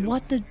said, for you.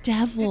 what the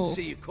devil? Didn't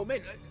see you come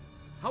in.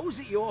 How is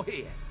it you're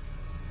here?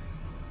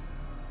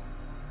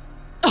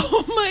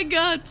 Oh my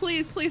god,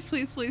 please, please,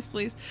 please, please,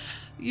 please.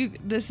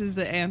 This is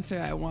the answer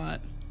I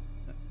want.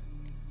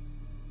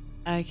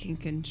 I can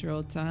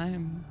control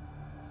time.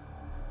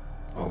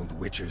 Old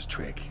Witcher's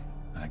trick.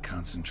 I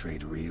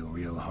concentrate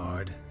real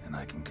hard, and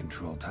I can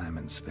control time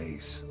and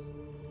space.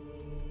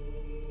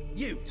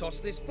 You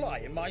tossed this fly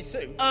in my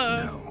soup?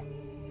 No.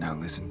 Now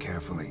listen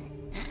carefully.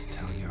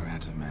 Tell your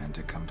Ataman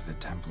to come to the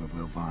Temple of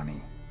Lilvani.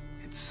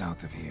 It's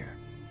south of here.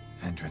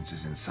 Entrance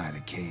is inside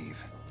a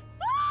cave.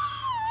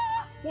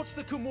 What's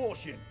the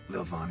commotion?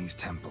 Lilvani's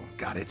temple.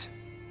 Got it?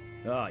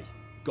 Aye,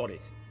 got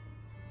it.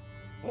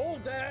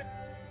 Hold there!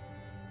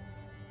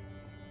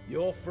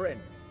 Your friend,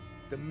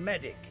 the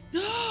medic.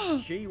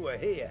 She were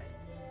here.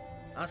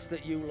 Ask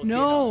that you look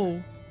No. in on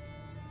her.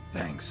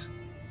 Thanks.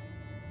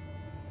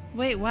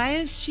 Wait, why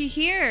is she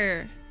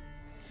here?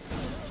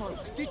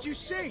 Did you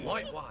see?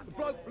 White one. The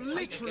bloke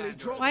literally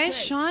dropped Why is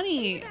dead.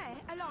 Shawnee?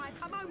 Alive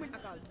a moment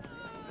ago.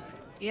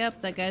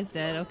 Yep, that guy's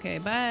dead. Okay,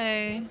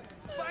 bye.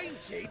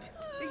 Fainted?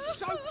 He's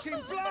soaked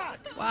in blood.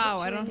 Wow,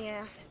 I Witcher in don't... the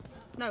house.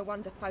 No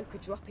wonder folk are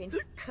dropping.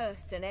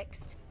 Cursed and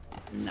next.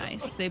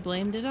 Nice, they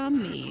blamed it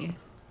on me.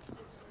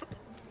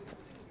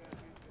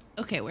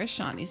 Okay, where's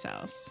Shawnee's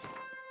house?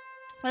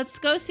 Let's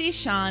go see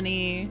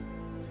Shawnee.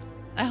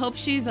 I hope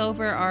she's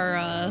over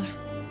our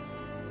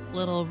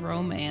little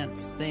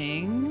romance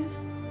thing.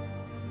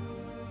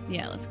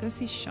 Yeah, let's go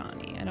see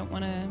Shawnee. I don't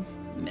want to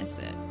miss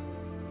it.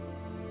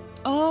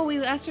 Oh, we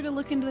asked her to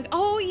look into the...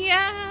 Oh,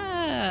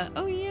 yeah!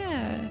 Oh,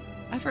 yeah.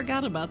 I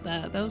forgot about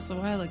that. That was a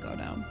while ago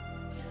now.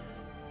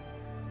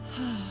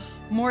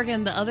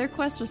 Morgan, the other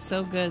quest was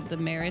so good. The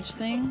marriage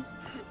thing.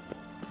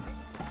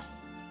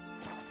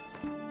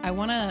 I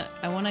wanna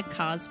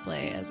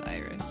cosplay as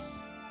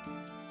Iris.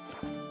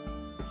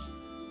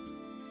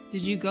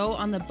 Did you go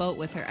on the boat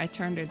with her? I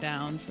turned her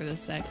down for the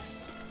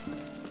sex.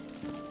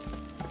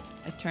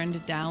 I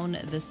turned down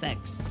the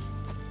sex.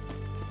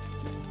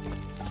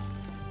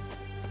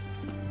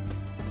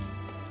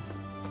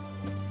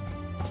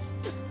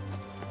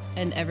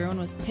 And everyone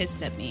was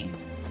pissed at me.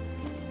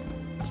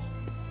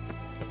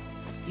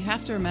 You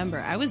have to remember,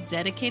 I was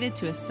dedicated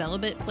to a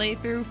celibate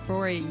playthrough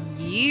for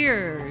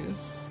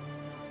years.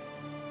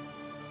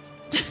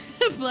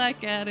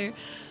 Blackadder.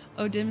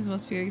 Odim's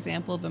most pure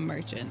example of a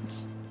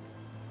merchant.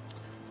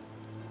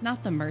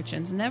 Not the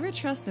merchants. Never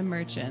trust a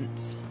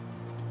merchant.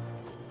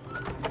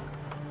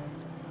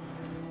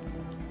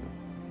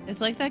 It's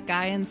like that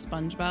guy in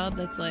SpongeBob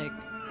that's like,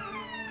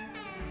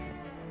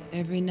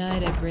 every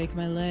night I break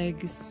my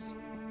legs,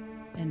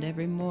 and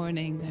every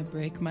morning I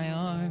break my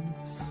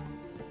arms.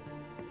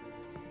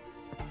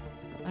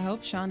 I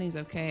hope Shawnee's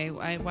okay.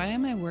 Why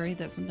am I worried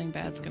that something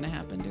bad's gonna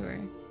happen to her?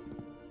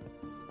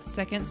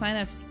 Second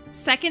time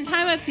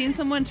I've seen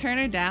someone turn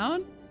her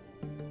down?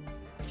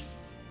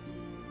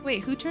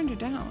 Wait, who turned her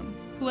down?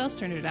 Who else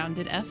turned her down?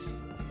 Did F?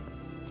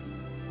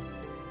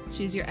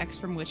 She's your ex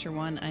from Witcher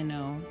 1, I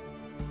know.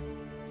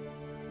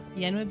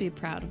 Yen would be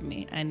proud of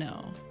me, I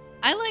know.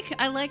 I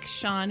like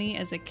Shawnee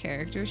as a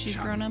character. She's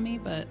grown on me,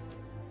 but...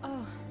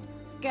 Oh,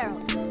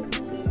 Geralt.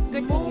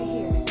 Good thing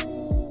you're here.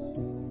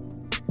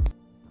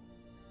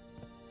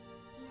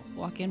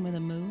 Walk in with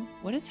a moo?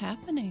 What is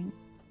happening?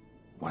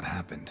 What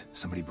happened?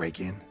 Somebody break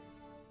in?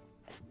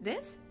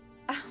 This?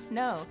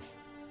 No,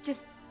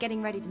 just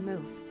getting ready to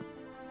move.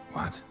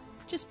 What?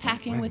 Just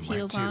packing with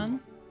heels on.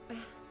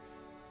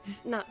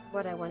 Not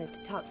what I wanted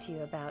to talk to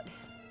you about.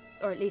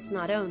 Or at least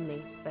not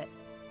only, but...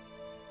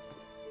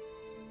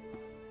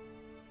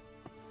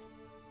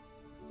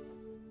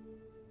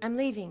 I'm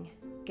leaving,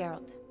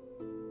 Geralt.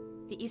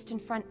 The Eastern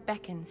Front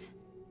beckons.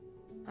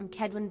 I'm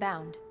Kedwin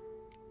bound.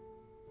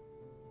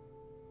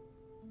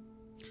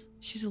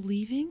 She's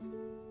leaving?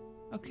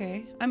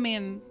 Okay. I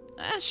mean,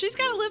 she's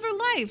gotta live her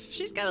life.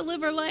 She's gotta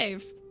live her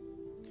life.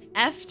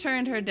 F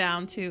turned her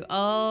down too.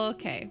 Oh,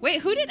 okay. Wait,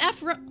 who did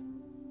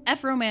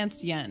F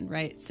romanced Yen,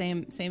 right?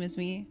 Same as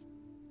me.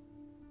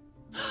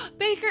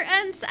 Baker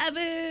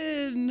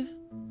N7!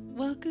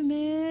 Welcome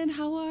in.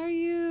 How are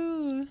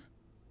you?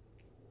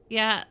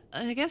 Yeah,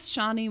 I guess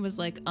Shawnee was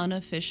like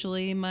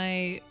unofficially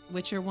my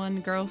Witcher 1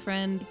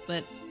 girlfriend,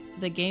 but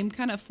the game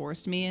kind of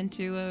forced me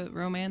into a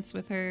romance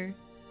with her.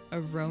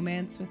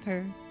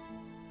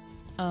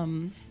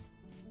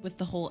 With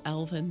the whole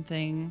elven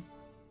thing.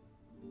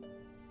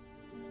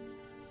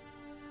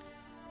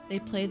 They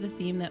play the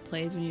theme that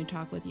plays when you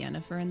talk with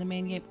Yennefer in the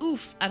main game.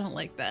 Oof, I don't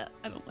like that.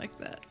 I don't like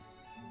that.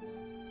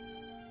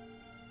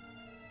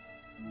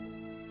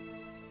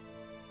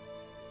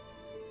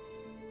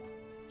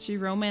 She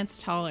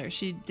romanced Taller.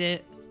 She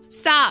did.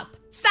 Stop!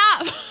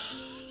 Stop! I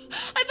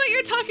thought you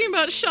were talking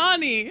about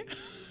Shawnee.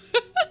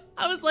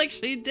 I was like,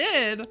 she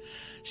did.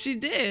 She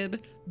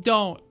did.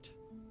 Don't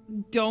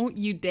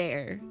you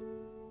dare.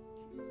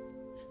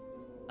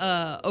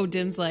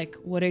 Odim's like,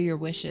 what are your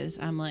wishes?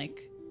 I'm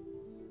like,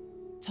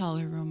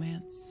 Taller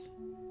romance.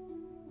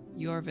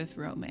 Yorvith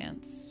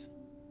romance.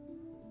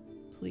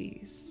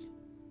 Please.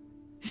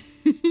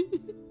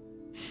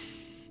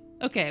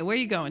 Okay, where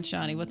you going,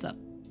 Shawnee? What's up?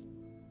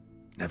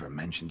 Never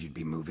mentioned you'd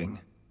be moving.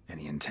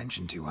 Any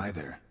intention to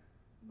either.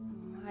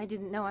 I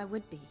didn't know I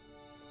would be.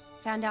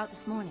 Found out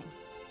this morning.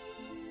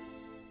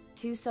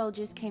 2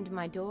 soldiers came to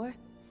my door,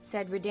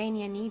 said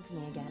Redania needs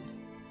me again.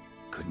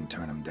 Couldn't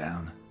turn him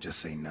down? Just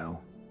say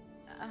no?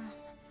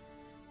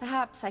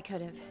 Perhaps I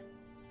could have.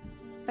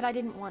 But I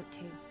didn't want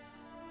to.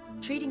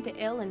 Treating the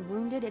ill and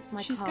wounded, it's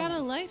my She's got a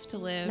life to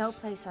live. No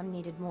place I'm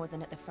needed more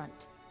than at the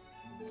front.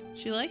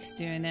 She likes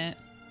doing it.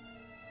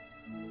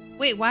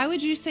 Wait, why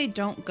would you say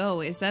don't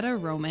go? Is that a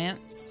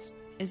romance?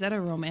 Is that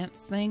a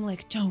romance thing?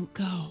 Like, don't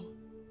go.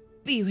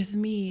 Be with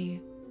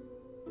me.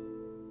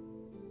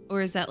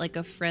 Or is that like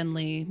a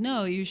friendly,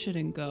 no, you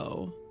shouldn't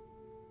go.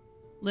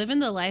 Living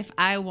the life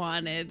I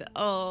wanted.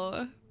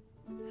 Oh.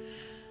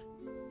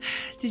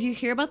 Did you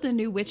hear about the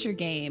new Witcher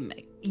game?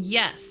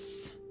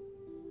 Yes.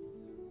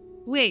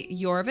 Wait,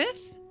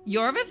 Yorvith?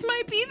 Yorvith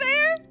might be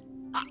there?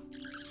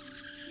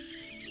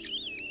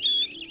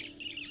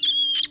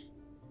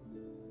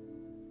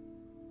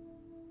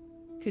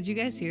 Could you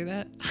guys hear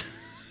that?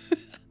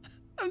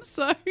 I'm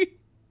sorry.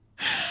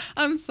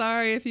 I'm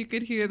sorry if you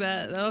could hear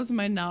that. That was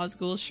my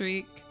Nazgul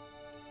shriek.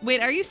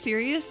 Wait, are you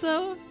serious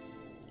though?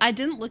 I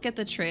didn't look at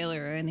the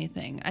trailer or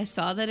anything. I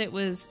saw that it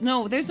was...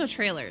 No, there's no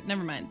trailer.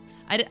 Never mind.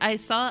 I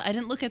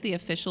didn't look at the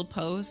official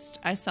post.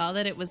 I saw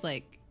that it was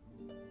like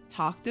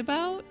talked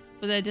about,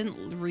 but I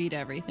didn't read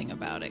everything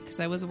about it because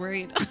I was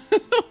worried.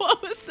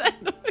 What was that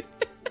noise?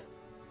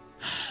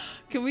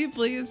 Can we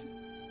please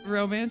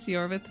romance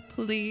Yorvith,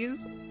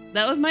 please?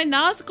 That was my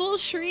Nazgul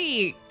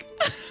shriek.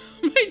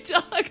 My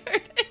dog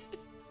heard it.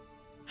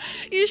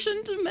 You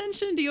shouldn't have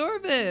mentioned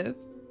Yorvith.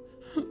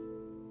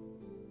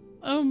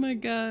 Oh my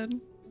god.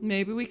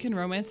 Maybe we can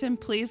romance him.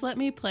 Please let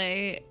me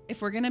play.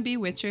 If we're gonna be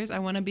Witchers, I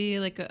want to be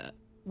like a...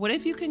 What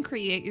if you can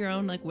create your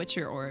own like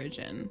Witcher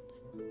origin?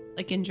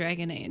 Like in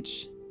Dragon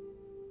Age.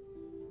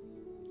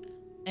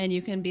 And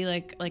you can be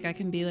like I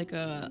can be like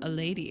a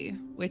lady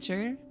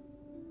Witcher.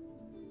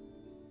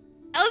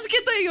 Let's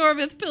get the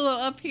Yorvith pillow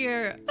up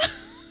here.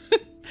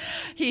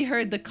 He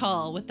heard the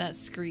call with that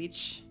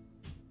screech.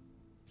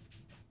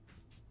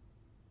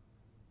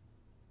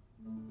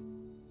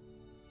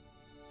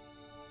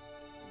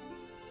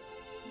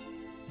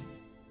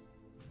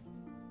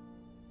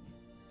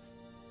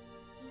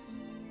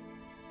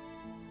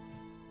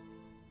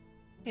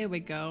 Here we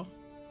go.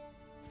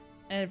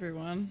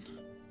 Everyone.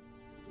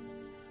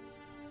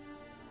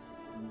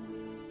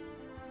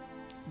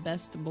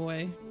 Best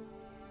boy.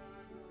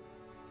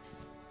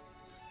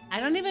 I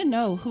don't even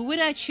know. Who would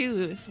I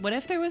choose? What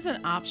if there was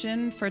an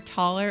option for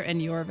Taller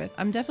and Yorvith?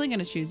 I'm definitely going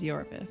to choose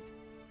Yorvith.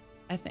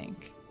 I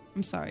think.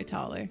 I'm sorry,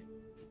 Taller.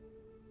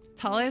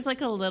 Taller is like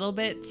a little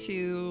bit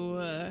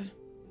too...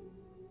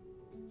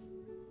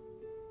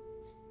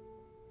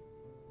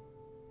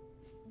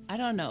 I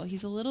don't know.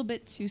 He's a little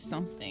bit too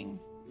something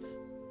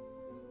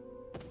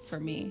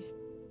for me.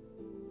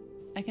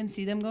 I can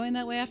see them going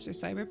that way after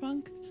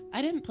Cyberpunk.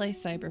 I didn't play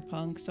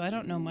Cyberpunk, so I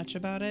don't know much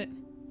about it.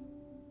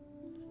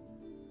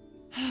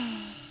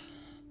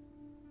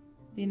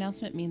 The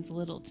announcement means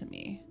little to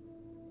me.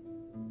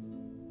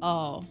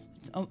 Oh.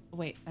 Oh,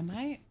 wait. Am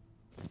I...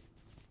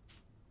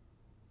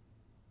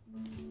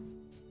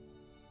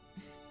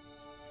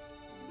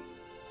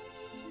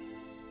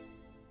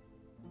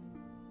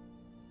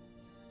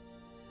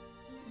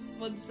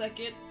 One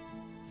second.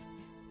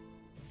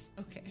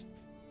 Okay.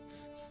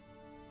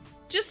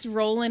 Just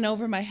rolling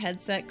over my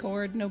headset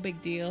cord, no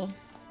big deal.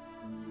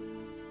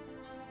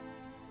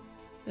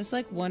 That's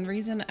like one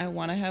reason I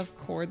want to have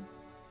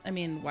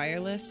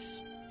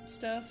wireless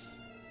stuff.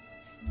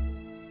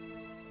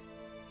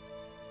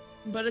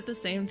 But at the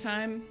same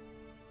time,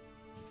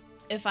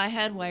 if I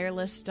had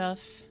wireless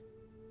stuff,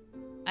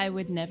 I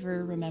would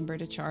never remember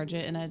to charge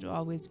it and I'd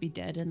always be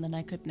dead and then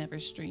I could never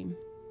stream.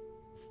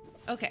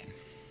 Okay.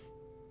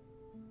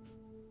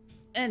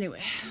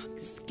 Anyway,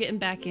 just getting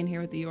back in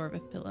here with the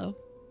Yorvith pillow.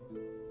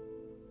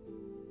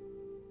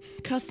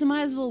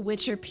 Customizable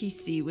Witcher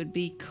PC would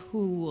be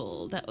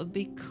cool. That would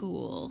be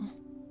cool.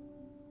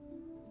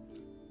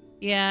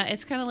 Yeah,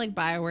 it's kind of like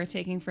BioWare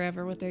taking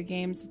forever with their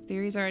games.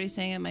 Theory's already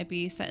saying it might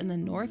be set in the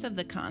north of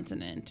the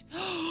continent.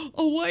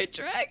 A white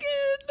dragon!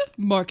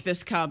 Mark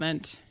this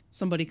comment.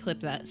 Somebody clip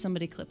that.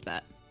 Somebody clip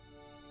that.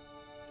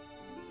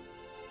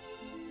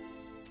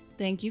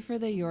 Thank you for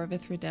the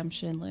Yorvith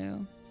redemption,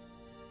 Lou.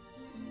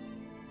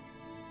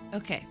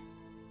 Okay.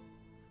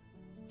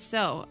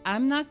 So,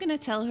 I'm not gonna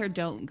tell her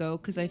don't go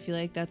because I feel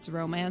like that's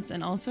romance,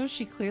 and also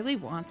she clearly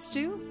wants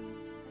to.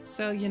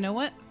 So, you know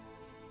what?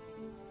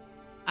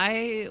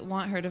 I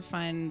want her to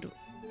find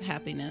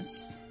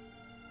happiness.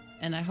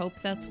 And I hope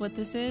that's what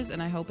this is,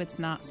 and I hope it's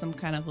not some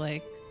kind of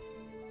like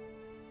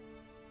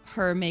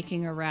her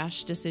making a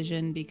rash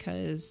decision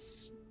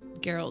because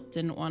Geralt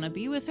didn't want to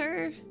be with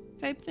her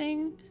type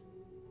thing.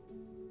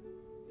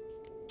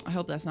 I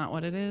hope that's not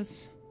what it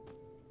is.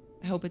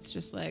 I hope it's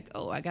just like,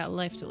 oh, I got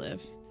life to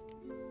live.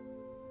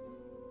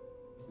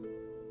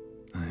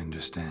 I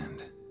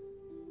understand.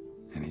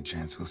 Any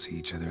chance we'll see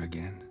each other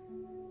again?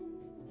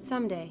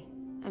 Someday,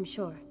 I'm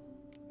sure.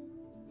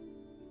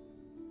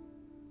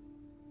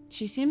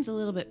 She seems a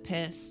little bit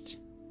pissed.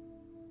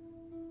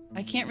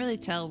 I can't really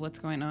tell what's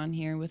going on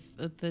here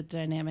with the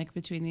dynamic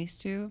between these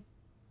two.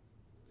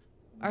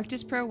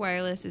 Arctis Pro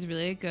Wireless is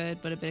really good,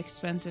 but a bit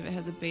expensive. It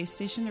has a base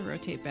station to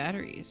rotate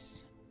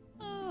batteries.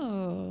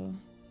 Oh,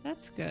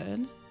 that's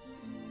good.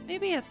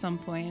 Maybe at some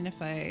point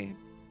if I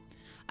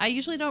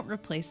usually don't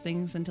replace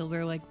things until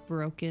they're like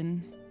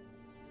broken,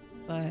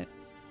 but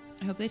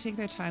I hope they take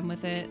their time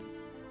with it.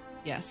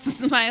 Yes,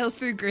 smiles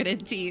through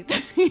gritted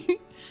teeth.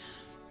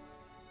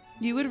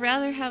 You would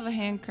rather have a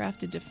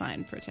handcrafted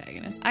defined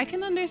protagonist. I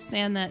can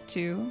understand that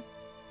too.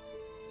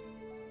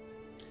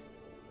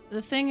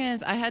 The thing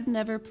is, I had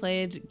never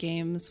played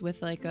games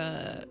with like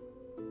a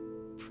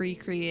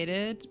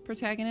pre-created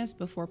protagonist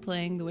before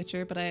playing The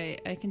Witcher, but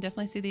I can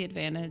definitely see the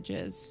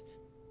advantages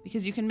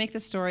because you can make the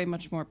story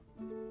much more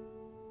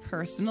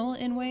personal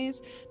in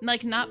ways.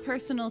 Like, not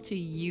personal to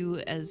you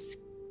as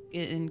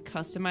in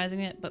customizing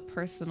it, but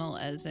personal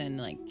as in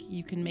like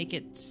you can make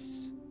it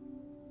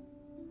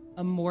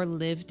a more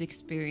lived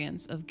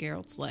experience of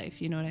Geralt's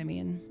life. You know what I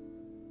mean?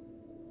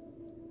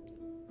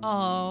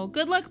 Oh,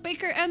 good luck,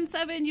 Baker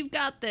N7. You've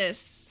got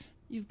this.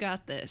 You've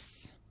got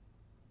this.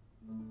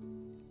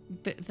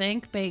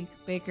 Thank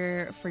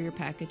Baker for your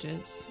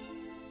packages.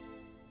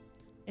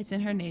 It's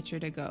in her nature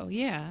to go.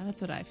 Yeah,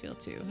 that's what I feel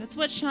too. That's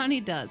what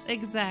Shani does.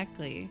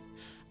 Exactly.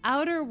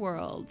 Outer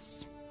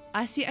Worlds.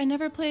 I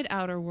never played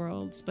Outer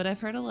Worlds, but I've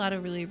heard a lot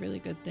of really, really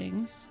good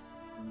things.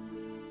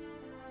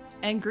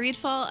 And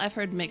Greedfall, I've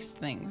heard mixed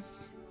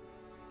things.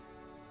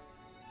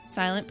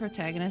 Silent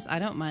protagonist. I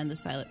don't mind the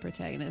silent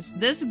protagonist.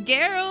 This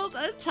Geralt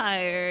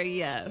attire,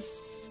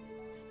 yes.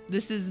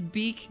 This is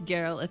Beak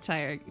Geralt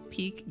attire.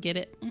 Peak, get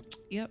it?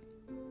 Yep.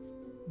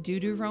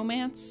 Doo-doo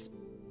romance.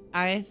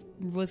 I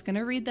was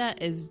gonna read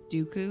that as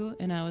Dooku,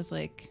 and I was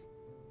like,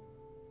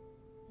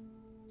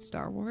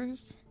 Star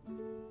Wars?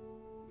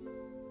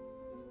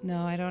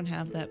 No, I don't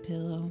have that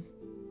pillow.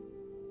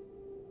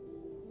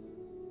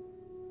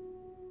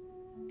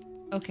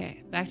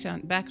 Okay,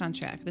 back on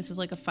track. This is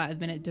like a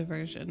 5-minute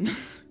diversion.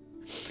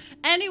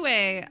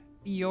 Anyway,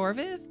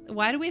 Yorvith?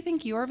 Why do we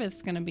think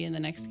Yorvith's gonna be in the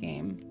next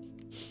game?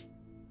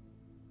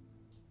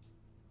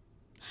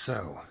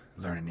 So,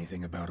 learn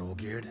anything about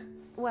Olgierd?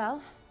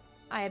 Well,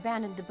 I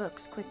abandoned the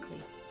books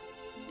quickly.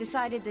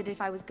 Decided that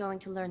if I was going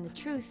to learn the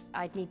truth,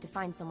 I'd need to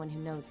find someone who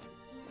knows him.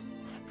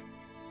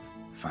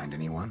 Find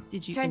anyone?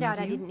 Did you Turned out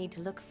I didn't need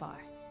to look far.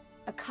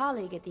 A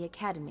colleague at the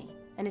academy,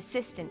 an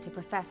assistant to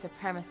Professor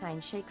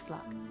Permathine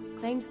Shakeslock,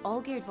 claims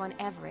Olgierd von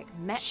EVEREC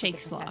met with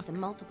the professor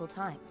multiple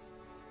times.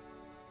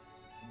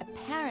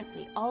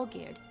 Apparently,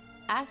 Olgierd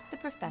asked the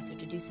professor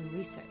to do some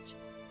research.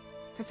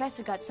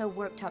 Professor got so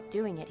worked up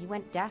doing it, he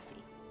went daffy.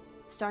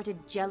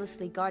 Started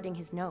jealously guarding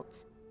his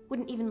notes.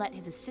 Wouldn't even let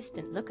his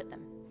assistant look at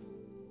them.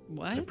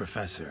 What? The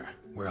professor.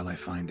 Where'll I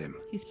find him?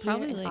 He's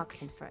probably in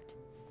Oxenfurt,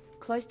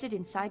 cloistered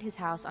inside his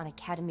house on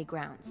academy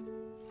grounds.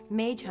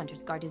 Mage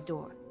hunters guard his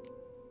door.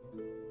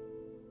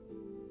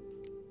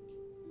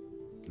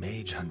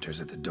 Mage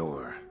hunters at the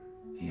door.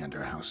 He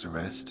under house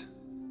arrest?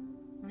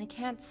 I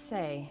can't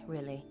say,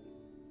 really.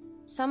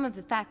 Some of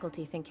the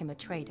faculty think him a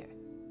traitor.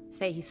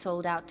 Say he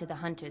sold out to the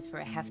hunters for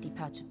a hefty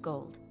pouch of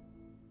gold.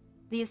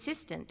 The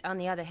assistant, on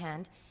the other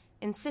hand,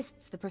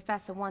 insists the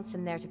professor wants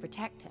him there to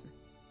protect him.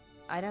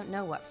 I don't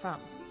know what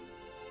from.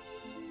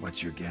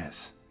 What's your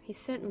guess? He's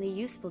certainly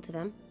useful to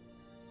them.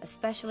 A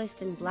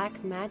specialist in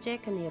black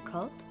magic and the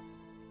occult?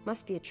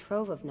 Must be a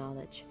trove of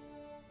knowledge.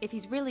 If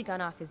he's really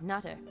gone off his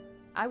nutter,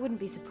 I wouldn't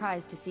be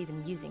surprised to see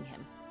them using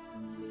him.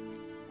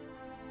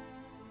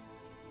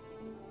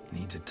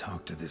 Need to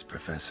talk to this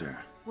professor.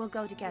 We'll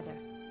go together.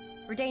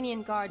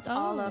 Redanian guards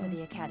all over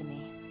the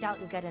academy. Doubt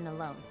you'll get in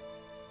alone.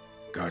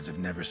 Guards have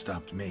never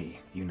stopped me.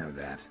 You know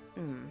that.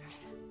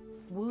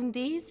 Wound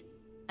these,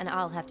 and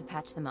I'll have to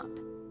patch them up.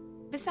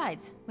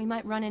 Besides, we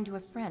might run into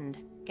a friend.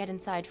 Get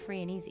inside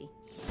free and easy.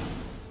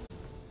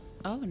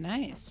 Oh,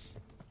 nice.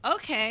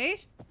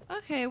 Okay.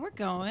 Okay, we're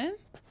going.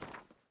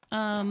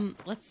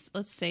 Let's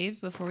save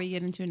before we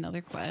get into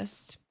another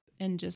quest and just